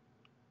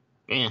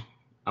 yeah.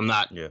 I'm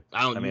not. Yeah.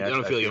 I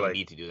don't feel you don't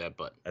need to do that,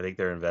 but I think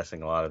they're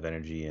investing a lot of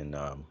energy in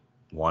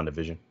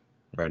WandaVision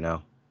right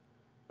now.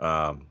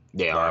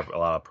 They are a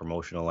lot of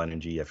promotional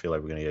energy. I feel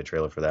like we're gonna get a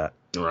trailer for that.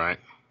 Right.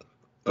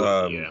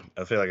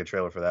 I feel like a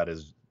trailer for that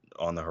is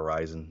on the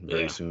horizon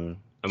very soon.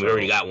 I mean, we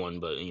already got one,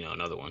 but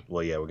another one.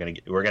 Well, yeah, we're gonna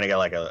get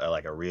like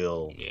a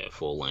real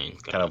full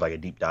length kind of like a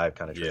deep dive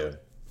kind of trailer. Yeah.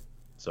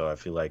 So I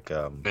feel like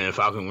and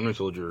Falcon Winter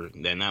Soldier,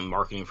 then that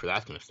marketing for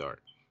that's gonna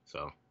start.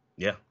 So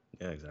yeah,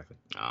 exactly.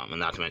 And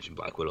not to mention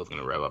Black Widow's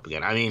gonna rev up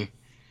again. I mean,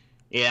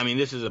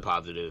 this is a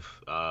positive,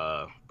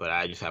 but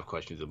I just have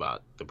questions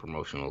about the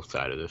promotional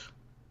side of this.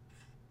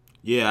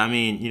 Yeah, I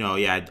mean,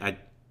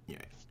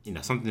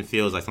 something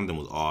feels like something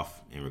was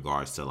off in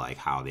regards to like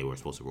how they were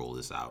supposed to roll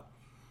this out.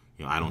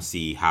 I don't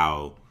see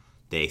how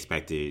they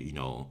expected,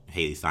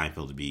 Haley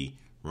Steinfeld to be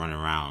running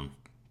around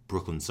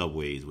Brooklyn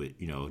subways with,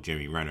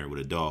 Jeremy Renner with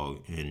a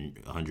dog and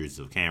hundreds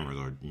of cameras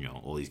or,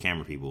 all these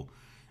camera people,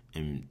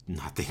 and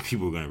not think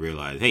people are going to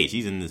realize, hey,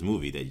 she's in this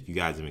movie that you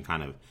guys have been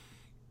kind of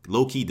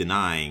low-key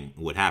denying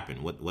what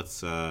happened.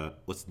 What's the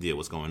deal?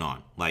 What's going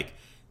on? Like,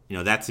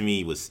 that to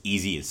me was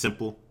easy and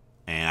simple,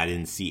 and I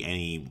didn't see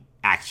any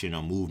action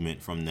or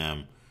movement from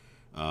them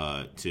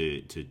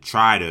to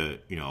try to,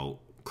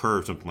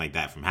 curb something like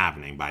that from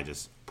happening by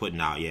just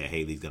putting out,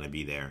 Haley's going to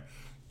be there,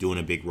 doing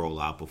a big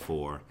rollout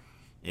before.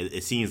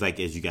 It seems like,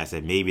 as you guys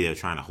said, maybe they're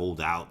trying to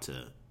hold out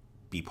to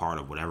be part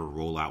of whatever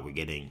rollout we're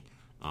getting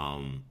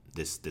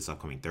this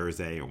upcoming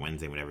Thursday or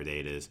Wednesday, whatever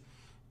day it is.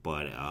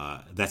 But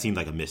that seems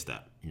like a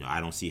misstep. I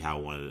don't see how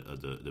one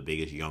of the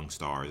biggest young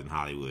stars in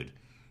Hollywood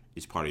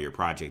is part of your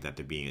project that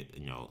they're being,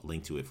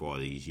 linked to it for all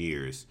these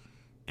years.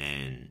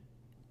 And,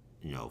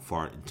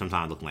 for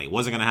sometimes looking like it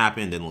wasn't going to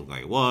happen, then look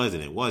like it was,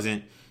 and it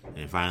wasn't.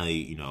 And finally,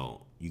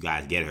 you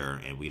guys get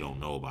her, and we don't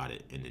know about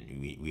it. And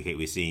then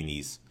we're seeing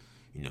these,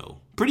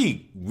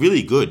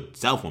 really good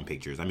cell phone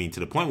pictures. I mean, to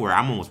the point where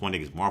I'm almost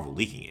wondering is Marvel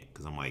leaking it,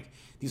 because I'm like,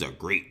 these are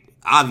great,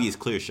 obvious,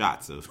 clear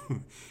shots of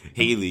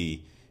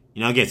Haley.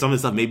 Again, some of the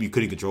stuff maybe you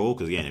couldn't control,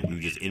 because again, if you're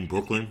just in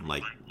Brooklyn,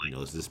 like,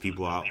 it's just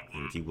people out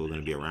and people are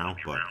going to be around.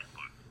 But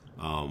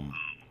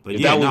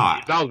if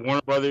that was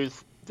Warner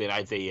Brothers, then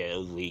I'd say it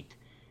was leaked.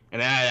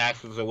 And then I'd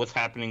ask, so what's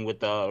happening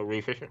with Ray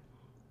Fisher?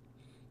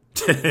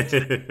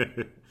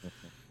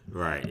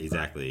 Right,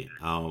 exactly.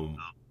 So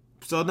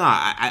no,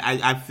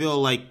 I feel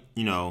like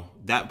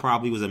that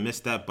probably was a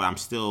misstep, but I'm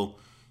still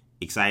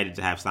excited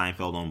to have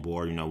Steinfeld on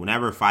board.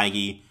 Whenever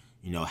Feige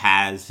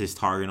has his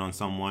target on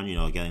someone,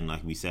 again,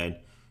 like we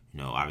said,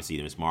 obviously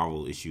the Ms.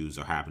 Marvel issues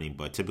are happening,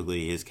 but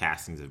typically his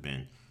castings have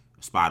been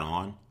spot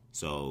on.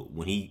 So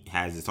when he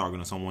has his target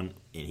on someone,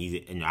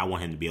 and I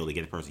want him to be able to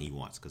get the person he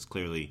wants, because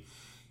clearly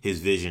his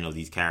vision of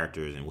these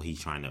characters and what he's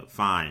trying to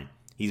find,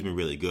 he's been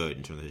really good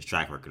in terms of his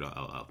track record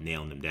of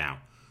nailing them down.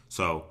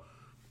 So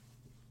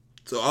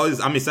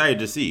I'm excited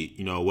to see,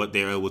 what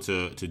they're able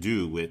to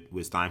do with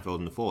Steinfeld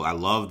in the fold. I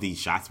love these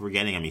shots we're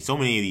getting. I mean, so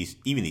many of these,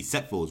 even these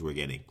set photos we're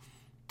getting,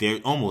 they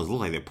almost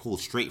look like they're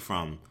pulled straight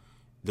from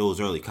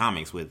those early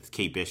comics with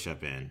Kate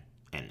Bishop and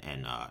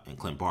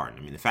Clint Barton.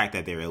 I mean, the fact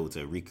that they're able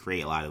to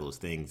recreate a lot of those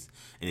things,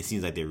 and it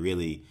seems like they're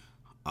really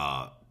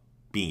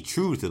being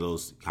true to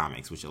those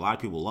comics, which a lot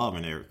of people love,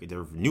 and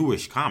they're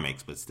newish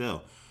comics, but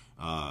still,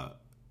 have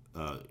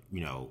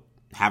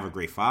a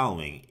great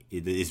following.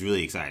 It's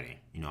really exciting.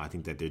 I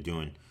think that they're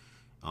doing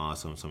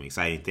some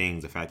exciting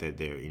things. The fact that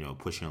they're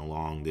pushing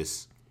along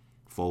this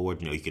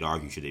forward. You could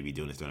argue, should they be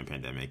doing this during the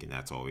pandemic, and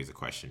that's always a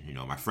question.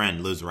 My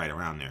friend lives right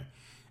around there,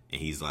 and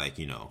he's like,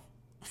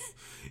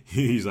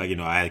 he's like,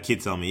 I had a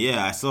kid tell me,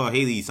 yeah, I saw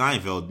Haley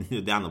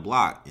Seinfeld down the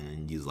block,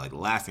 and he's like, the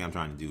last thing I'm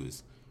trying to do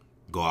is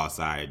go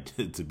outside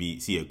to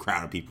see a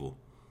crowd of people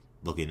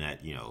looking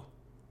at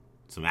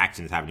some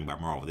actions happening by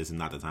Marvel. This is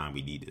not the time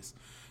we need this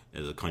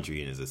as a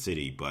country and as a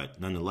city,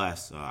 but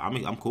nonetheless,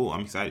 I'm cool.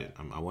 I'm excited.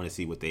 I want to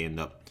see what they end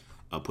up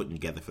putting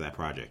together for that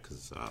project,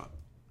 because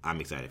I'm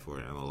excited for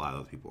it, and a lot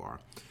of other people are.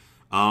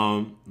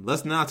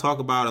 Let's now talk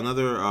about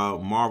another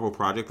Marvel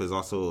project. There's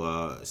also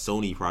a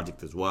Sony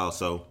project as well.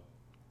 So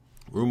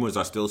rumors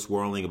are still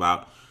swirling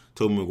about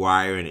Tobey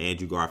Maguire and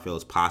Andrew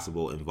Garfield's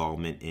possible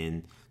involvement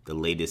in the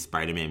latest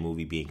Spider-Man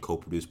movie being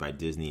co-produced by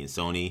Disney and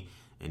Sony.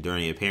 And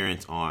during an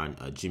appearance on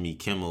Jimmy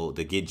Kimmel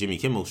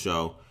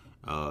show,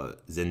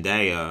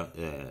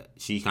 Zendaya,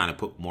 she kind of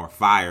put more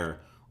fire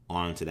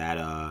onto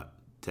that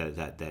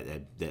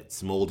that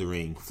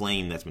smoldering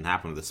flame that's been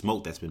happening, the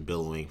smoke that's been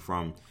billowing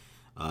from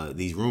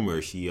these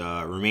rumors. She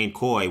remained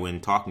coy when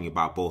talking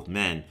about both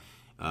men.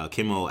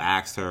 Kimmel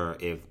asked her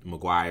if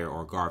Maguire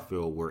or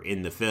Garfield were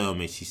in the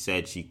film, and she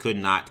said she could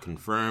not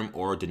confirm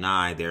or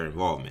deny their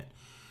involvement.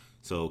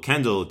 So,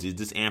 Kendall, did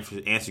this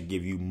answer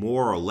give you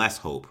more or less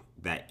hope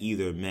that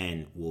either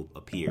men will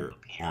appear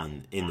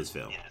in this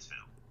film?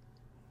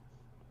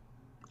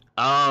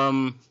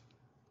 I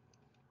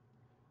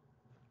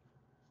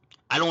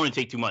don't want to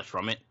take too much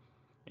from it.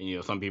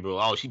 And, some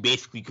people, she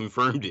basically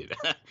confirmed it.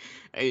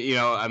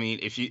 I mean,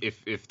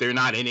 if they're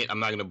not in it, I'm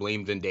not going to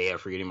blame Zendaya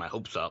for getting my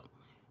hopes up.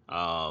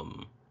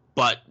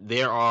 But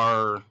there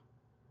are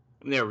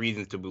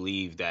reasons to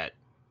believe that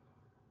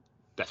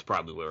that's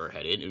probably where we're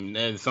headed. And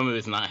then some of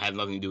it's has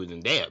nothing to do with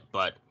Zendaya,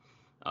 but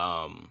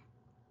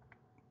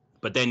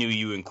then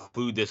you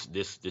include this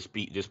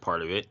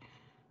part of it.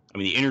 I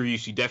mean, the interview,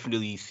 she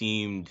definitely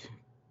seemed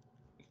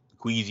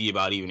queasy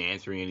about even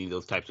answering any of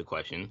those types of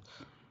questions.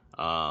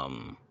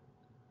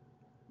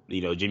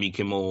 Jimmy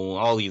Kimmel,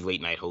 all these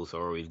late night hosts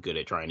are always good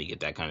at trying to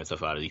get that kind of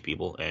stuff out of these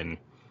people, and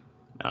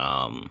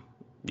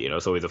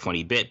it's always a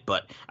funny bit.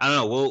 But I don't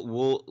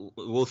know.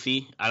 We'll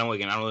see. I don't want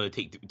to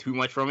take too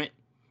much from it.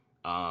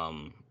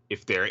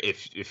 If they're in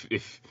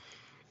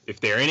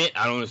it,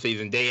 I don't want to say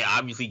Zendaya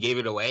obviously gave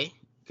it away,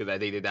 because I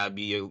think that would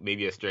be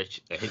maybe a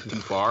stretch a hit too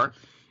far.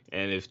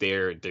 And if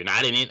they're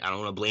not in it, I don't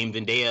want to blame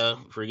Zendaya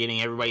for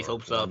getting everybody's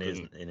hopes up. One is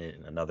in it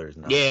and another is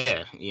not.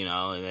 Yeah,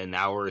 and then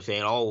now we're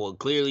saying,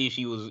 clearly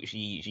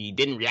she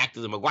didn't react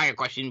to the Maguire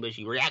question, but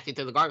she reacted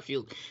to the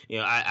Garfield.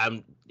 I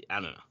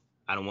don't know.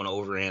 I don't want to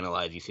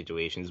overanalyze these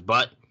situations,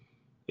 but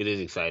it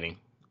is exciting.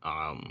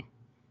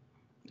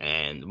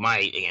 And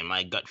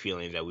my gut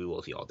feeling is that we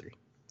will see all three.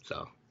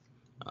 So,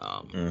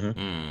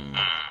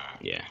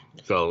 yeah.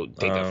 So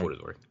take that for what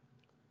it's worth.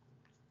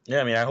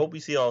 Yeah, I mean, I hope we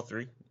see all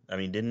three. I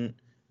mean,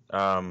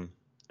 am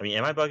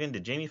I bugging?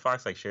 Did Jamie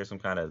Foxx share some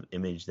kind of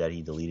image that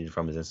he deleted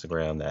from his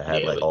Instagram that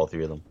had all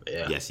three of them?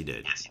 Yeah. Yes, he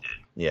did.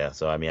 Yeah,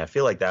 so I mean, I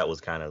feel like that was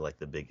kind of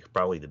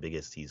probably the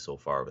biggest tease so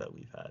far that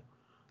we've had.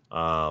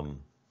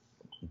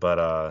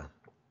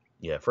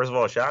 Yeah. First of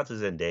all, shout out to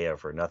Zendaya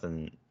for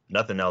nothing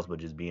else but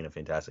just being a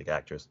fantastic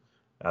actress.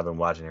 I've been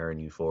watching her in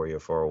Euphoria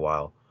for a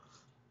while.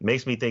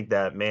 Makes me think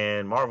that,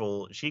 man,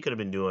 Marvel, she could have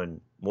been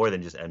doing more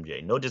than just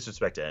MJ. No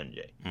disrespect to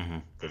MJ,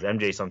 because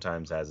MJ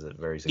sometimes has a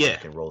very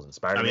significant role in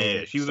Spider-Man. I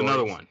mean, she was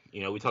another one.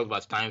 We talked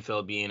about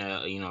Steinfeld being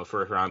a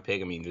first round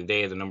pick. I mean,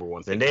 Zendaya is the number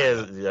one pick.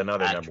 Zendaya is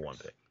another number one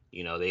pick.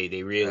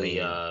 They really.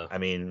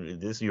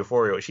 This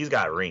Euphoria, she's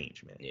got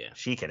range, man. Yeah,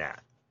 she can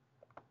act.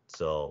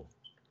 So,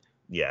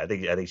 yeah, I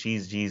think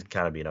she's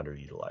kind of being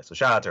underutilized. So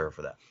shout out to her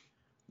for that.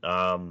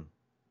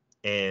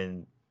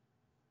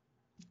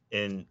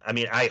 And I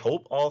mean, I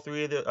hope all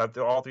three of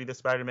the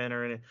Spider-Man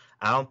are in it.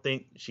 I don't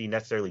think she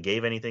necessarily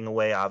gave anything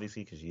away,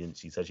 obviously, because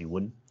she said she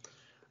wouldn't.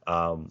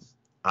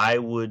 I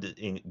would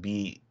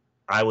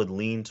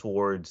lean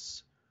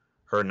towards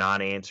her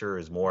non-answer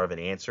is more of an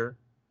answer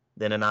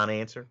than a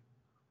non-answer.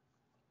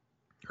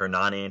 Her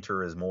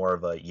non-answer is more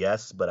of a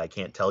yes, but I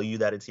can't tell you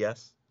that it's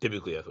yes.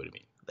 Typically, that's what it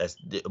means. That's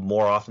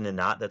more often than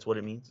not. That's what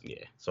it means.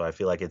 Yeah. So I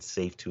feel like it's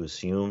safe to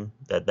assume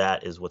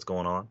that is what's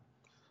going on,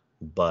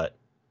 but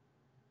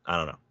I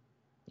don't know.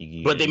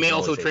 But they may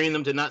also train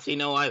them to not say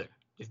no either.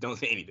 Just don't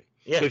say anything.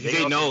 Yeah. If you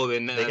say no,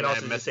 then they can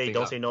also just say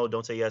don't say no,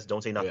 don't say yes,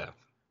 don't say nothing. Yeah.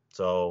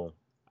 So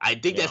I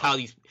think that's how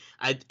these.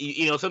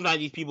 Sometimes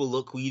these people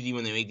look queasy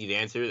when they make these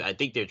answers. I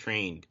think they're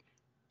trained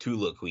to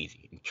look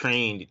queasy,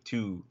 trained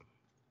to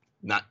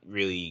not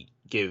really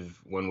give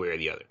one way or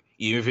the other.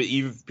 Even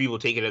if people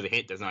take it as a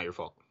hint, that's not your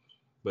fault.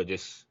 But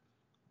just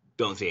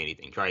don't say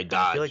anything. Try to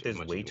dodge. I feel like there's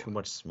way too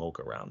much smoke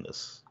around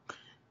this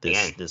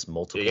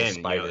multiple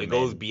Spider-Man. It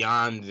goes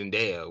beyond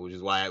Zendaya, which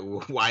is why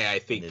I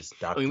think.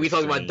 We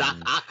talked about Doc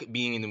Ock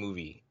being in the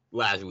movie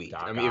last week.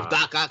 If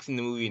Doc Ock's in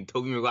the movie and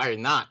Tobey Maguire is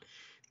not,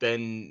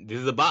 then this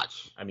is a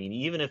botch. I mean,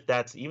 even if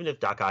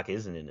Doc Ock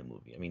isn't in the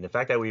movie, I mean, the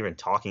fact that we're even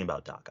talking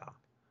about Doc Ock,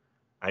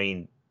 I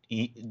mean,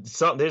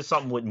 there's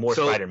something with more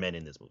Spider-Man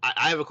in this movie.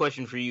 I have a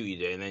question for you,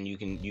 EJ, and then you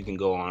can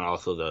go on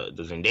also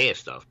the Zendaya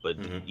stuff. But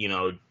you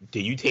know,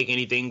 did you take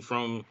anything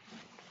from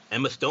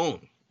Emma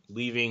Stone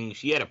leaving?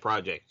 She had a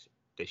project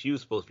that she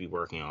was supposed to be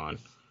working on,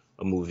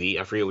 a movie.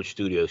 I forget which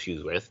studio she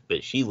was with,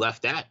 but she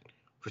left that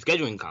for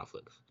scheduling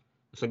conflicts.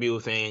 Some people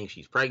saying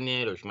she's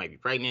pregnant or she might be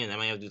pregnant. That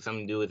might have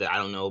something to do with it. I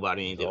don't know about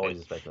anything.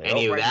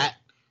 Any of that.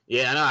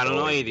 Yeah, no, I don't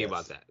know anything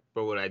about that.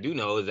 But what I do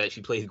know is that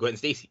she plays Gwen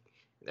Stacy.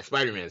 That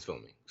Spider-Man is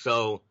filming.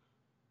 So,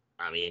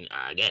 I mean,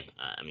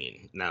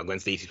 now Gwen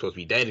Stacy's supposed to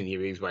be dead in the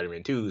original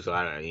Spider-Man 2, so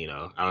I don't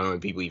know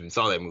if people even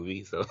saw that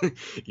movie, so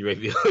you might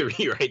be able to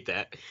rewrite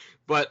that.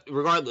 But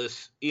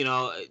regardless, you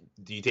know,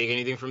 do you take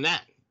anything from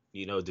that?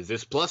 You know, does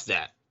this plus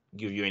that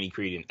give you any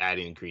credence, add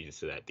any credence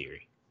to that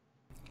theory?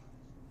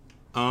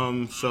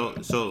 So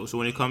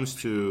when it comes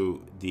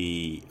to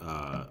the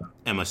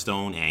Emma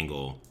Stone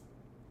angle,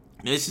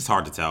 it's just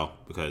hard to tell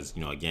because,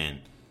 you know,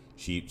 again,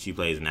 she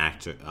plays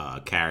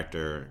an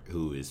character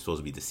who is supposed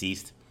to be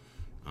deceased.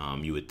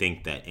 You would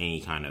think that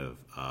any kind of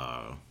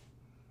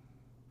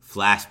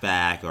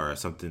flashback or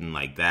something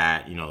like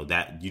that, you know,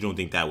 that you don't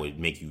think that would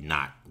make you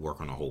not work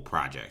on a whole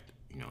project.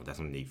 You know, that's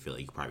something they feel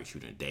like you could probably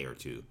shoot in a day or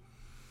two.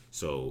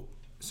 So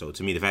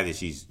to me, the fact that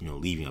she's, you know,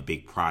 leaving a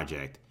big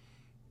project,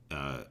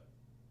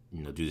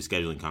 you know, due to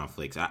scheduling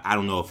conflicts, I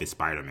don't know if it's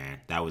Spider-Man.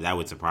 That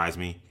would surprise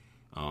me.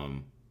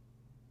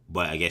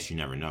 But I guess you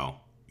never know,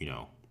 you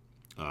know.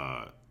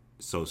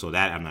 So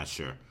that I'm not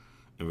sure.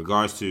 In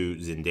regards to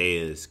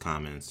Zendaya's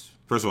comments,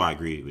 first of all, I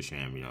agree with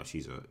Sham. You know,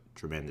 she's a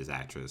tremendous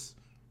actress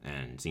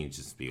and seems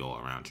just to be all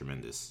around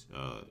tremendous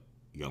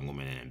young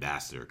woman and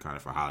ambassador kind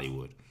of for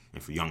Hollywood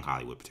and for young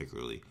Hollywood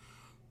particularly.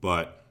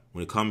 But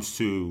when it comes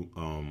to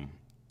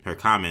her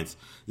comments,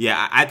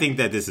 yeah, I think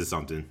that this is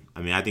something.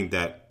 I mean, I think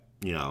that,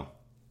 you know,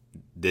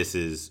 this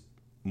is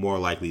more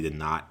likely than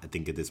not, I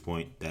think at this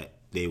point, that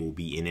they will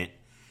be in it.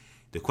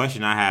 The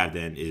question I have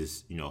then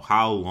is, you know,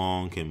 how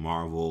long can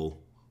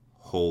Marvel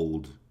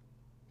hold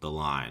the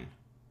line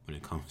when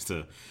it comes to,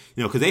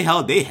 you know, because they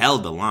held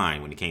the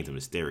line when it came to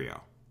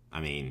Mysterio. I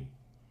mean,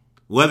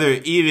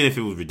 even if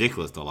it was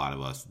ridiculous to a lot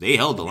of us, they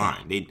held the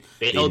line. They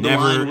held the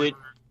line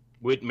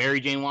with Mary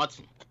Jane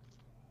Watson.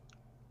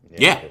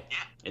 Yeah.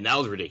 And that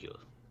was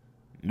ridiculous.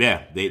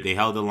 Yeah, they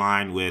held the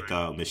line with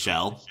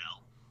Michelle,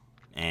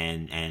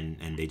 and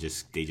they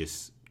just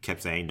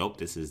kept saying, nope,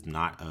 this is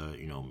not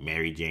you know,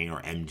 Mary Jane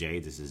or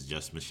MJ. This is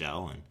just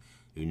Michelle, and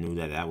we knew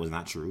that was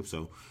not true.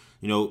 So,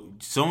 you know,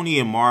 Sony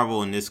and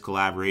Marvel in this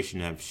collaboration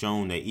have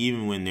shown that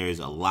even when there's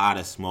a lot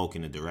of smoke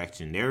in the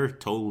direction, they're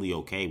totally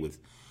okay with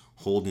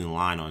holding the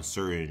line on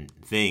certain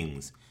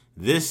things.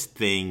 This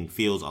thing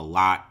feels a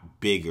lot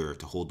bigger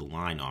to hold the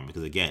line on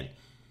because, again,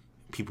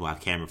 people have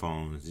camera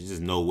phones. There's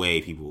just no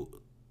way people,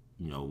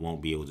 you know,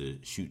 won't be able to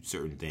shoot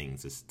certain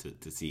things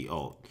to see,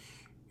 oh,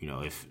 you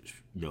know, if,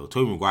 you know,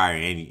 Tobey Maguire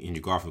and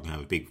Andrew Garfield can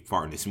have a big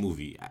part in this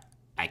movie,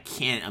 I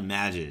can't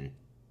imagine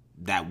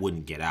that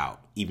wouldn't get out.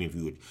 Even if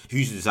you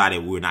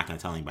decided we're not going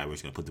to tell anybody, we're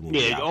just going to put the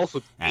movie out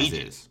also as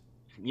agents. is.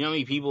 You know how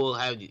many people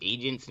have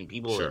agents and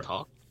people that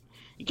talk?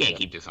 You can't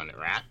keep this under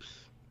wraps.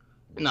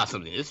 It's not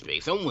something this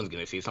big. Someone's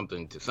going to say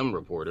something to some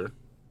reporter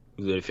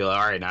who's going to feel, all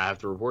right, now I have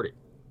to report it.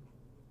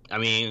 I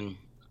mean,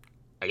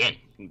 again,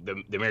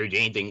 the Mary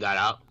Jane thing got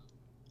out.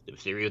 The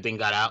Mysterio thing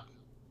got out.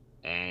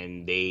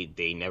 And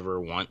they never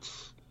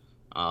once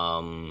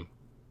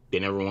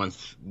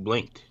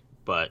blinked.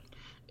 But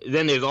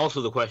then there's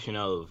also the question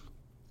of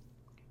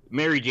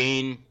Mary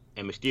Jane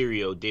and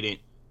Mysterio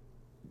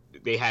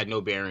they had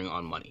no bearing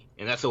on money.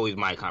 And that's always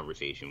my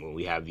conversation when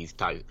we have these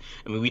types.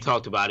 I mean, we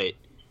talked about it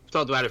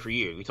for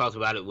years. We talked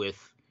about it with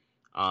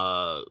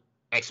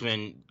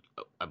X-Men,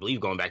 I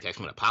believe going back to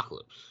X-Men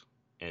Apocalypse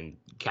and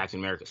Captain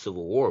America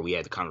Civil War. We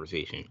had the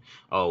conversation.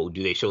 Oh,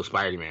 do they show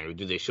Spider-Man or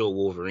do they show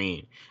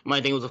Wolverine?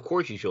 My thing was, of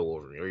course you show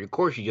Wolverine or of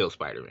course you show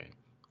Spider-Man.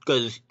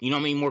 Because you know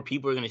how many more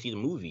people are going to see the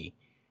movie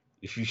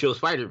if you show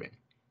Spider-Man?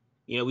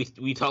 You know,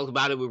 we talked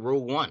about it with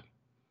Rogue One.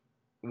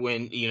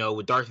 When, you know,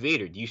 with Darth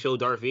Vader, do you show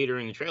Darth Vader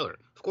in the trailer?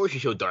 Of course you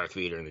show Darth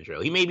Vader in the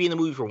trailer. He may be in the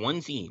movie for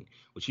one scene,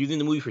 but he was in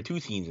the movie for 2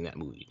 scenes in that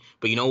movie.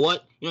 But you know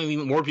what? You know,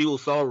 even more people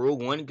saw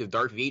Rogue One because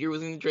Darth Vader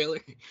was in the trailer.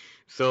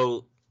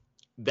 So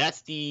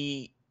that's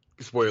the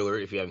spoiler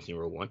if you haven't seen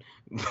Rogue One.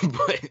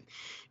 But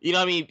you know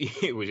what I mean?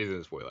 Which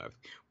isn't a spoiler.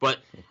 But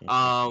you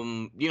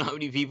know how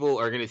many people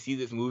are going to see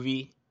this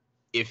movie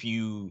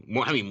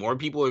more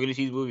people are going to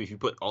see this movie if you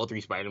put all 3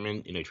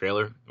 Spider-Men in a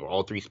trailer or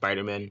all 3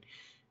 Spider-Men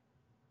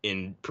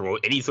in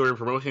any sort of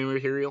promotion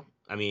material?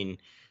 I mean,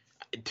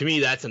 to me,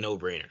 that's a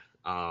no-brainer.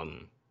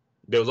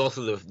 There was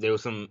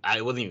some.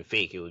 It wasn't even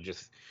fake. It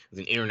was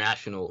an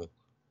international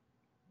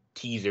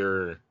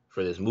teaser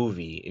for this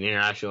movie. An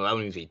international. I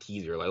wouldn't even say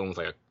teaser, like almost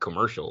like a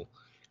commercial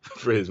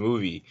for this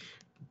movie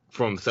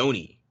from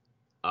Sony.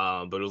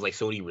 But it was like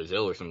Sony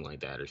Brazil or something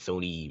like that, or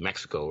Sony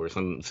Mexico, or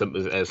some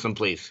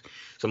place,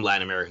 some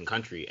Latin American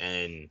country.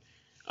 And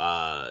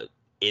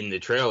in the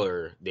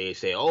trailer, they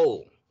say,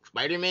 "Oh,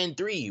 Spider-Man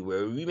 3,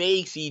 where we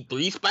may see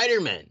 3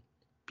 Spider-Men: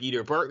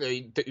 Peter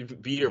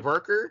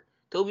Parker,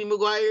 Tobey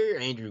Maguire,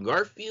 Andrew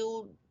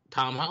Garfield,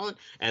 Tom Holland,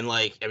 and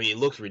like, I mean, it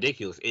looks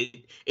ridiculous.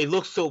 It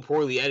looks so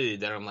poorly edited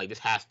that I'm like, this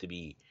has to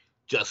be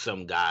just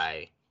some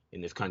guy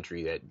in this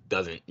country that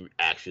doesn't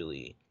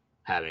actually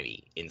have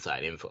any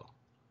inside info.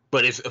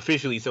 But it's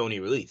officially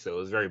Sony released, so it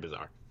was very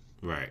bizarre.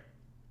 Right.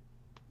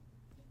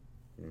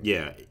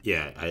 Yeah,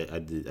 I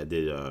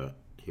did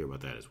hear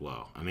about that as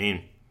well. I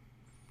mean,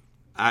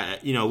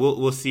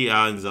 we'll see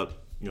how it ends up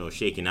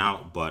shaking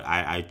out, but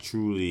I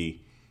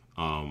truly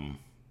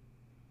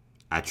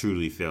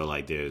feel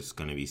like there's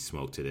going to be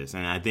smoke to this.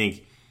 And I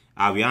think,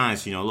 I'll be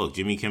honest, look,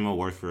 Jimmy Kimmel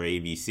works for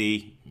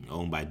ABC,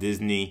 owned by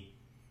Disney.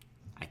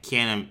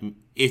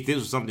 If this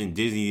was something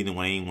Disney didn't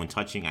want anyone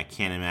touching, I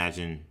can't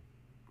imagine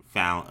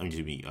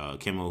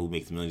Kimmel, who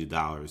makes millions of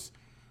dollars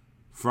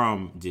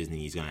from Disney,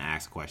 he's going to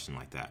ask a question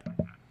like that.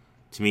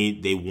 To me,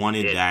 they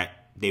wanted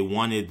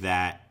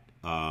that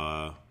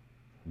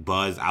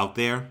buzz out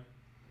there.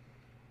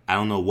 I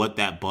don't know what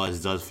that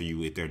buzz does for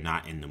you if they're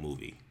not in the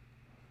movie.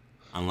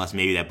 Unless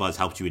maybe that buzz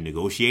helps you in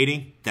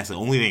negotiating. That's the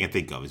only thing I can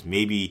think of, is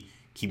maybe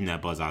keeping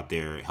that buzz out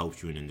there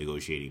helps you in the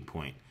negotiating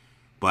point.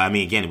 But I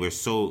mean, again,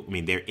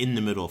 they're in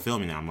the middle of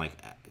filming now. I'm like,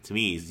 to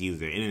me, it's either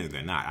they're in it or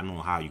they're not. I don't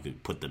know how you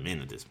could put them in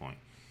at this point.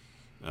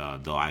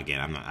 Though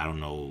again, I don't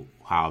know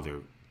how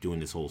they're doing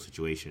this whole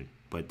situation.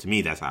 But to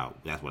me, that's what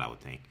I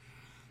would think.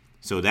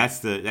 So that's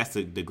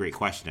the great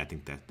question I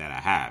think that I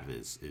have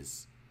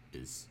is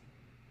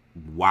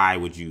why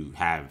would you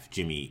have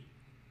Jimmy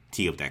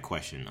tee up that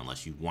question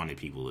unless you wanted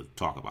people to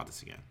talk about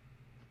this again?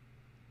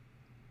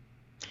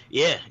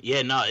 Yeah,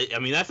 no, I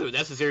mean that's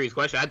a serious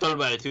question. I thought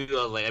about it too.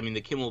 I was like, I mean,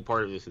 the Kimmel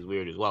part of this is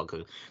weird as well,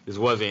 because this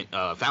wasn't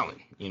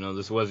Fallon,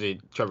 this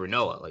wasn't Trevor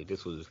Noah. Like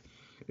this is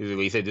what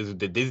he said. This is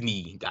the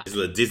Disney guy. This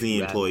is a Disney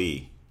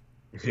employee.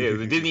 Yeah, it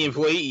was a Disney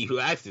employee who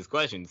asked this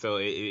question, so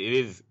it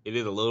is a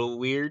little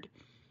weird.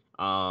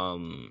 I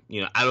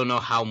don't know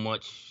how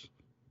much.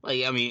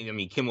 Like, I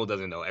mean, Kimmel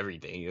doesn't know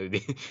everything,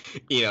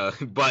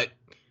 But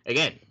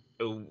again,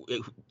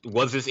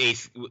 was this I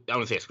don't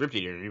want to say a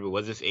scripted interview, but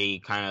was this a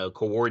kind of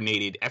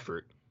coordinated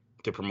effort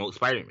to promote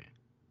Spider-Man?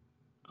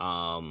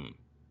 I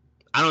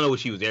don't know what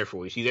she was there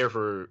for. Was she there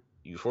for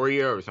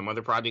Euphoria or some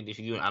other project that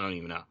she's doing? I don't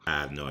even know.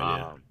 I have no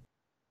idea.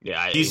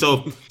 Yeah, she's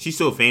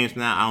so famous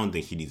now. I don't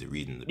think she needs a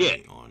reason to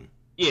be on.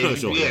 Yeah,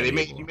 they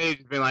may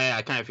have been like,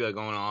 I kind of feel like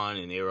going on,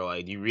 and they were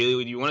like, do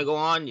you want to go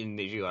on? And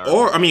they like,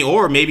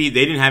 or maybe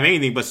they didn't have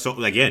anything, but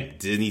so again,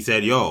 Disney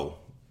said, yo,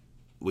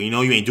 well,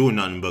 you ain't doing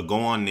nothing, but go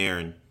on there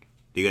and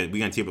we're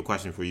gonna tee up a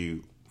question for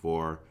you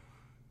for,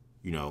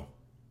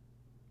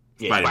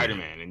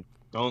 Spider-Man, and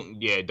don't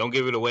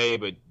give it away,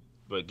 but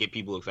get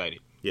people excited.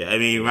 Yeah, I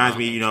mean, it reminds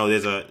me,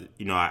 there's a,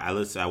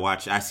 I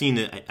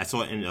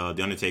saw it in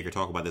The Undertaker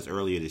talk about this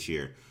earlier this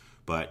year,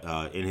 but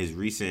in his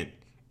recent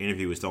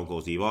interview with Stone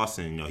Cold Steve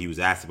Austin, he was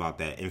asked about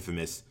that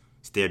infamous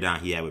stare down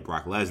he had with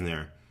Brock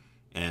Lesnar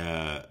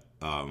at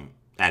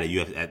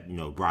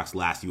Brock's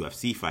last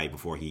UFC fight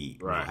before he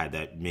had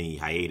that mini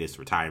hiatus,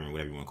 retirement,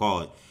 whatever you want to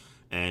call it.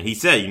 And he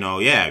said,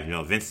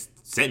 Vince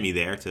sent me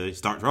there to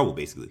start trouble,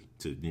 basically,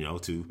 to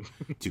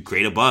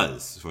create a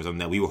buzz for something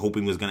that we were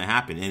hoping was going to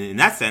happen. And in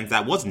that sense,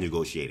 that wasn't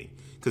negotiating,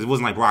 because it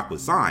wasn't like Brock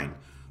was signed,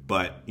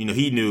 but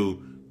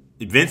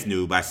Vince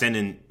knew by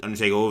sending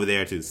Undertaker over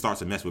there to start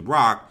to mess with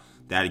Brock,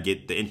 that'd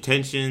get the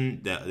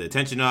attention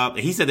up. And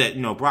he said that,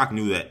 Brock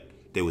knew that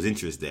there was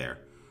interest there.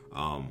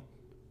 And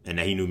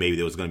that he knew maybe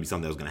there was going to be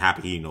something that was going to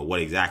happen. He didn't know what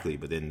exactly,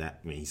 but then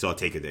he saw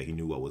Taker there. He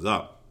knew what was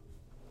up.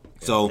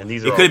 So it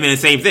could have been the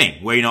same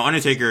thing where,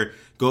 Undertaker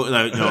goes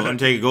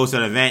to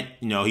an event,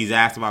 he's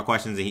asked about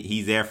questions and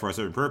he's there for a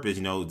certain purpose.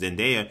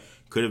 Zendaya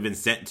could have been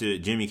sent to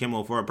Jimmy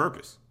Kimmel for a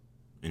purpose.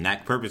 And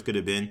that purpose could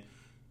have been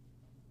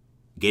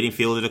getting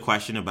fielded a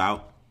question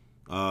about,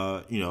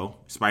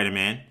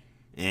 Spider-Man.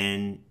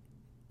 And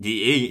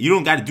you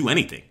don't got to do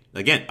anything.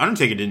 Again,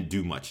 Undertaker didn't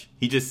do much.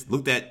 He just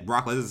looked at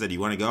Brock Lesnar and said, "You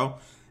want to go?"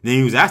 Then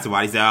he was asked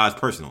about it. He said, "Oh, it's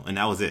personal," and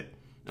that was it.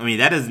 I mean,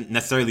 that doesn't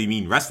necessarily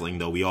mean wrestling,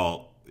 though. We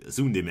all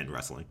assumed it meant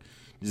wrestling.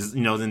 Just,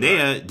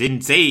 Zendaya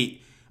didn't say,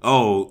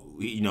 "Oh,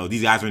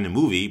 these guys are in the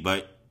movie,"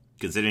 but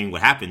considering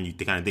what happened, you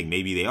kind of think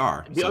maybe they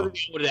are. The other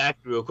thing I wanted to ask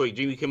you real quick,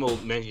 Jimmy Kimmel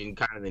mentioned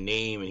kind of the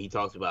name, and he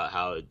talks about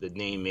how the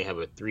name may have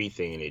a 3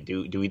 thing in it.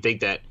 Do we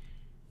think that?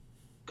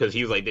 Because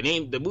he was like,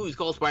 the movie's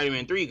called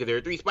Spider-Man 3 because there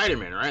are 3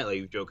 Spider-Men, right? Like,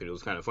 he was joking, it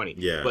was kind of funny.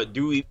 Yeah. But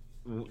do we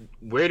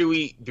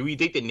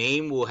think the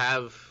name will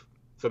have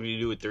something to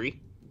do with 3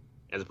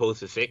 as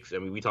opposed to 6? I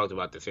mean, we talked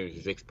about the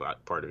Sinister 6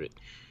 part of it.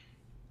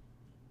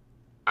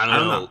 I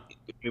don't know.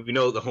 We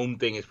know the home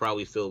thing is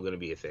probably still going to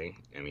be a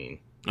thing. I mean.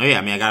 Oh yeah,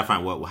 I mean, I gotta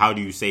find how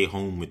do you say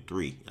home with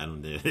 3? I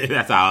don't.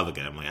 That's how I look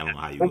at it. I'm like, I don't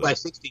know how you. Home by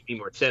 6 made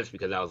more sense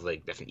because I was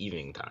like, that's an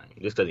evening time.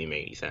 This doesn't even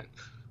make any sense.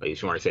 Like,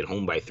 if you said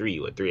home by 3,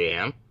 what, 3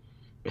 a.m.?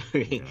 Who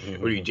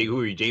are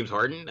you, James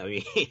Harden? I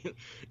mean,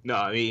 no,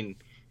 I mean,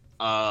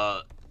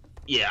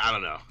 yeah, I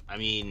don't know. I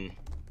mean,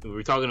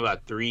 we're talking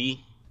about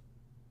 3.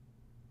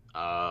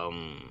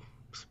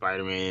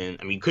 Spider-Man.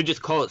 I mean, you could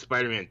just call it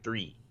Spider-Man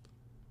 3.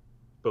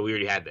 But we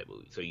already had that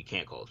movie, so you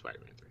can't call it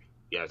Spider-Man 3.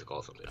 You have to call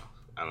it something else.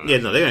 I don't know. Yeah,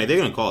 no, they're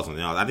gonna call it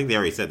something else. I think they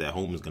already said that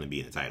Home is gonna be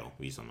in the title.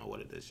 We just don't know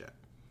what it is yet.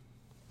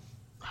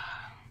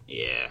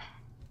 Yeah,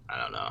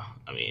 I don't know.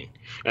 I mean,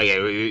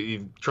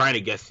 again, trying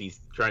to guess this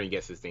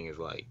thing is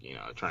like,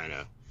 trying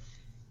to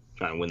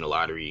win the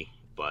lottery,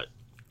 but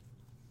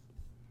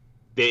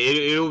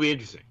it'll be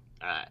interesting.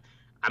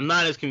 I'm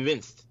not as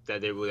convinced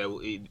that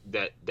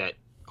that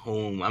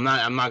Home. I'm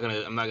not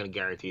gonna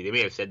guarantee. They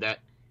may have said that.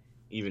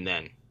 Even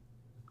then,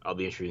 I'll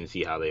be interested to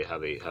see how they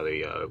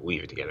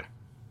weave it together.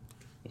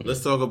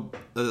 Let's talk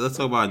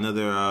about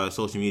another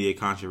social media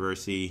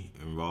controversy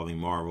involving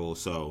Marvel.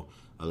 So,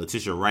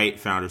 Letitia Wright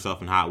found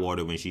herself in hot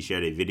water when she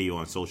shared a video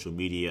on social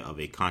media of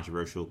a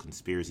controversial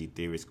conspiracy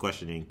theorist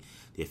questioning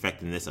the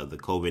effectiveness of the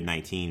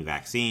COVID-19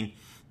 vaccine.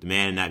 The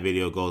man in that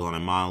video goes on a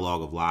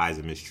monologue of lies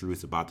and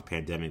mistruths about the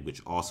pandemic,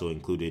 which also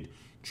included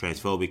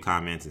transphobic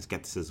comments and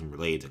skepticism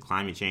related to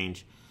climate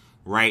change.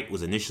 Wright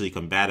was initially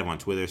combative on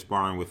Twitter,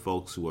 sparring with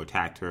folks who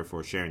attacked her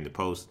for sharing the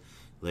post,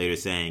 later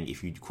saying,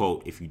 if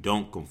you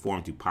don't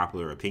conform to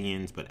popular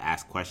opinions but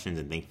ask questions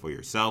and think for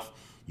yourself,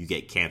 you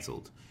get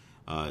canceled.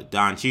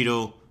 Don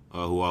Cheadle,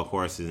 who of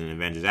course is an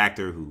Avengers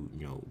actor who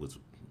was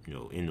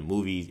in the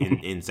movies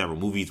in several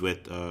movies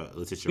with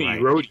Letitia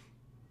Wright.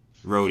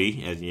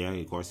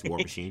 Rhodey, of course, War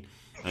Machine.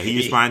 He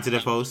responded to the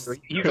post.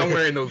 He's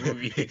somewhere in those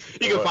movies.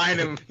 You can find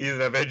him. He's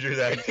an Avengers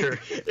actor.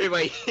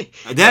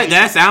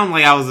 That sounded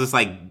like I was just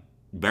like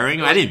burying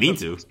him. I didn't mean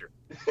to.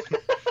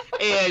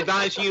 And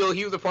Don Cheadle,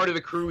 he was a part of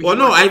the crew. Well,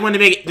 no, I wanted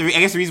to make. I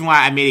guess the reason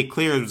why I made it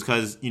clear was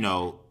because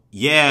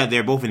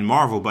they're both in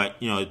Marvel, but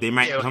they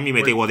might somebody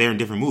may think, well, they're in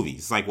different movies.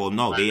 It's like, well,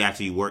 no, they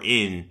actually were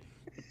in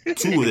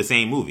two of the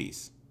same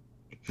movies.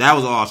 That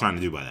was all I was trying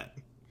to do by that.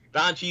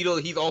 Don Cheadle,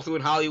 he's also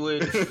in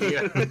Hollywood.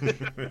 Yeah.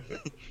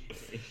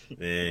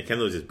 Man,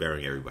 Kendall's just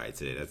burying everybody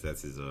today. That's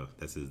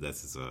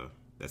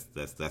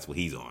what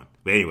he's on.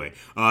 But anyway,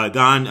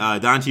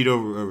 Don Cheadle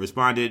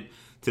responded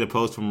to the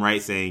post from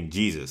Wright saying,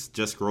 "Jesus,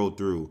 just scrolled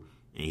through,"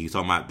 and he was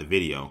talking about the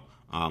video.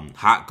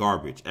 Hot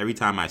garbage. Every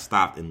time I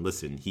stopped and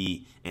listened,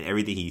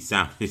 everything he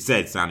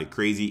said sounded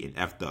crazy and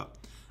effed up.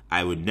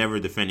 I would never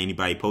defend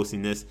anybody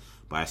posting this,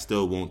 but I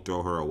still won't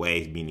throw her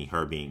away, meaning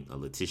her being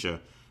Letitia.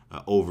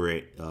 Over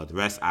it. The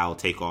rest I'll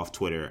take off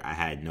Twitter. I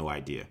had no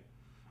idea.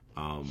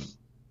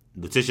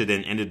 Letitia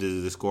then ended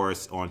the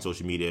discourse on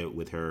social media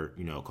with her,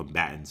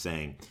 combatant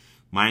saying,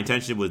 "My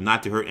intention was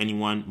not to hurt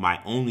anyone. My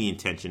only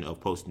intention of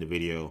posting the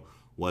video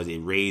was it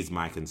raised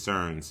my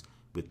concerns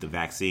with the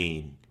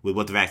vaccine, with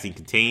what the vaccine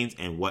contains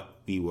and what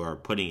we were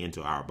putting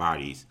into our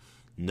bodies.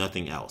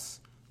 Nothing else."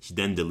 She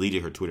then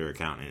deleted her Twitter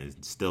account and is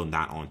still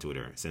not on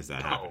Twitter since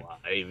that happened.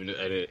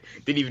 I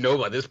didn't even know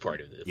about this part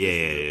of this.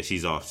 Yeah.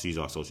 She's off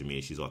social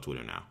media. She's off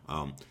Twitter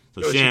now.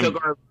 So Sham, she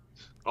took our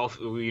off.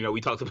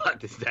 We talked about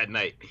this that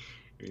night.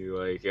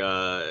 Like,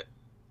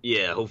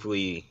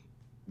 hopefully,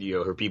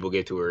 her people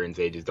get to her and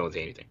say, just don't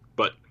say anything.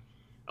 But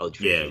I'll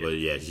she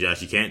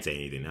can't say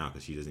anything now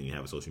because she doesn't even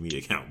have a social media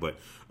account. But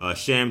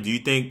Sham, do you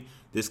think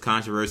this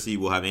controversy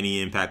will have any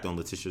impact on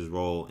Letitia's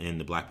role in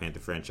the Black Panther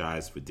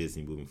franchise for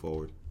Disney moving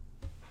forward?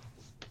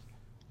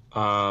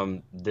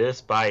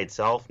 This by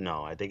itself,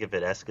 no. I think if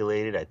it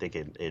escalated, I think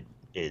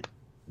it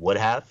would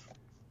have.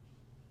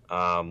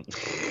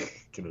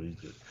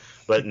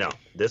 But no,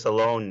 this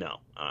alone, no.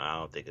 I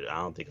don't think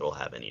it'll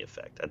have any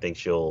effect. I think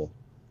she'll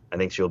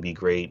be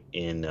great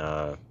in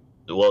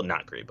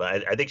not great,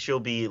 but I think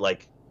she'll be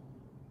like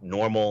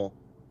normal,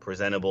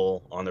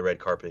 presentable on the red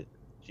carpet.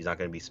 She's not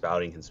going to be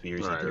spouting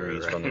conspiracy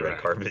theories from the red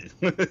carpet.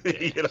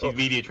 She's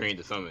media trained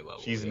to some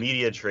level. She's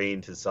media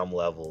trained to some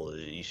level.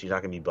 She's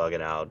not going to be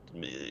bugging out,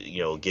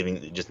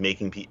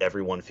 making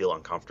everyone feel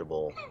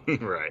uncomfortable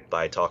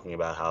by talking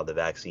about how the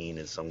vaccine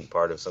is some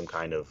part of some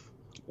kind of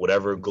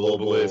whatever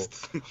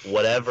globalist,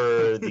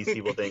 whatever these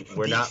people think.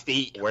 We're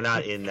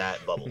not in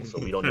that bubble, so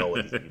we don't know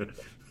what these people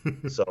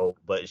think. So,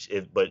 but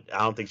I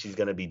don't think she's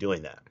going to be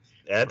doing that.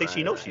 And I think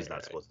she knows she's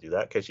not supposed to do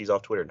that because she's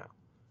off Twitter now.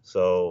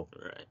 So.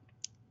 Right.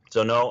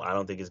 So no, I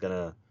don't think it's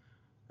gonna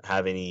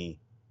have any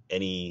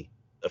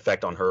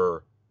effect on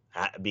her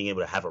being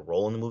able to have a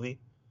role in the movie.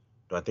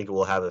 Do I think it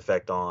will have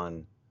effect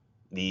on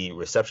the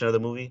reception of the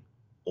movie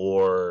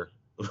or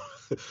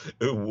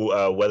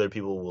whether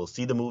people will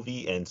see the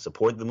movie and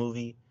support the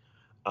movie?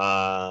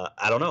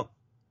 I don't know.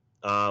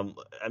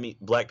 I mean,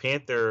 Black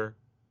Panther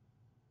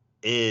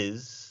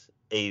is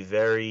a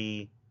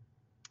very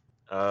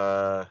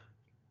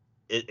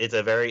it's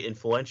a very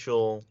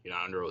influential. You're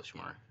not under oath,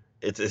 Shamar.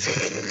 It's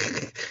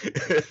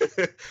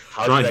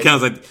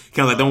Sounds like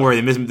don't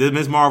worry, the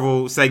Miss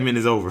Marvel segment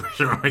is over.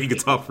 You can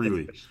talk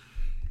freely.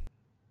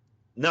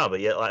 No, but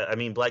yeah, I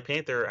mean, Black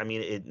Panther. I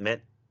mean,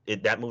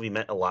 that movie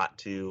meant a lot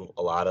to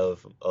a lot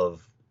of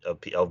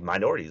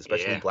minorities,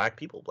 especially black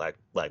people, black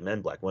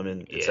men, black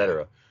women,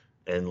 etc.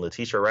 And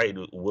Letitia Wright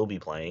will be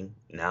playing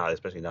now,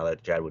 especially now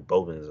that Chadwick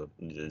Boseman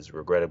is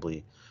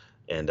regrettably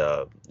and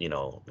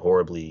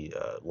horribly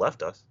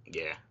left us.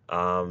 Yeah.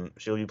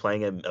 She'll be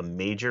playing a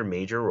major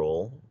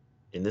role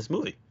in this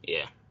movie.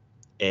 Yeah.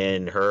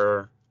 And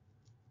her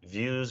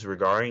views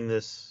regarding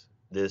this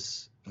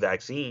this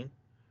vaccine,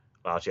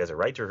 while she has a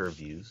right to her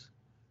views,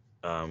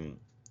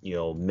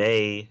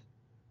 may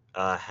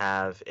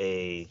have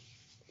a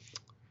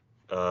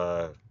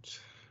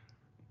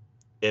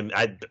and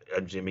I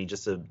mean,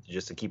 just to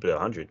keep it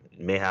 100,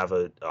 may have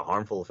a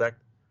harmful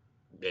effect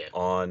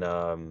on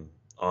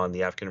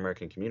the African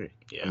American community.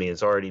 Yeah. I mean,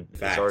 it's already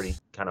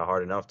kind of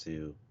hard enough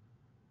to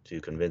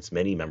convince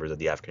many members of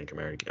the African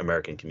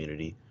American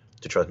community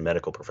to trust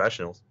medical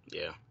professionals.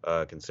 Yeah.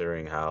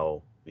 Considering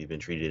how we've been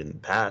treated in the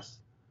past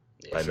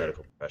by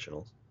medical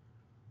professionals,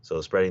 so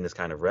spreading this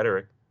kind of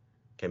rhetoric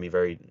can be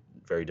very,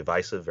 very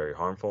divisive, very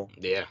harmful.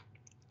 Yeah.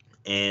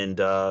 And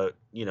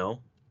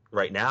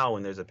right now,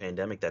 when there's a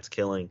pandemic that's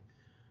killing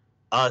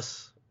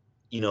us,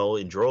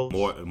 in droves,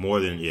 more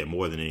than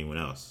anyone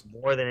else,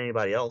 more than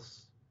anybody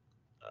else,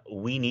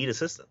 we need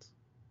assistance.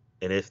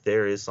 And if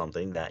there is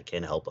something that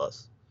can help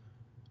us,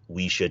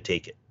 we should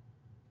take it.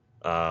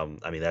 I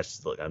mean,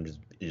 I'm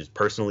just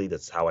personally,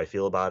 that's how I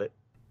feel about it.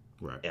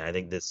 Right. And I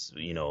think this,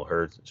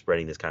 her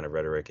spreading this kind of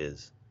rhetoric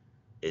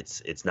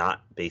it's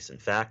not based in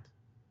fact.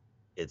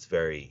 It's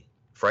very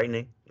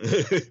frightening,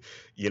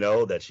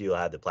 that she'll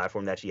have the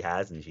platform that she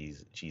has, and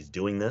she's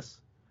doing this.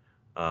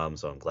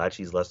 So I'm glad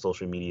she's left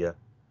social media,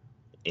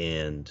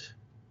 and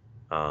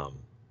I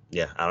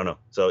don't know.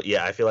 So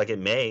yeah, I feel like it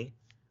may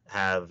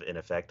have an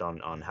effect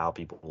on how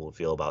people will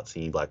feel about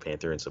seeing Black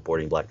Panther and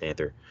supporting Black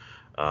Panther.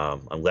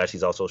 I'm glad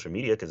she's off social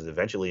media, because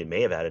eventually it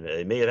may have had an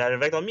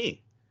effect on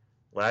me.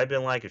 When I've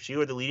been like, if she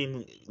were the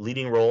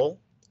leading role,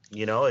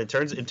 in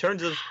terms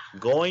of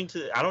going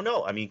to, I don't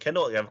know. I mean,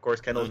 Kendall's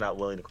not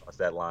willing to cross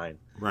that line.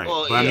 Right.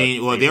 Well,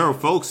 but there are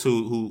folks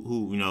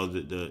who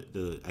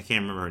the I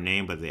can't remember her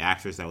name, but the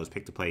actress that was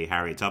picked to play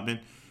Harriet Tubman.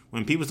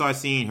 When people start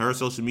seeing her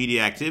social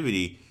media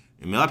activity,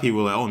 a lot of people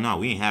were like, "Oh no,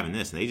 we ain't having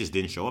this," and they just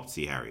didn't show up to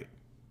see Harriet.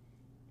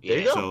 There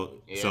you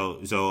go.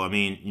 So I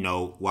mean,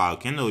 while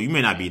Kendall, you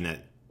may not be in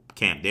that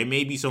camp, there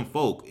may be some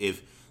folk,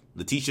 if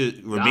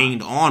Letitia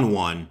remained on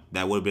one,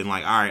 that would have been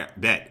like, all right,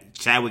 bet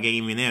Chadwick ain't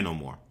even there no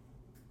more.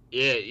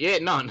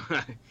 No.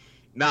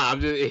 I'm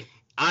just,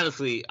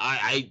 honestly,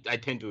 I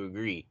tend to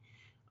agree,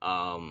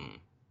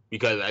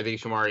 because I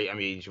think Shamari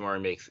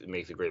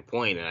makes a great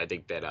point, and I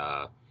think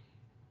that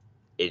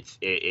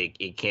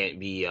it can't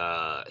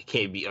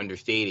be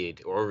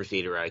understated or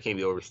overstated, right? It can't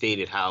be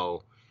overstated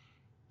how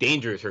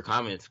dangerous her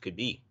comments could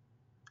be,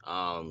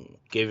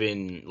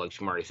 given, like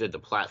Shamari said, the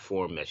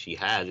platform that she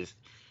has. Is,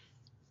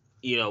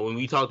 when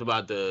we talked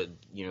about the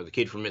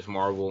kid from Miss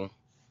Marvel,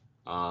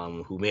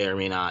 who may or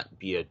may not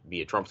be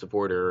a Trump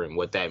supporter, and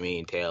what that may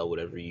entail,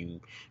 however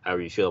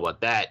you feel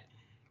about that,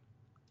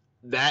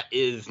 that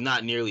is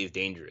not nearly as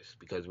dangerous,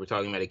 because we're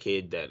talking about a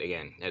kid that,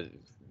 again,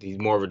 he's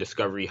more of a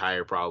discovery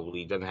hire,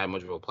 probably doesn't have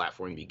much of a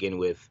platform to begin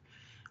with.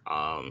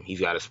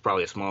 He's got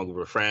probably a small group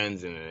of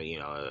friends and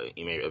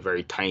a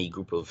very tiny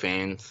group of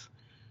fans.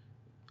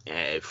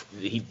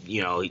 His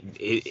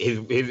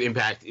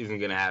impact isn't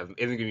gonna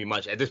be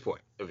much at this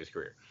point of his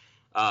career.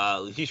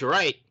 Letitia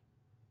Wright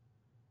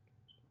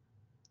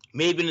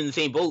may have been in the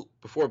same boat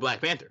before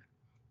Black Panther,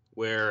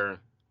 where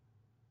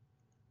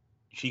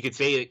she could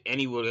say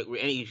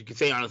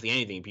honestly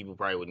anything, people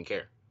probably wouldn't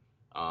care,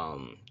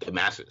 the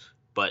masses.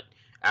 But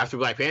after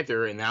Black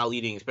Panther, and now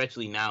leading,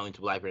 especially now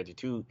into Black Panther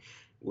 2,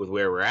 with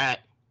where we're at,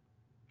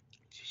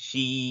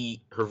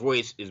 her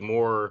voice is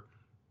more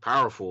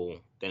powerful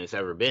than it's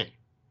ever been.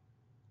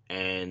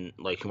 And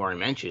like Shamari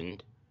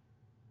mentioned,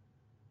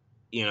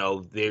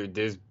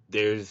 there's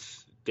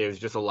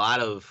just a lot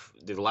of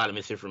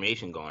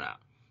misinformation going out.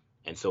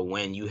 And so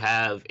when you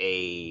have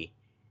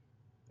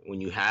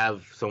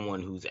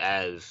someone who's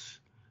as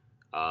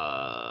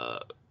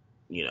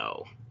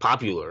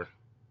popular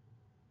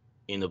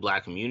in the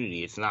Black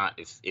community, it's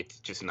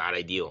just not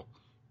ideal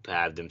to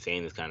have them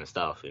saying this kind of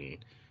stuff and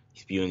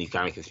spewing these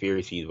kind of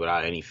conspiracies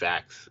without any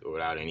facts or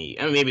without any.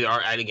 I mean, maybe there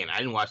are. Again, I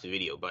didn't watch the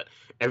video, but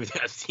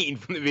everything I've seen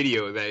from the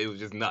video is that it was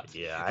just nuts.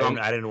 Yeah,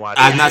 I didn't watch.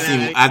 I've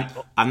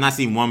not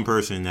seen one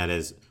person that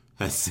has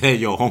said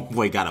your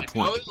homeboy got a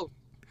point.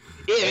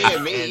 Yeah,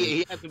 maybe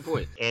he has a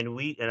point. And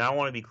I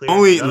want to be clear.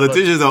 Only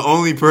Letitia's the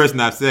only person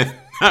I've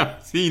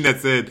seen that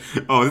said,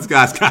 "Oh, this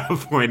guy's got a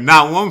point."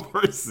 Not one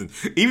person.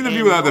 Even the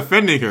people that are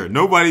defending her,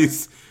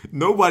 nobody's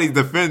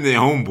defending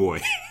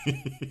homeboy.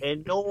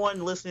 And no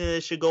one listening to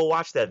this should go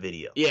watch that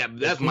video. Yeah,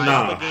 that's my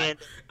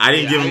propaganda. I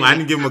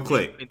didn't give him a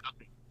click.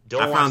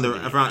 I found the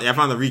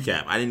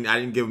recap. I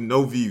didn't give him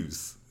no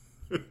views.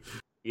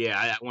 Yeah,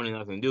 I wanted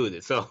nothing to do with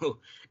it. So,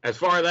 as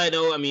far as I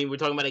know, I mean, we're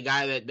talking about a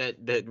guy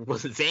that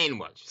wasn't saying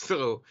much.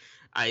 So,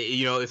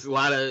 it's a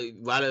lot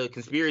of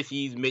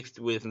conspiracies mixed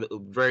with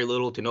very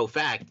little to no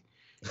fact.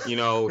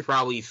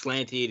 Probably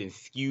slanted and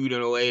skewed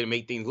in a way to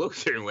make things look a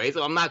certain way.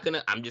 So I'm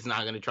just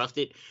not gonna trust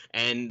it,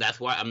 and that's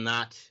why I'm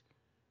not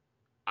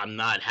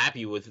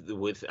happy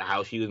with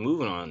how she was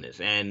moving on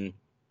this. And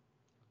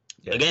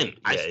again,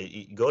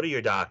 go to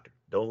your doctor.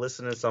 Don't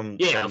listen to some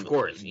of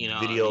course,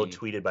 video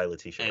tweeted by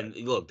Letitia. And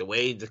look, the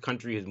way the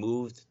country has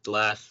moved the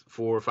last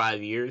 4 or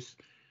 5 years,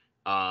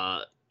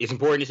 it's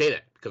important to say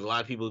that because a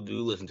lot of people do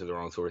listen to the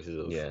wrong sources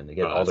of and they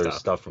get all their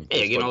stuff from Facebook,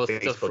 getting all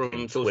the stuff Facebook from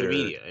and social Twitter.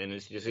 media, and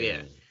it's just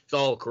it's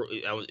all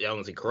I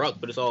won't say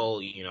corrupt, but it's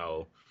all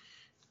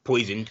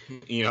poisoned.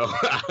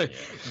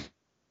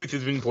 Which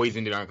has been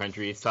poisoned in our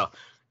country. It's tough.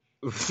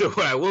 So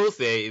what I will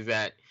say is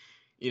that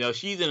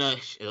she's in a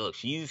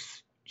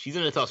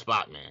tough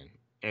spot, man.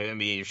 And I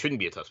mean, it shouldn't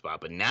be a tough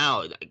spot, but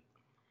now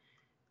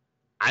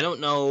I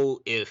don't know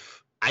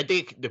if I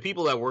think the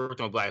people that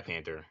worked on Black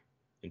Panther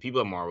and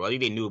people at Marvel, I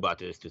think they knew about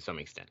this to some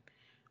extent.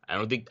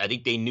 I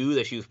think they knew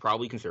that she was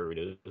probably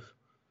conservative.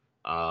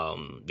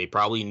 They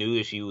probably knew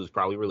that she was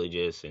probably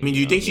religious. And, I mean, do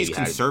you think she's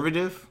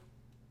conservative?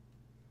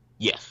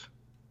 Yes,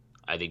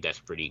 I think that's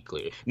pretty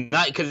clear.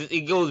 Not because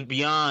it goes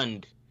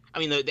beyond. I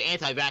mean, the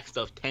anti-vax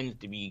stuff tends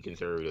to be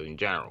conservative in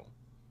general.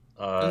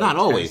 Not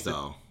always,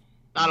 though.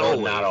 Not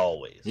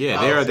always.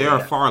 Yeah, there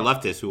are far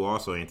leftists who are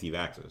also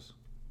anti-vaxxers.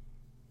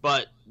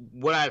 But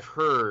what I've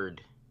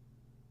heard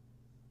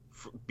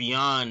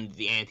beyond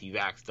the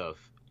anti-vax stuff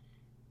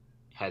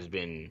has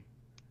been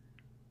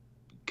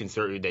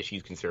conservative. That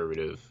she's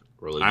conservative,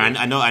 religious.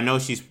 I know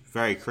she's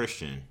very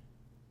Christian,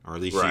 or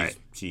at least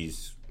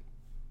she's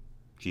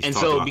talking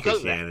about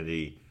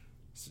Christianity.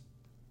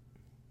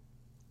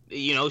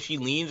 She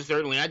leans a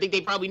certain way. I think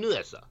they probably knew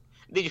that stuff.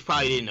 They just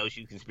probably didn't know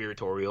she was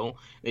conspiratorial,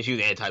 that she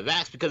was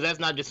anti-vax, because that's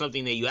not just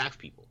something that you ask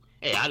people.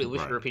 Hey,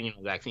 what's your opinion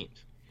on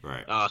vaccines?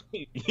 Right.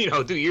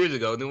 2 years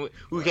ago, then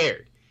who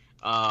cared?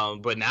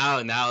 But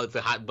now it's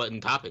a hot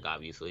button topic,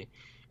 obviously,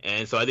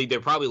 and so I think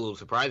they're probably a little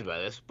surprised by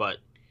this, but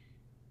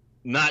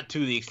not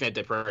to the extent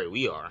that probably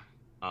we are.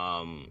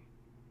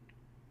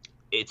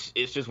 It's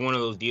just one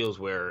of those deals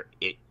where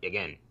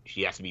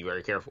she has to be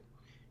very careful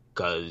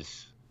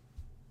because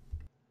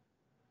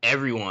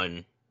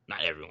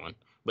not everyone,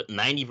 but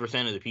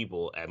 90% of the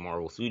people at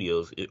Marvel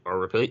Studios are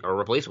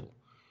replaceable,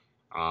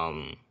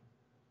 to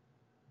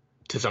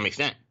some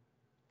extent.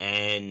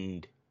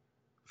 And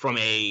from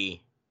if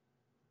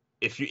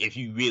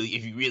you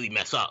really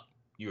mess up,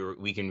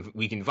 we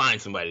can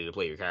find somebody to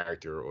play your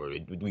character, or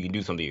we can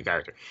do something to your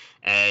character.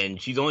 And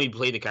she's only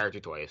played the character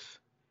twice,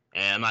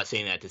 and I'm not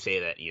saying that to say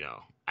that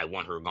I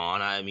want her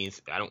gone. I mean,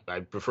 I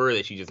prefer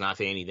that she just not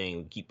say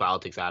anything, keep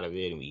politics out of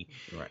it, and we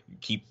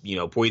keep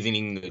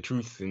poisoning the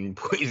truth and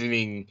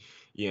poisoning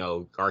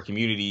our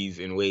communities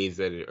in ways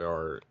that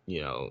are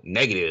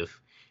negative.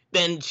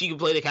 Then she can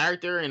play the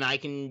character, and I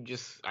can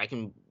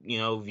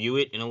view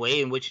it in a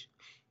way in which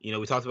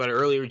we talked about it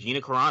earlier.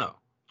 Gina Carano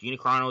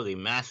is a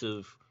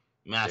massive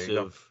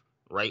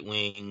right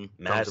wing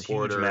Trump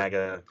supporter. Huge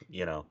MAGA.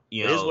 It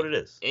is what it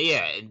is.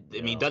 Yeah,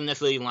 I mean, it doesn't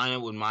necessarily line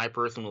up with my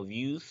personal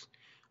views.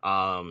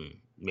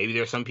 Maybe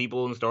there's some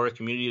people in the Star Wars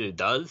community that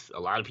does. A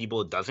lot of people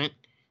it doesn't.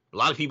 A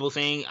lot of people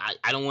saying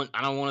I don't want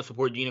to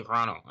support Gina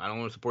Carano. I don't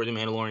want to support The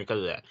Mandalorian because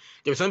of that.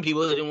 There's some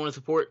people that didn't want to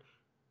support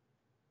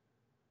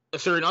a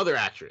certain other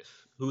actress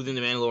who's in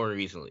The Mandalorian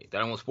recently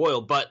that I won't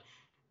spoil, but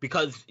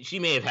because she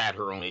may have had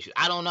her own issues.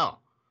 I don't know.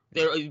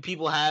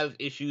 People have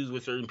issues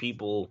with certain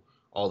people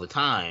all the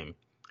time.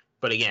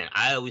 But again,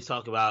 I always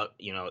talk about,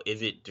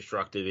 is it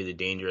destructive? Is it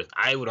dangerous?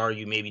 I would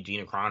argue maybe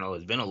Gina Carano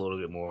has been a little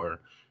bit more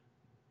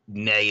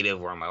negative,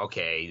 where I'm like,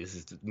 okay, this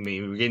is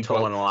maybe we're getting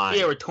towing the line.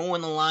 Yeah, we're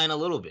towing the line a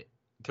little bit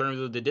in terms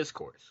of the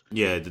discourse.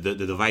 Yeah, the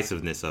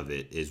divisiveness of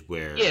it is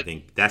where I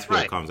think that's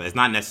where it comes. It's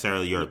not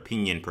necessarily your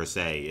opinion per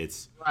se.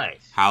 It's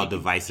how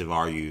divisive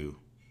are you?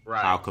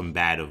 Right. How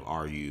combative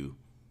are you?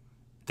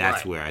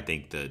 That's where I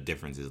think the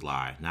differences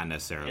lie. Not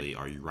necessarily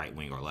are you right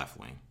wing or left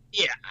wing.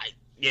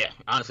 Yeah,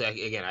 honestly,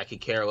 I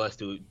could care less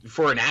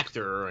for an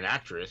actor or an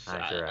actress.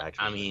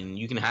 I mean,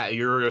 you can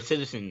you're a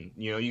citizen.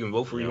 You can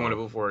vote for who you want to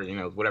vote for.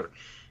 Whatever.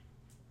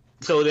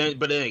 So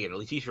then again,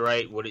 Letitia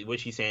Wright, what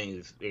she's saying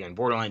is again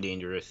borderline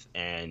dangerous,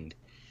 and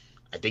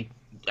I think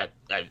that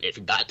if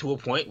it got to a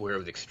point where it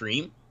was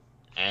extreme,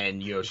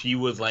 and she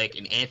was like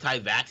an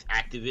anti-vax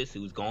activist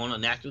who was going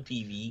on national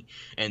TV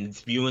and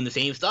spewing the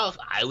same stuff,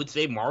 I would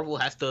say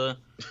Marvel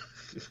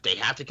they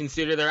have to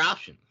consider their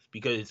options,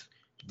 because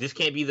this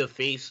can't be the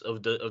face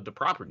of the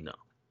property now.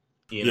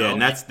 Yeah,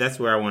 and that's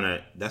where I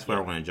want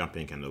to jump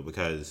in, Kendall,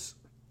 because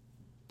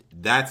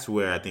that's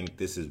where I think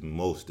this is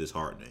most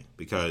disheartening.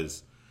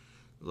 Because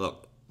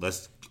look,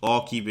 let's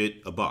all keep it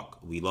a buck.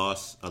 We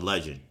lost a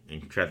legend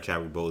in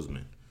Chadwick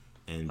Boseman,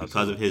 and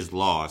because of his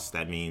loss,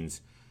 that means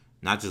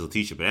not just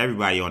Letitia, but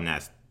everybody on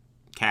that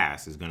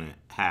cast is going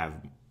to have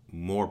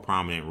more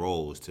prominent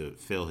roles to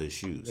fill his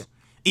shoes,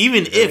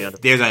 even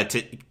if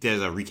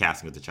there's a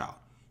recasting of the child.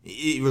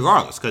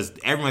 Regardless, because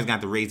everyone's going to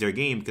have to raise their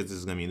game because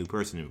there's going to be a new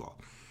person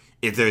involved.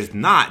 If there's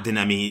not, then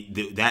I mean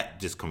that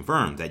just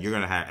confirms that you're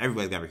going to have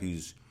everybody's got a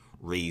huge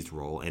raised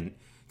role. And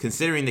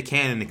considering the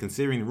canon and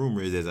considering the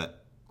rumors, there's a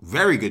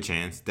very good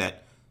chance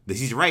that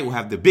Letitia Wright will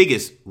have the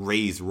biggest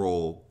raised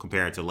role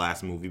compared to the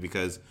last movie,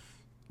 because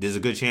there's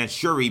a good chance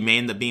Shuri may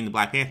end up being the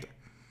Black Panther.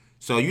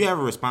 So you have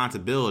a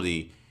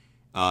responsibility,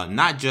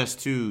 not just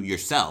to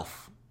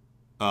yourself,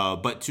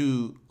 but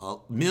to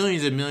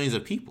millions and millions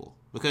of people.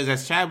 Because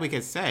as Chadwick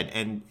has said,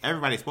 and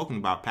everybody's spoken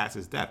about past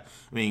his death,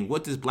 I mean,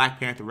 what this Black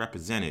Panther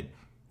represented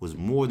was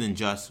more than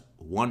just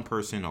one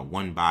person or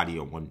one body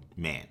or one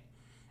man.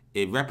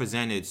 It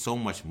represented so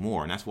much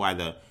more, and that's why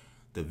the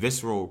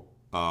visceral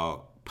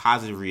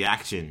positive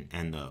reaction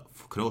and the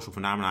Kenosha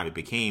phenomenon it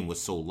became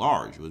was so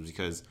large. It was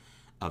because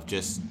of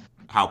just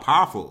how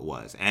powerful it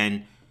was.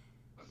 And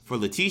for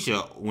Letitia,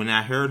 when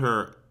I heard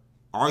her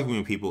arguing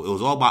with people, it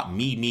was all about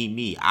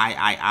me,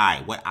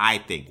 I, what I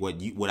think,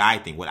 what I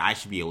think, what I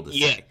should be able to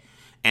say.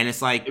 And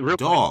it's like,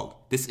 dog,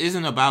 this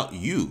isn't about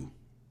you.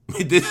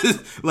 This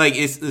is like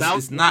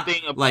it's not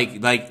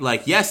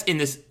like yes, in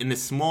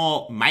this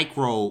small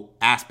micro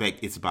aspect,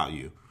 it's about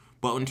you.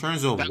 But in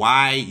terms of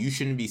why you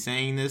shouldn't be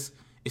saying this,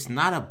 it's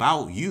not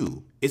about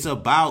you. It's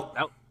about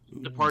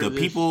the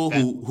people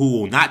who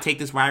will not take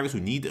this virus,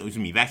 who need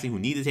the vaccine, who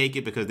need to take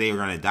it because they are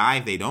going to die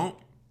if they don't.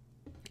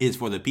 It's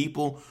for the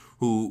people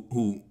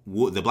who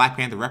the Black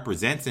Panther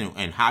represents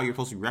and how you're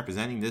supposed to be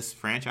representing this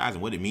franchise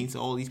and what it means to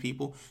all these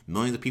people,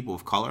 millions of people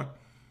of color.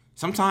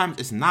 Sometimes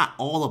it's not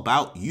all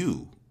about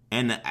you.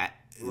 And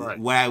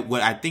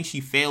what I think she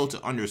failed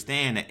to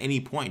understand at any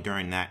point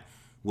during that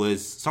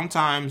was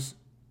sometimes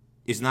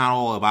it's not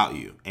all about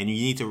you. And you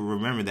need to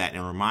remember that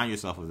and remind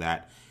yourself of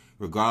that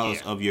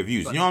regardless of your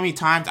views. You know how many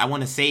times I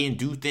want to say and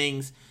do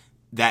things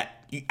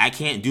that I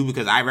can't do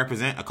because I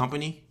represent a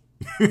company?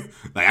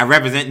 Like I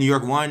represent New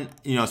York One,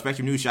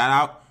 Spectrum News, shout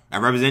out. I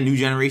represent New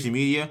Generation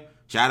Media,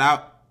 shout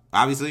out,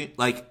 obviously.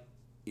 Like,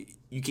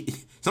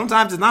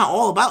 sometimes it's not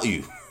all about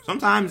you.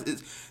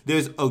 Sometimes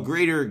there's a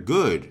greater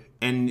good.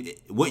 And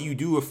what you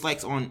do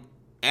reflects on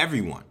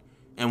everyone.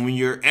 And when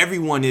your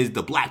everyone is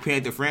the Black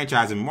Panther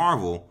franchise in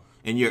Marvel,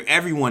 and your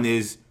everyone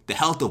is the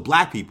health of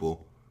Black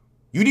people,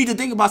 you need to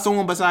think about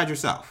someone besides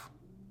yourself.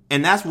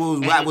 And that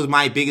was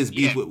my biggest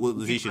beef with what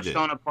Letitia did. You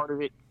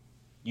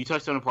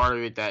touched on a part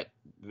of it that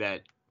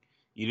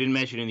you didn't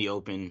mention in the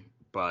open,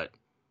 but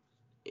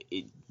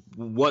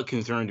what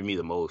concerned me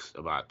the most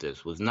about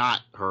this was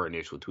not her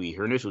initial tweet.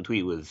 Her initial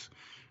tweet was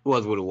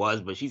what it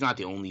was, but she's not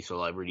the only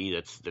celebrity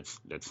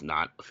that's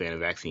not a fan of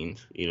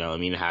vaccines.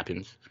 It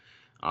happens.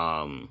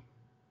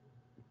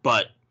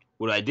 But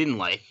what I didn't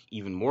like,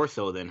 even more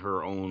so than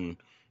her own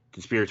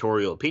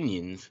conspiratorial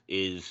opinions,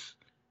 is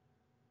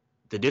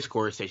the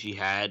discourse that she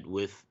had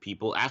with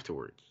people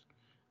afterwards.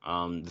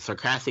 The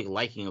sarcastic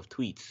liking of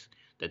tweets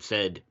that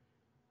said,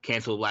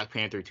 cancel Black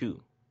Panther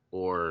 2,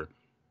 or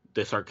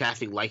the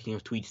sarcastic liking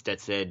of tweets that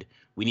said,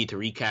 we need to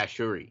recast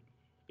Shuri.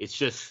 It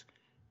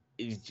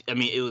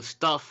was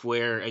stuff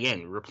where,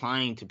 again,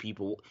 replying to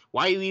people.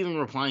 Why are you even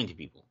replying to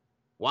people?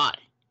 Why?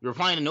 You're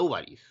replying to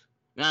nobodies.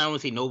 Now, I don't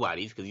want to say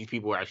nobodies because these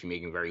people are actually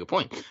making a very good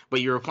point. But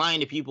you're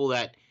replying to people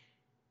that,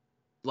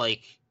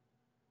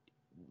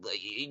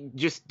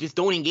 just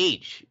don't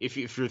engage. If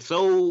you're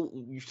so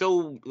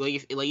like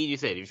you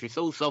just said, if you're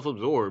so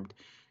self-absorbed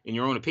in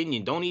your own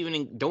opinion, don't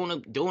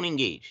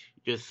engage.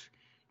 Just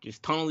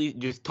tunnel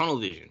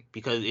vision,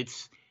 because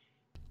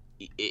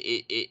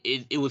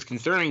it was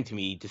concerning to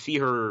me to see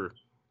her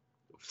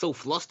so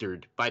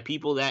flustered by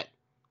people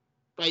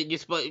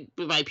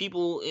by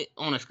people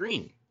on a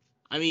screen.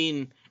 I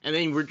mean, and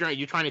then you're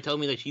trying to tell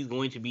me that she's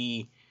going to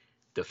be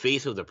the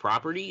face of the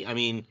property. I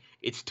mean,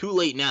 it's too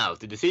late now. If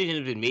the decision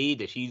has been made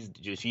that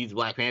she's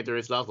Black Panther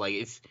and stuff, like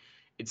it's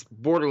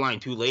borderline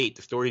too late.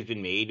 The story's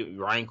been made.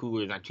 Ryan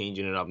Coogler is not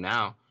changing it up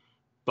now.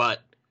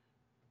 But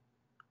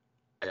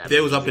if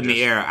it was up in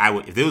the air,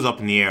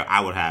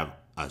 I would have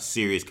a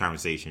serious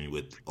conversation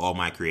with all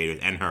my creators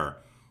and her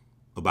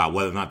about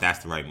whether or not that's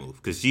the right move,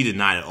 because she did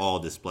not at all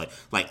display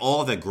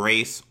all the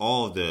grace,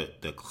 all of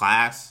the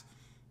class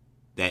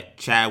that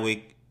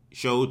Chadwick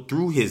showed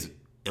through his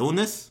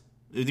illness.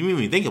 You didn't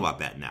even think about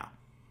that now.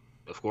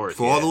 Of course,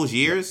 for all those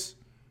years,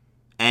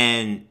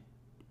 and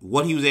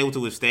what he was able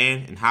to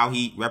withstand and how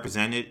he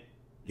represented,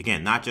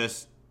 again, not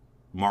just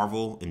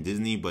Marvel and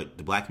Disney, but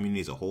the Black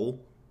community as a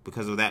whole,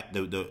 because of that,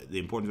 the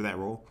importance of that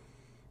role.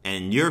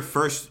 And your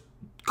first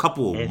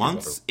couple of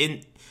months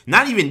you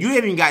haven't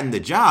even gotten the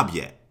job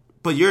yet,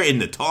 but you're in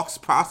the talks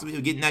possibly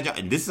of getting that job,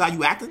 and this is how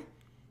you acting?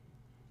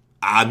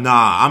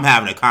 Nah, I'm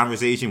having a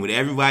conversation with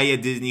everybody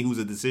at Disney who's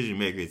a decision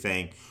maker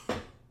saying,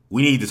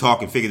 we need to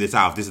talk and figure this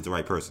out if this is the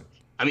right person.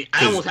 I mean,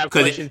 I almost have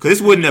questions. Because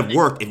this wouldn't have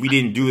worked if we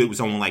didn't do it with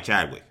someone like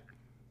Chadwick.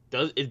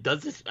 Does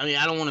this? I mean,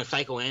 I don't want to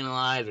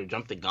psychoanalyze or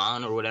jump the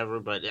gun or whatever,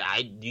 but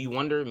do you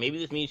wonder, maybe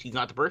this means she's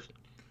not the person?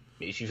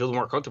 Maybe she feels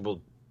more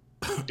comfortable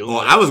doing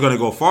I was going to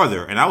go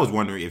farther, and I was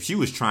wondering if she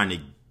was trying to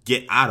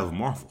get out of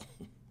Marvel.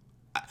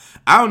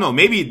 I don't know.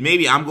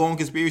 Maybe I'm going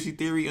conspiracy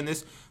theory on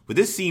this, but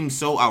this seems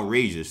so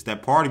outrageous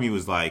that part of me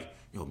was like,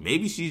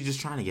 maybe she's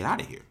just trying to get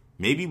out of here.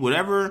 Maybe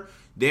whatever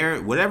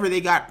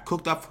they got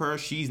cooked up for her,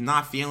 she's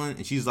not feeling,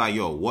 and she's like,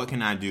 what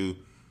can I do?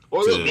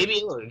 Or maybe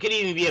it could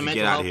even be a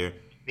mental health. Here.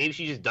 Maybe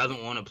she just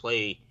doesn't want to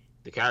play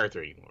the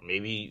character anymore.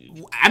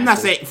 Maybe I'm not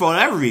saying for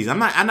whatever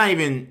reason. I'm not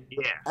even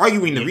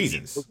arguing the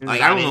reasons. I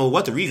don't know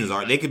what the reasons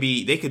are. They could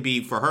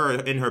be for her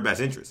in her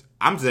best interest.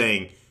 I'm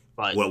saying,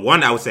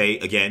 one, I would say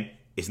again,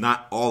 it's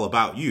not all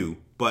about you,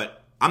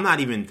 but I'm not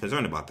even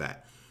concerned about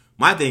that.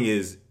 My thing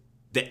is,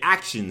 the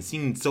action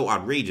seemed so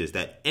outrageous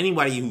that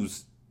anybody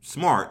who's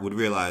smart would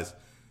realize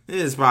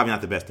It's probably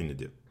not the best thing to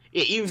do.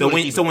 Yeah, so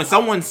when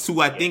someone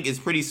who I think is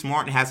pretty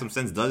smart and has some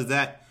sense does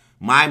that,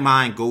 my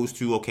mind goes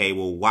to, okay,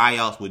 well, why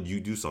else would you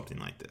do something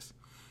like this?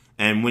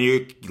 And when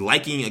you're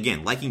liking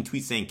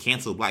tweets saying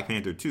cancel Black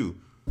Panther 2,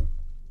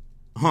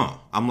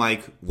 I'm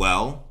like,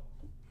 well,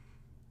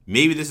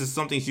 maybe this is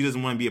something she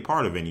doesn't want to be a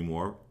part of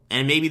anymore.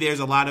 And maybe there's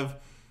a lot of,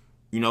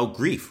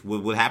 grief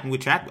with what happened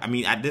with Chadwick. I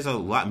mean, there's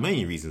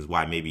many reasons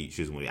why maybe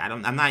she doesn't want to.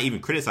 I'm not even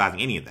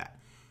criticizing any of that.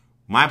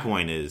 My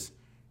point is,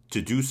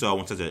 to do so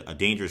in such a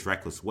dangerous,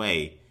 reckless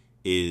way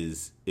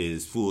is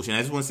foolish. And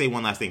I just want to say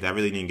one last thing, because I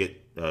really didn't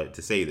get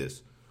to say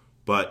this.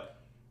 But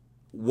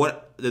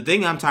the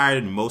thing I'm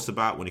tired most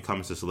about when it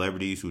comes to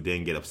celebrities who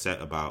then get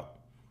upset about,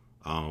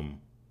 and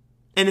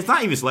it's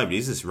not even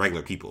celebrities, it's just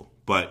regular people.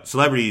 But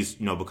celebrities,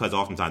 because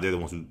oftentimes they're the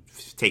ones who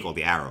take all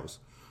the arrows,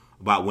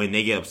 about when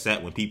they get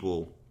upset when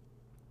people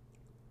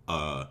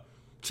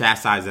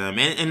chastise them.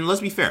 And let's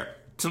be fair,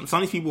 some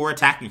of these people were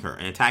attacking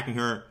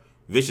her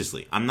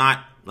viciously. I'm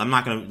not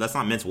gonna, let's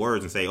not mince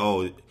words and say,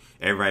 oh,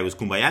 everybody was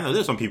kumbaya. I know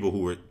there's some people who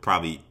were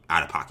probably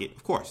out of pocket,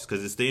 of course,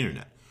 because it's the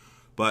internet.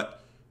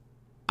 But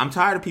I'm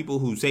tired of people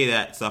who say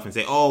that stuff and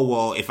say, oh,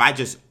 well, if I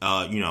just,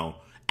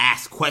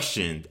 ask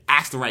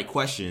the right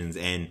questions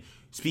and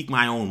speak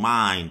my own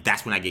mind,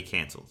 that's when I get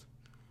canceled.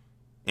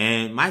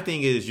 And my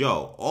thing is,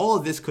 all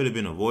of this could have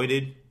been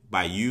avoided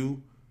by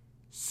you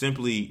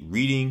simply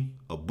reading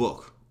a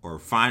book or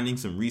finding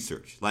some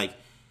research. Like,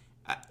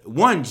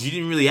 one, she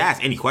didn't really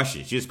ask any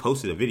questions. She just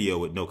posted a video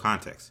with no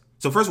context.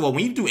 So first of all,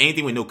 when you do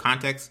anything with no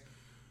context,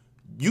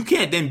 you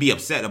can't then be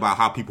upset about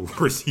how people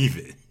perceive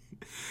it.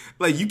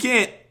 Like, you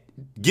can't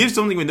give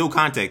something with no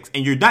context,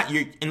 and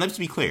and let's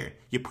be clear,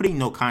 you're putting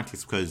no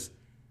context because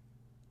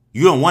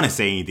you don't want to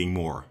say anything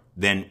more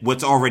than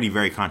what's already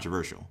very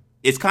controversial.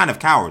 It's kind of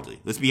cowardly.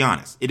 Let's be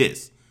honest. It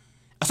is.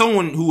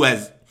 Someone who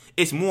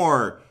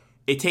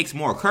it takes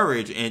more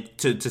courage and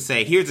to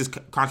say, here's this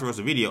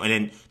controversial video, and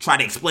then try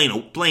to explain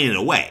it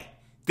away.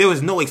 There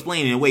was no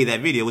explaining away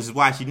that video, which is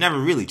why she never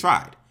really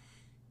tried.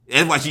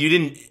 That's why she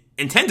didn't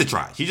intend to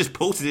try. She just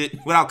posted it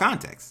without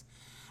context.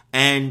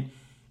 And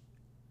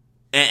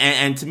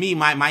to me,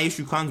 my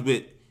issue comes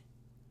with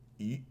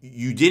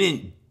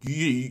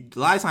a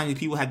lot of times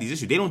people have these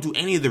issues. They don't do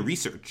any of the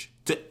research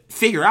to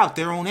figure out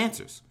their own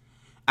answers.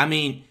 I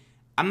mean,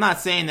 I'm not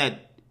saying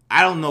that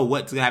I don't know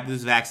what's going to happen to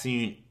this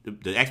vaccine.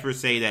 The experts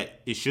say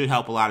that it should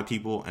help a lot of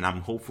people, and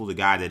I'm hopeful to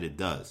God that it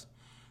does.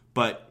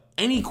 But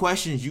any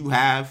questions you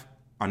have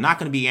are not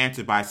going to be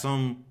answered by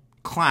some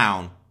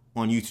clown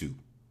on YouTube.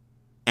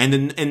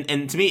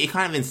 And to me, it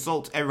kind of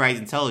insults everybody's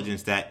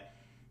intelligence that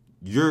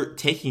you're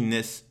taking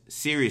this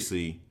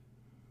seriously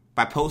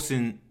by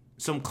posting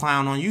some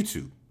clown on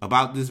YouTube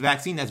about this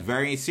vaccine that's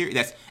very serious.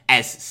 That's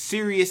as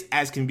serious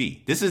as can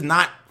be. This is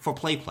not for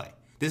play.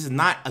 This is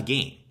not a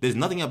game. There's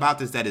nothing about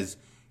this that is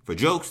for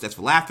jokes, that's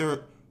for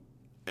laughter.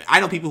 I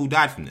know people who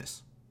died from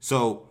this.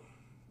 So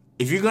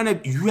if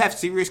you have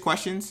serious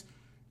questions,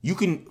 you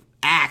can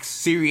ask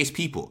serious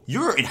people.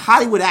 You're a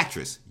Hollywood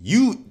actress.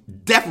 You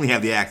definitely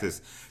have the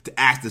access to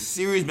ask the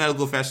serious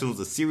medical professionals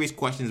the serious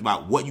questions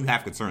about what you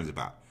have concerns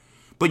about.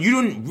 But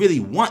you didn't really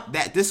want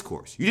that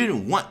discourse. You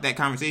didn't want that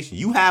conversation.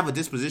 You have a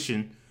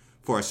disposition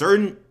for a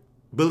certain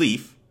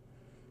belief,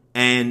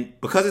 and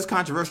because it's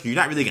controversial, you're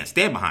not really going to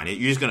stand behind it.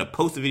 You're just going to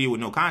post a video with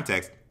no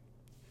context,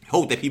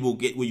 hope that people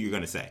get what you're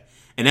going to say.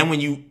 And then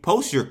when you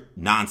post your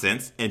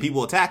nonsense and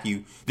people attack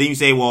you, then you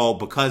say, well,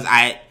 because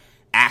I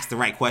asked the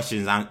right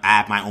questions, I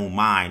have my own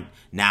mind,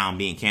 now I'm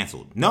being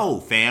canceled. No,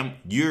 fam,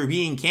 you're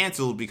being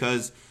canceled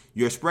because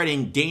you're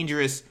spreading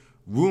dangerous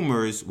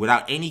rumors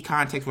without any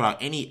context,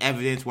 without any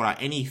evidence, without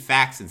any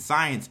facts and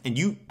science, and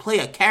you play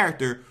a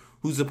character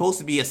who's supposed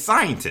to be a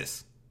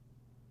scientist.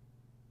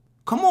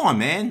 Come on,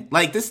 man.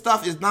 Like, this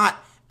stuff is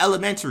not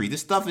elementary.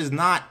 This stuff is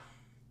not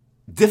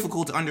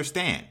difficult to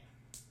understand.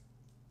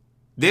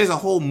 There's a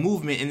whole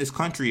movement in this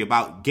country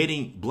about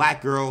getting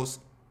black girls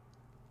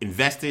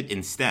invested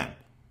in STEM,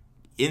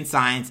 in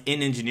science,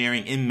 in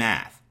engineering, in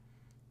math.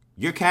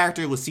 Your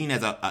character was seen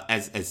as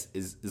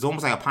as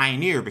almost like a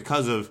pioneer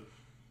because of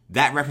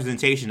that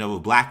representation of a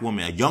black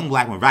woman, a young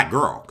black woman, black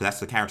girl, because that's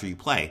the character you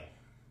play,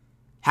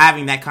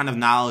 having that kind of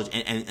knowledge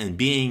and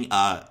being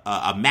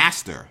a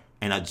master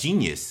and a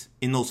genius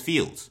in those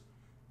fields.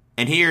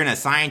 And here in a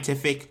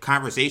scientific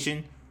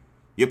conversation,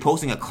 you're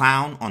posting a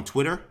clown on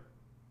Twitter.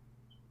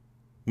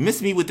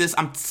 Miss me with this.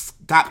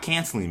 Stop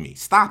canceling me.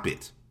 Stop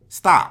it.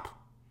 Stop.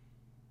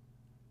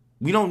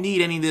 We don't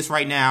need any of this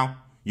right now.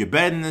 You're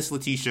better than this,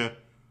 Letitia.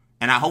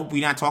 And I hope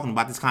we're not talking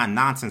about this kind of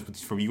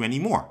nonsense from you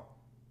anymore.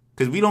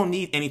 Because we don't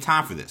need any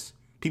time for this.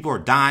 People are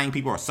dying.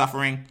 People are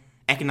suffering.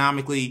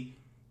 Economically,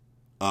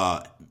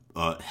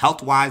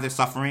 health-wise, they're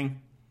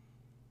suffering.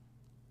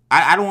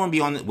 I don't want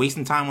to be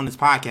wasting time on this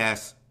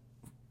podcast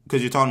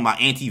because you're talking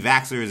about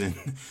anti-vaxxers and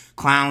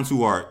clowns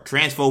who are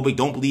transphobic,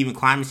 don't believe in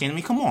climate change. I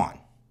mean, come on.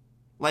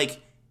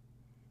 Like,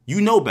 you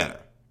know better.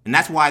 And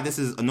that's why this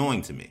is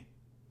annoying to me.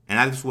 And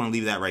I just want to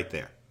leave that right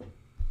there.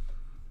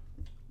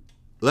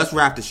 Let's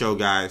wrap the show,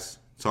 guys,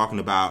 talking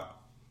about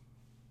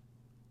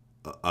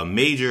a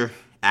major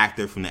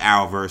actor from the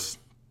Arrowverse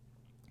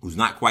who's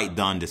not quite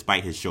done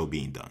despite his show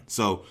being done.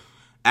 So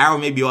Arrow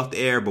may be off the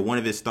air, but one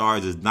of his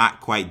stars is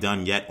not quite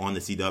done yet on the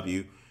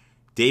CW.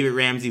 David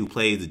Ramsey, who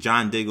plays the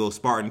John Diggle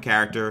Spartan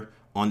character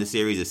on the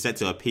series, is set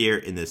to appear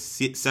in the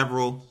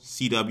several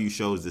CW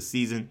shows this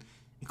season,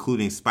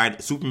 including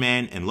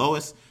Superman and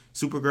Lois,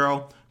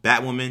 Supergirl,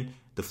 Batwoman,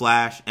 The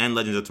Flash, and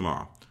Legends of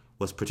Tomorrow.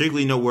 What's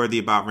particularly noteworthy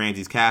about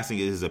Ramsey's casting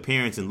is his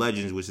appearance in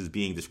Legends, which is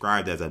being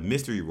described as a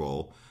mystery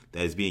role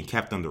that is being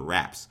kept under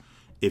wraps.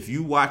 If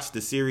you watch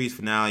the series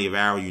finale of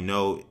Arrow, you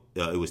know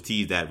it was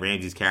teased that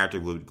Ramsey's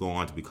character would go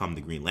on to become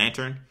the Green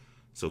Lantern.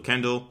 So,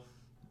 Kendall,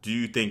 do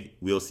you think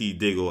we'll see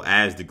Diggle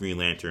as the Green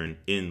Lantern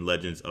in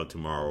Legends of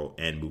Tomorrow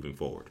and moving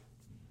forward?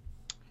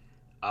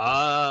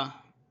 That's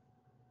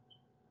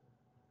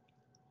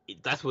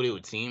what it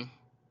would seem.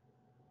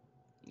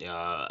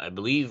 I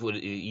believe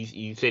what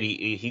you said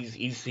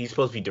he's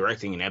supposed to be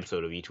directing an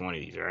episode of each one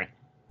of these, right?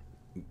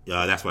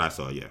 That's what I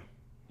saw. Yeah.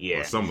 Yeah.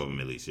 Or some of them,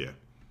 at least. Yeah.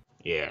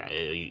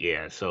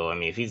 Yeah. So I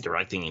mean, if he's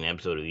directing an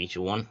episode of each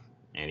one,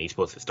 and he's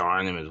supposed to star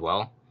in them as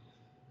well,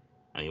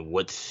 I mean,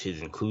 what's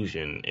his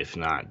inclusion if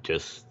not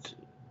just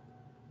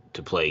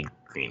to play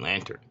Green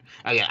Lantern?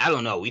 Again, I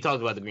don't know. We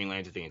talked about the Green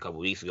Lantern thing a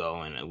couple weeks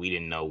ago, and we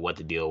didn't know what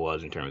the deal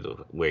was in terms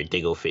of where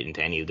Diggle fit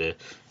into any of the.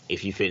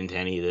 If you fit into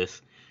any of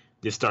this,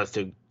 this starts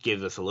to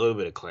give us a little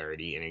bit of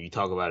clarity. And if you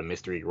talk about a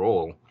mystery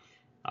role,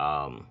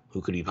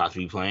 who could he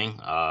possibly be playing?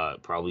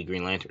 Probably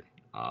Green Lantern.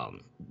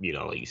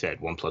 Like you said,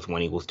 1 +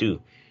 1 =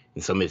 2.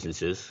 In some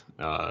instances,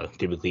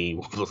 typically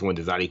 1 + 1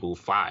 does not equal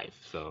 5.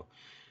 So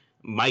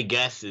my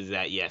guess is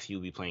that, yes, he'll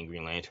be playing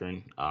Green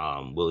Lantern.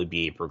 Will it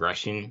be a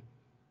progression?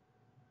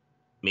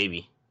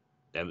 Maybe.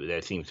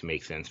 That seems to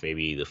make sense.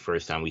 Maybe the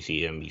first time we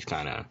see him, he's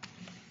kind of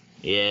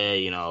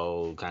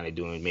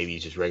doing, maybe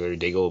he's just regular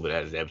Diggle, but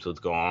as the episodes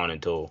go on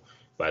until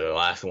by the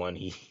last one,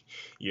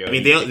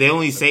 they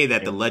only say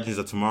that the Legends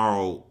of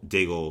Tomorrow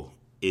Diggle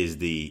is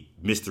the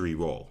mystery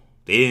role.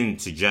 They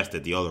didn't suggest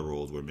that the other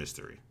roles were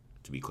mystery,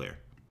 to be clear.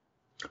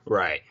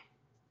 Right.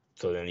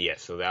 So then,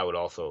 yes, so that would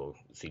also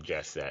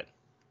suggest that,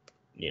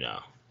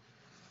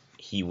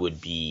 he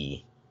would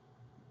be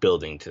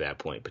building to that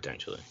point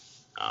potentially.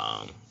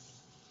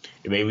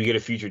 Maybe we get a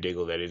future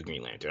Diggle that is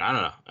Green Lantern. I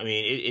don't know. I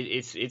mean,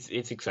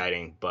 it's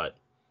exciting, but,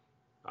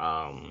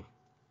 of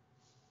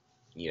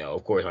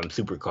course, I'm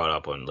super caught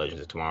up on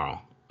Legends of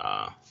Tomorrow.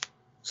 I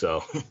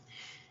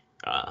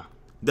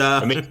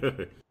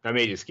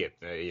may just skip.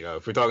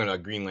 If we're talking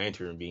about Green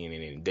Lantern being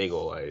in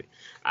Diggle, I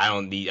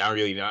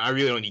really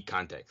don't need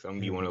context. I'm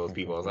gonna be one of those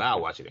people. I'll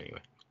watch it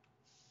anyway.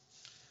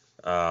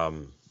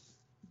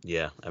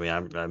 Yeah. I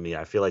mean,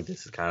 I feel like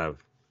this is kind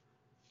of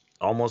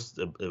almost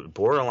a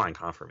borderline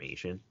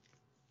confirmation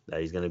that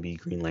he's gonna be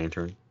Green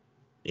Lantern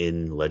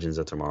in Legends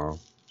of Tomorrow.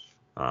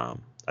 I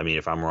mean,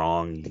 if I'm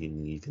wrong,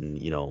 you can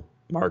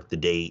mark the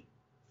date.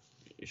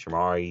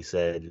 Shamari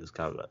said it was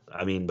kind of.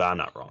 I mean, but I'm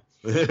not wrong.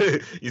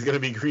 He's gonna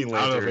be Green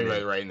Lantern. I don't know if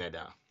anybody's writing that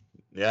down.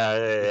 Yeah,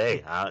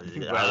 hey,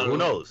 who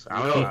knows?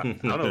 I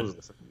don't know.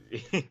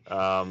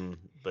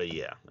 But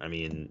yeah, I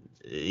mean,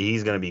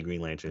 he's gonna be Green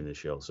Lantern in the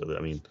show. So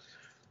I mean,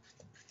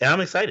 and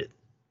I'm excited.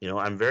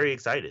 I'm very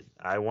excited.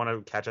 I want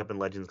to catch up in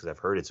Legends because I've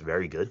heard it's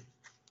very good.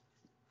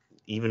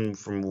 Even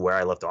from where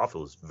I left off, it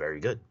was very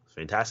good. It's a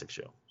fantastic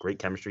show. Great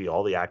chemistry.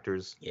 All the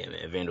actors. Yeah,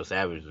 man, Vandal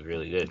Savage was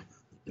really good.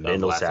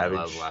 Vandal Savage.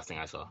 That was the last thing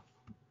I saw.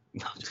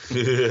 Well,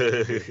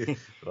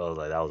 I was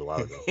like, that was a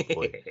while ago.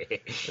 Boy,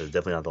 it was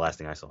definitely not the last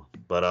thing I saw.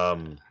 But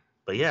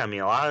yeah, I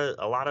mean, a lot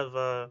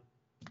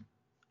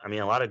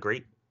of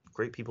great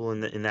people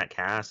in that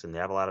cast, and they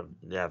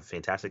have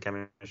fantastic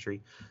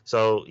chemistry.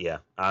 So yeah,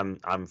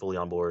 I'm fully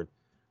on board.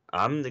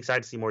 I'm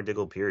excited to see more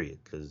Diggle, period,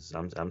 because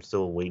I'm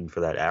still waiting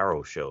for that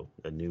Arrow show,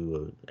 a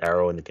new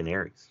Arrow and the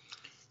Canaries.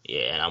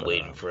 Yeah, and I'm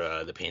waiting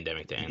for the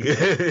pandemic to end.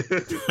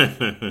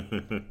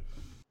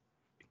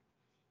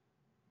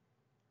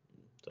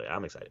 So yeah,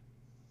 I'm excited.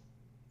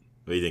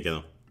 What do you think,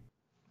 Kendall?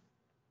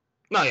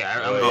 No,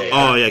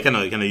 yeah.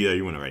 Kendall,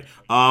 you went already.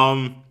 It's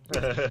long.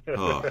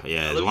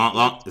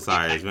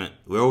 Sorry,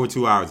 we're over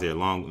 2 hours here.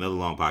 Another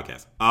long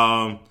podcast.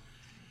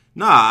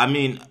 I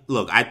mean,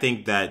 look, I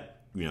think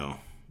that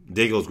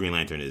Diggle's Green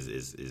Lantern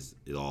is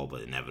all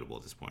but inevitable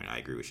at this point. I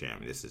agree with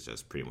Sham. This is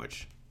just pretty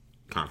much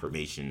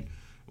confirmation.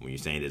 When you're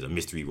saying there's a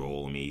mystery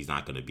role, I mean, he's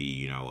not going to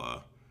be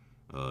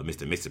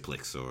Mr.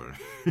 Mixoplex or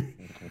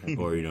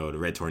the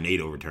Red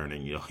Tornado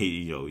returning.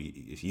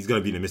 He's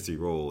going to be in a mystery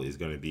role. Is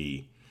going to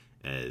be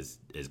as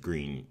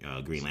Green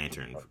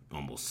Lantern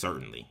almost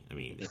certainly. I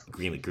mean,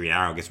 Green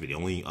Arrow gets to be the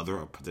only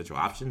other potential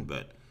option,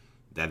 but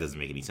that doesn't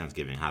make any sense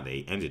given how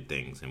they ended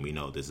things. And we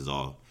know this is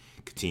all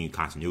continued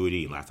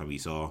continuity. Last time we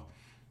saw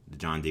the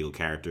John Diggle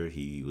character,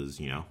 he was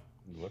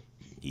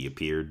he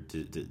appeared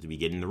to be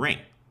getting the ring.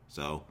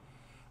 So.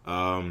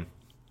 I'm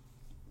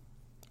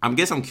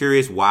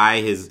curious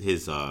why his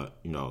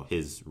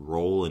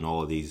role in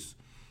all of these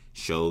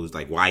shows,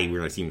 like why we're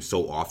gonna see him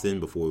so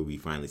often before we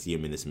finally see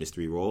him in this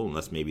mystery role.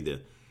 Unless maybe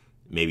the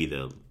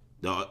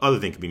other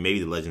thing could be maybe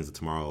the Legends of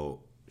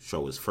Tomorrow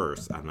show is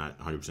first. I'm not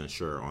 100%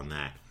 sure on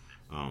that.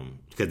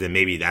 Because then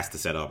maybe that's the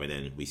setup, and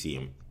then we see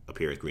him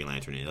appear as Green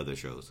Lantern in other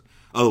shows.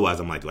 Otherwise,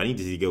 I'm like, do I need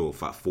to see go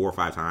 4 or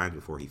 5 times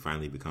before he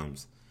finally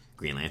becomes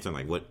Green Lantern?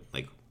 Like, what?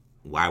 Like,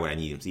 why would I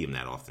need to see him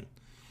that often?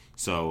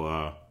 So,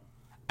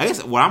 I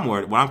guess what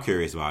I'm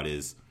curious about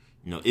is,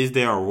 is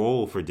there a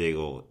role for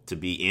Diggle to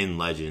be in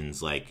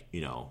Legends, like,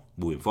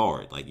 moving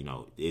forward? Like,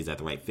 is that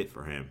the right fit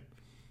for him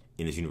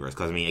in this universe?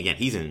 Because, I mean, again,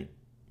 he's in,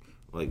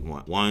 like,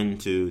 1,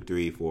 2,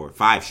 3, 4,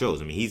 5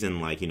 shows. I mean, he's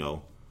in, like,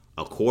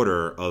 a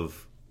quarter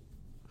of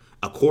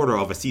a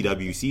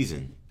CW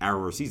season,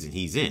 Arrow season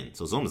he's in.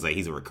 So it's almost like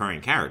he's a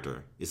recurring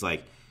character. It's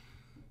like,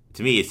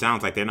 to me, it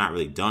sounds like they're not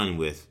really done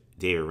with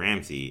David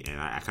Ramsey, and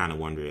I kind of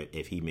wonder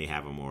if he may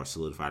have a more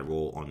solidified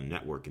role on the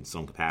network in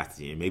some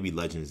capacity, and maybe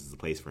Legends is the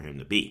place for him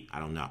to be. I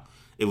don't know.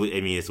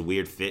 It's a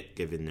weird fit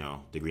given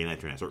the Green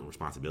Lantern has certain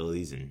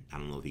responsibilities, and I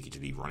don't know if he could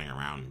just be running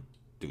around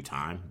through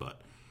time,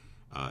 but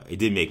it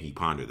did make me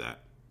ponder that.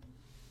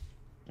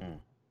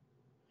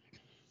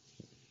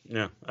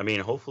 Yeah, I mean,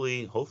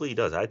 hopefully he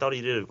does. I thought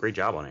he did a great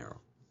job on Arrow,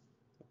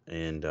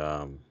 and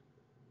now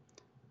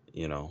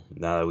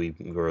that we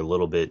were a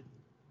little bit,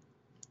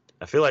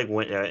 I feel like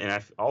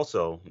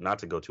also, not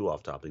to go too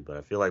off topic, but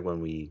I feel like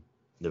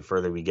the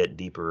further we get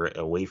deeper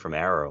away from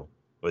Arrow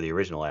or the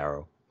original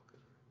Arrow,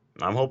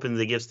 I'm hoping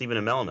they give Stephen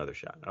Amell another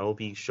shot. I hope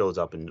he shows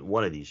up in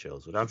one of these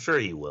shows, but I'm sure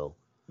he will.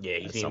 Yeah,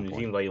 he seems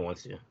like he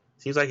wants to.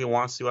 Seems like he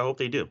wants to. I hope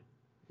they do.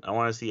 I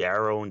want to see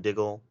Arrow and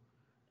Diggle,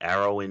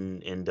 Arrow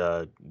and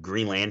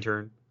Green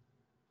Lantern.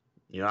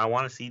 I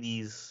want to see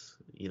these.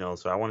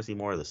 So I want to see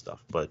more of this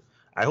stuff. But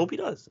I hope he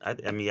does.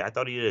 I mean, I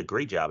thought he did a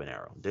great job in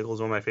Arrow. Diggle's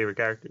one of my favorite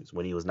characters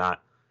when he was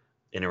not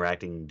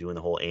interacting, doing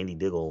the whole Andy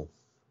Diggle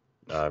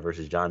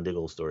versus John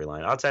Diggle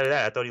storyline. Outside of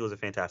that, I thought he was a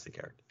fantastic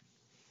character.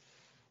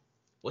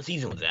 What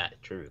season was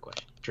that? Trivia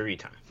question. Trivia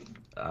time.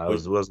 It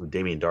was with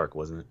Damien Dark,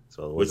 wasn't it?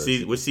 So which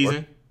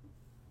season?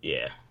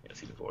 Yeah,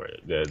 season 4.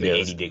 The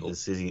Andy Diggle.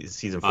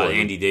 Season 4.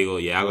 Andy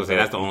Diggle. Yeah, I was gonna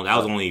say that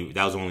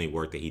was the only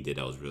work that he did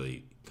that was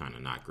really kind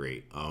of not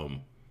great.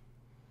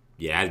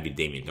 Yeah, it had to be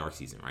Damien Dark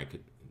season, right?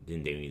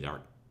 Didn't Damien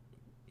Dark?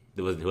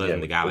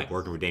 Wasn't the guy like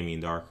working for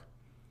Damien Dark?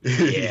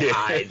 Yeah,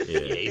 Hive.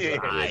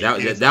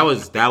 That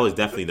was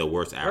definitely the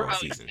worst Arrow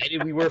season.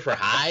 Excited we were for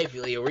Hive.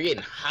 Like, we're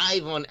getting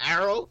Hive on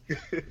Arrow.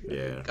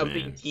 Yeah, I'm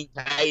thinking Teen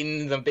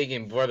Titans. I'm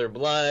thinking Brother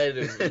Blood.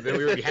 And then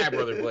we already had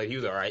Brother Blood. He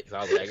was all right. So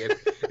I was like, I guess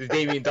this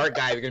Damien Dark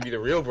guy is gonna be the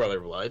real Brother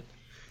Blood.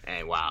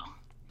 And wow,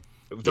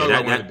 we're talking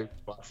about one of the big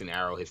spots in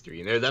Arrow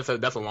history. And that's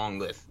a long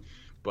list.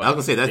 But I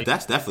was gonna say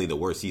that's definitely the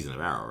worst season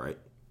of Arrow, right?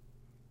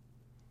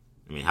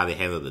 I mean, how they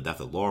handled the death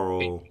of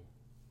Laurel,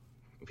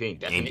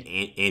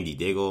 Andy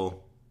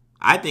Diggle.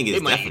 I think it's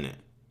definite.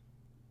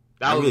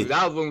 That was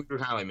when we were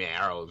kind of like,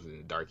 man, Arrow's in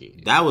the dark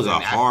age. That was a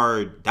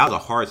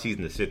hard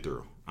season to sit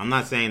through. I'm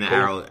not saying that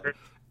Arrow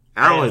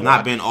has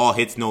not been all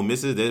hits, no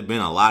misses. There's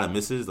been a lot of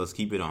misses. Let's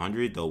keep it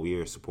 100, though we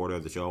are a supporter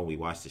of the show. We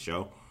watch the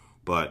show.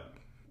 But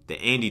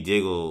the Andy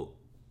Diggle,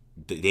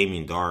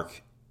 Damien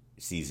Dark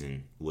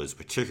season was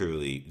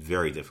particularly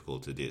very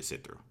difficult to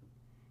sit through.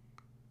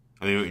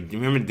 I mean,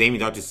 remember Damien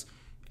Dark just...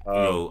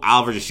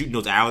 Oliver just shooting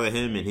those arrows at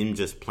him and him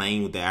just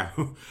playing with the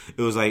arrow.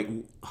 It was like,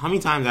 how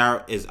many times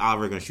is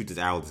Oliver going to shoot this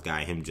arrow at this guy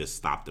and him just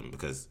stopped him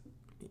because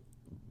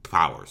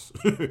powers?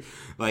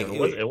 Like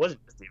it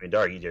wasn't just Damien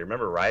Dark. You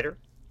remember Ryder?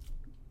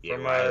 Yeah,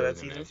 from that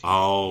season?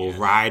 Oh, yeah.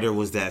 Ryder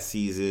was that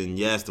season.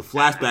 Yes, the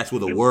flashbacks were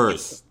the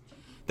worst.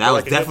 That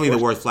was definitely the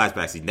worst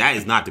flashback scene. That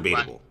is not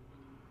debatable.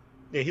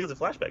 Yeah, he was a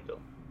flashback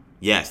though.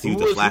 Yes, he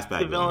was the flashback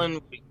the villain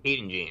with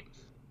Caden James.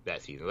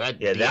 That season. That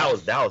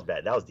was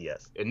bad. That was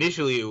DS.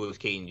 Initially, it was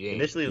Caden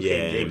James.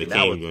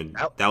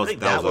 That was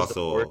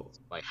also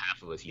like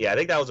half of a season. Yeah, I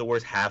think that was the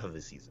worst half of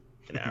the season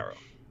in Arrow.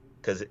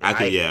 Because the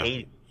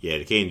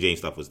Caden James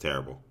stuff was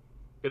terrible.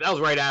 That was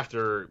right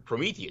after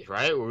Prometheus,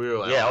 right? Where we were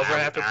like, that was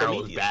right after Arrow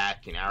Prometheus. Was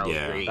back and Arrow was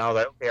great. And I was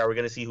like, okay, are we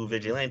going to see who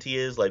Vigilante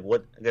is? Like,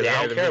 what? Because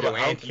I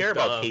don't care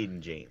about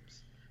Caden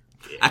James.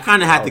 Yeah. I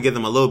kind of had to give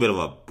them a little bit of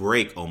a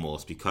break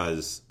almost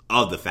because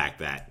of the fact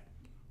that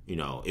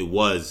it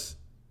was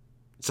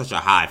such a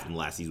high from the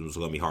last season, was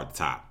going to be hard to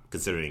top,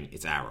 considering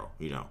it's Arrow,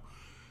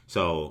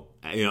 So,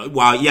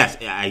 while, yes,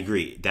 I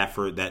agree, that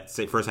first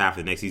half of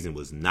the next season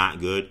was not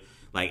good.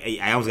 Like,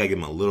 I always got to give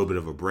them a little bit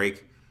of a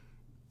break.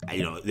 I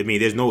mean,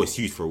 there's no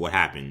excuse for what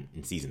happened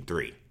in season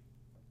 3.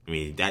 I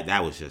mean,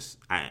 that was just,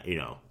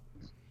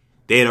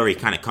 they had already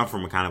kind of come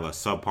from a kind of a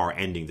subpar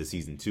ending to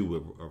season 2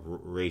 with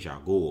Ra's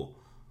al Ghul.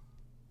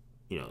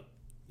 It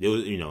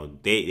was,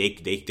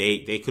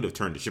 they could have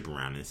turned the ship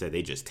around and instead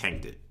they just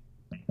tanked it.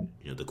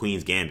 The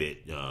Queen's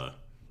Gambit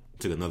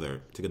took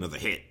another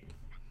hit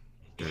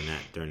during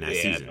that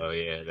season. Oh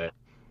yeah,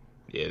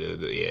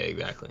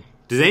 exactly.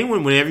 Does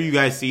anyone, whenever you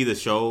guys see the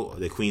show,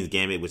 The Queen's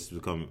Gambit, which has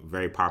become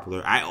very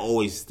popular, I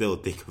always still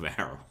think of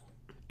Arrow.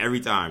 Every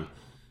time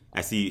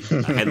I see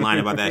a headline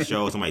about that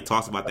show, somebody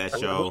talks about that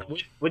show.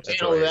 What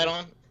channel is that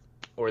on?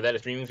 Or is that a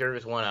streaming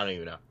service one? I don't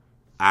even know.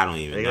 I don't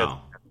even know.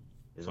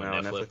 Is it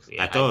on Netflix?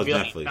 Yeah, I thought it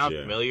was Netflix. Netflix. Sounds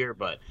familiar,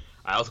 but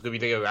I also could be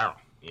thinking of Arrow.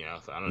 You know,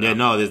 so I don't know. Yeah,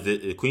 no,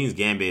 the Queen's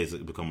Gambit has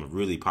become a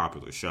really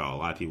popular show. A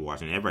lot of people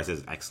watching it. Everybody says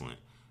it's excellent.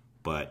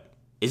 But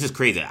it's just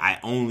crazy. I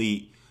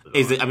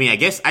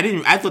guess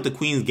I thought the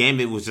Queen's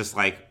Gambit was just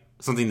like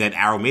something that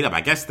Arrow made up.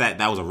 I guess that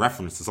was a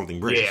reference to something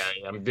British.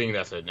 Yeah, I'm thinking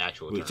that's an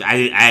actual term. Which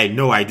I had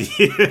no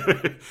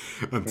idea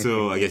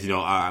until, I guess,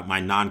 my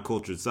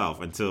non-cultured self,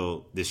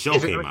 until this show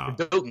came out.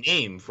 It's a dope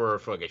name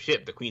for like a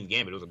ship, the Queen's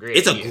Gambit. It was a great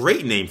It's idea. a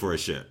great name for a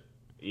ship.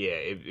 Yeah,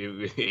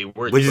 it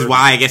works. Which is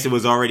why I guess it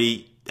was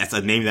already, that's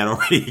a name that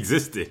already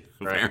existed,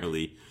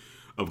 apparently.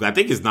 Right. I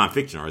think it's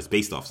nonfiction or it's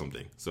based off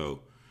something.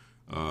 So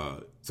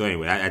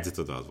anyway, I just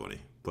thought that was funny.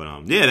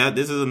 But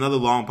this is another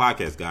long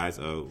podcast, guys.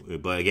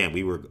 But again,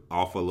 we were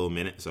off for a little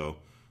minute, so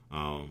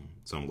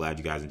I'm glad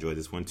you guys enjoyed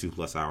this one,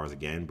 2+ hours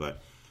again.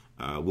 But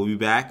we'll be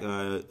back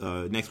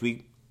next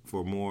week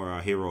for more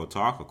Hero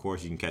Talk. Of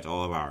course, you can catch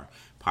all of our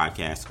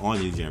podcasts on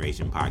New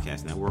Generation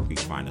Podcast Network. You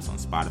can find us on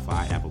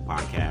Spotify, Apple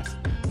Podcasts,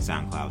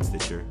 SoundCloud,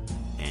 Stitcher,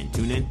 and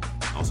TuneIn.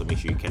 Also, make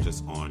sure you catch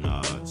us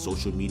on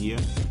social media.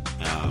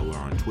 We're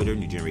on Twitter,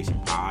 New Generation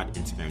Pod,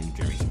 Instagram, New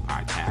Generation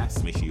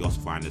Podcast. Make sure you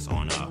also find us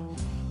on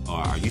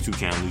our YouTube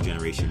channel, New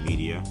Generation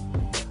Media.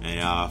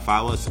 And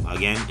follow us,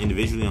 again,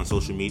 individually on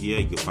social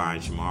media. You can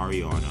find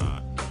Shamari on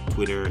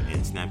Twitter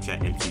and Snapchat,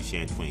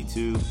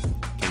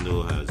 MCShan22.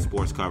 Kendall has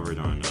sports covered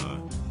on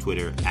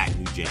Twitter,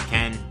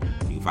 @NewGenKen.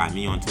 You can find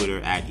me on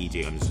Twitter,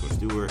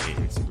 @EJ_Stewart,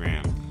 and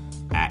Instagram,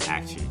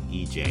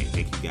 @ActionEJ.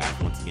 Thank you guys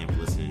once again for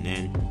listening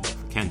in.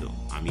 For Kendall,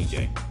 I'm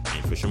EJ.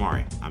 And for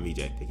Shamari, I'm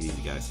EJ. Take it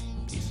easy, guys.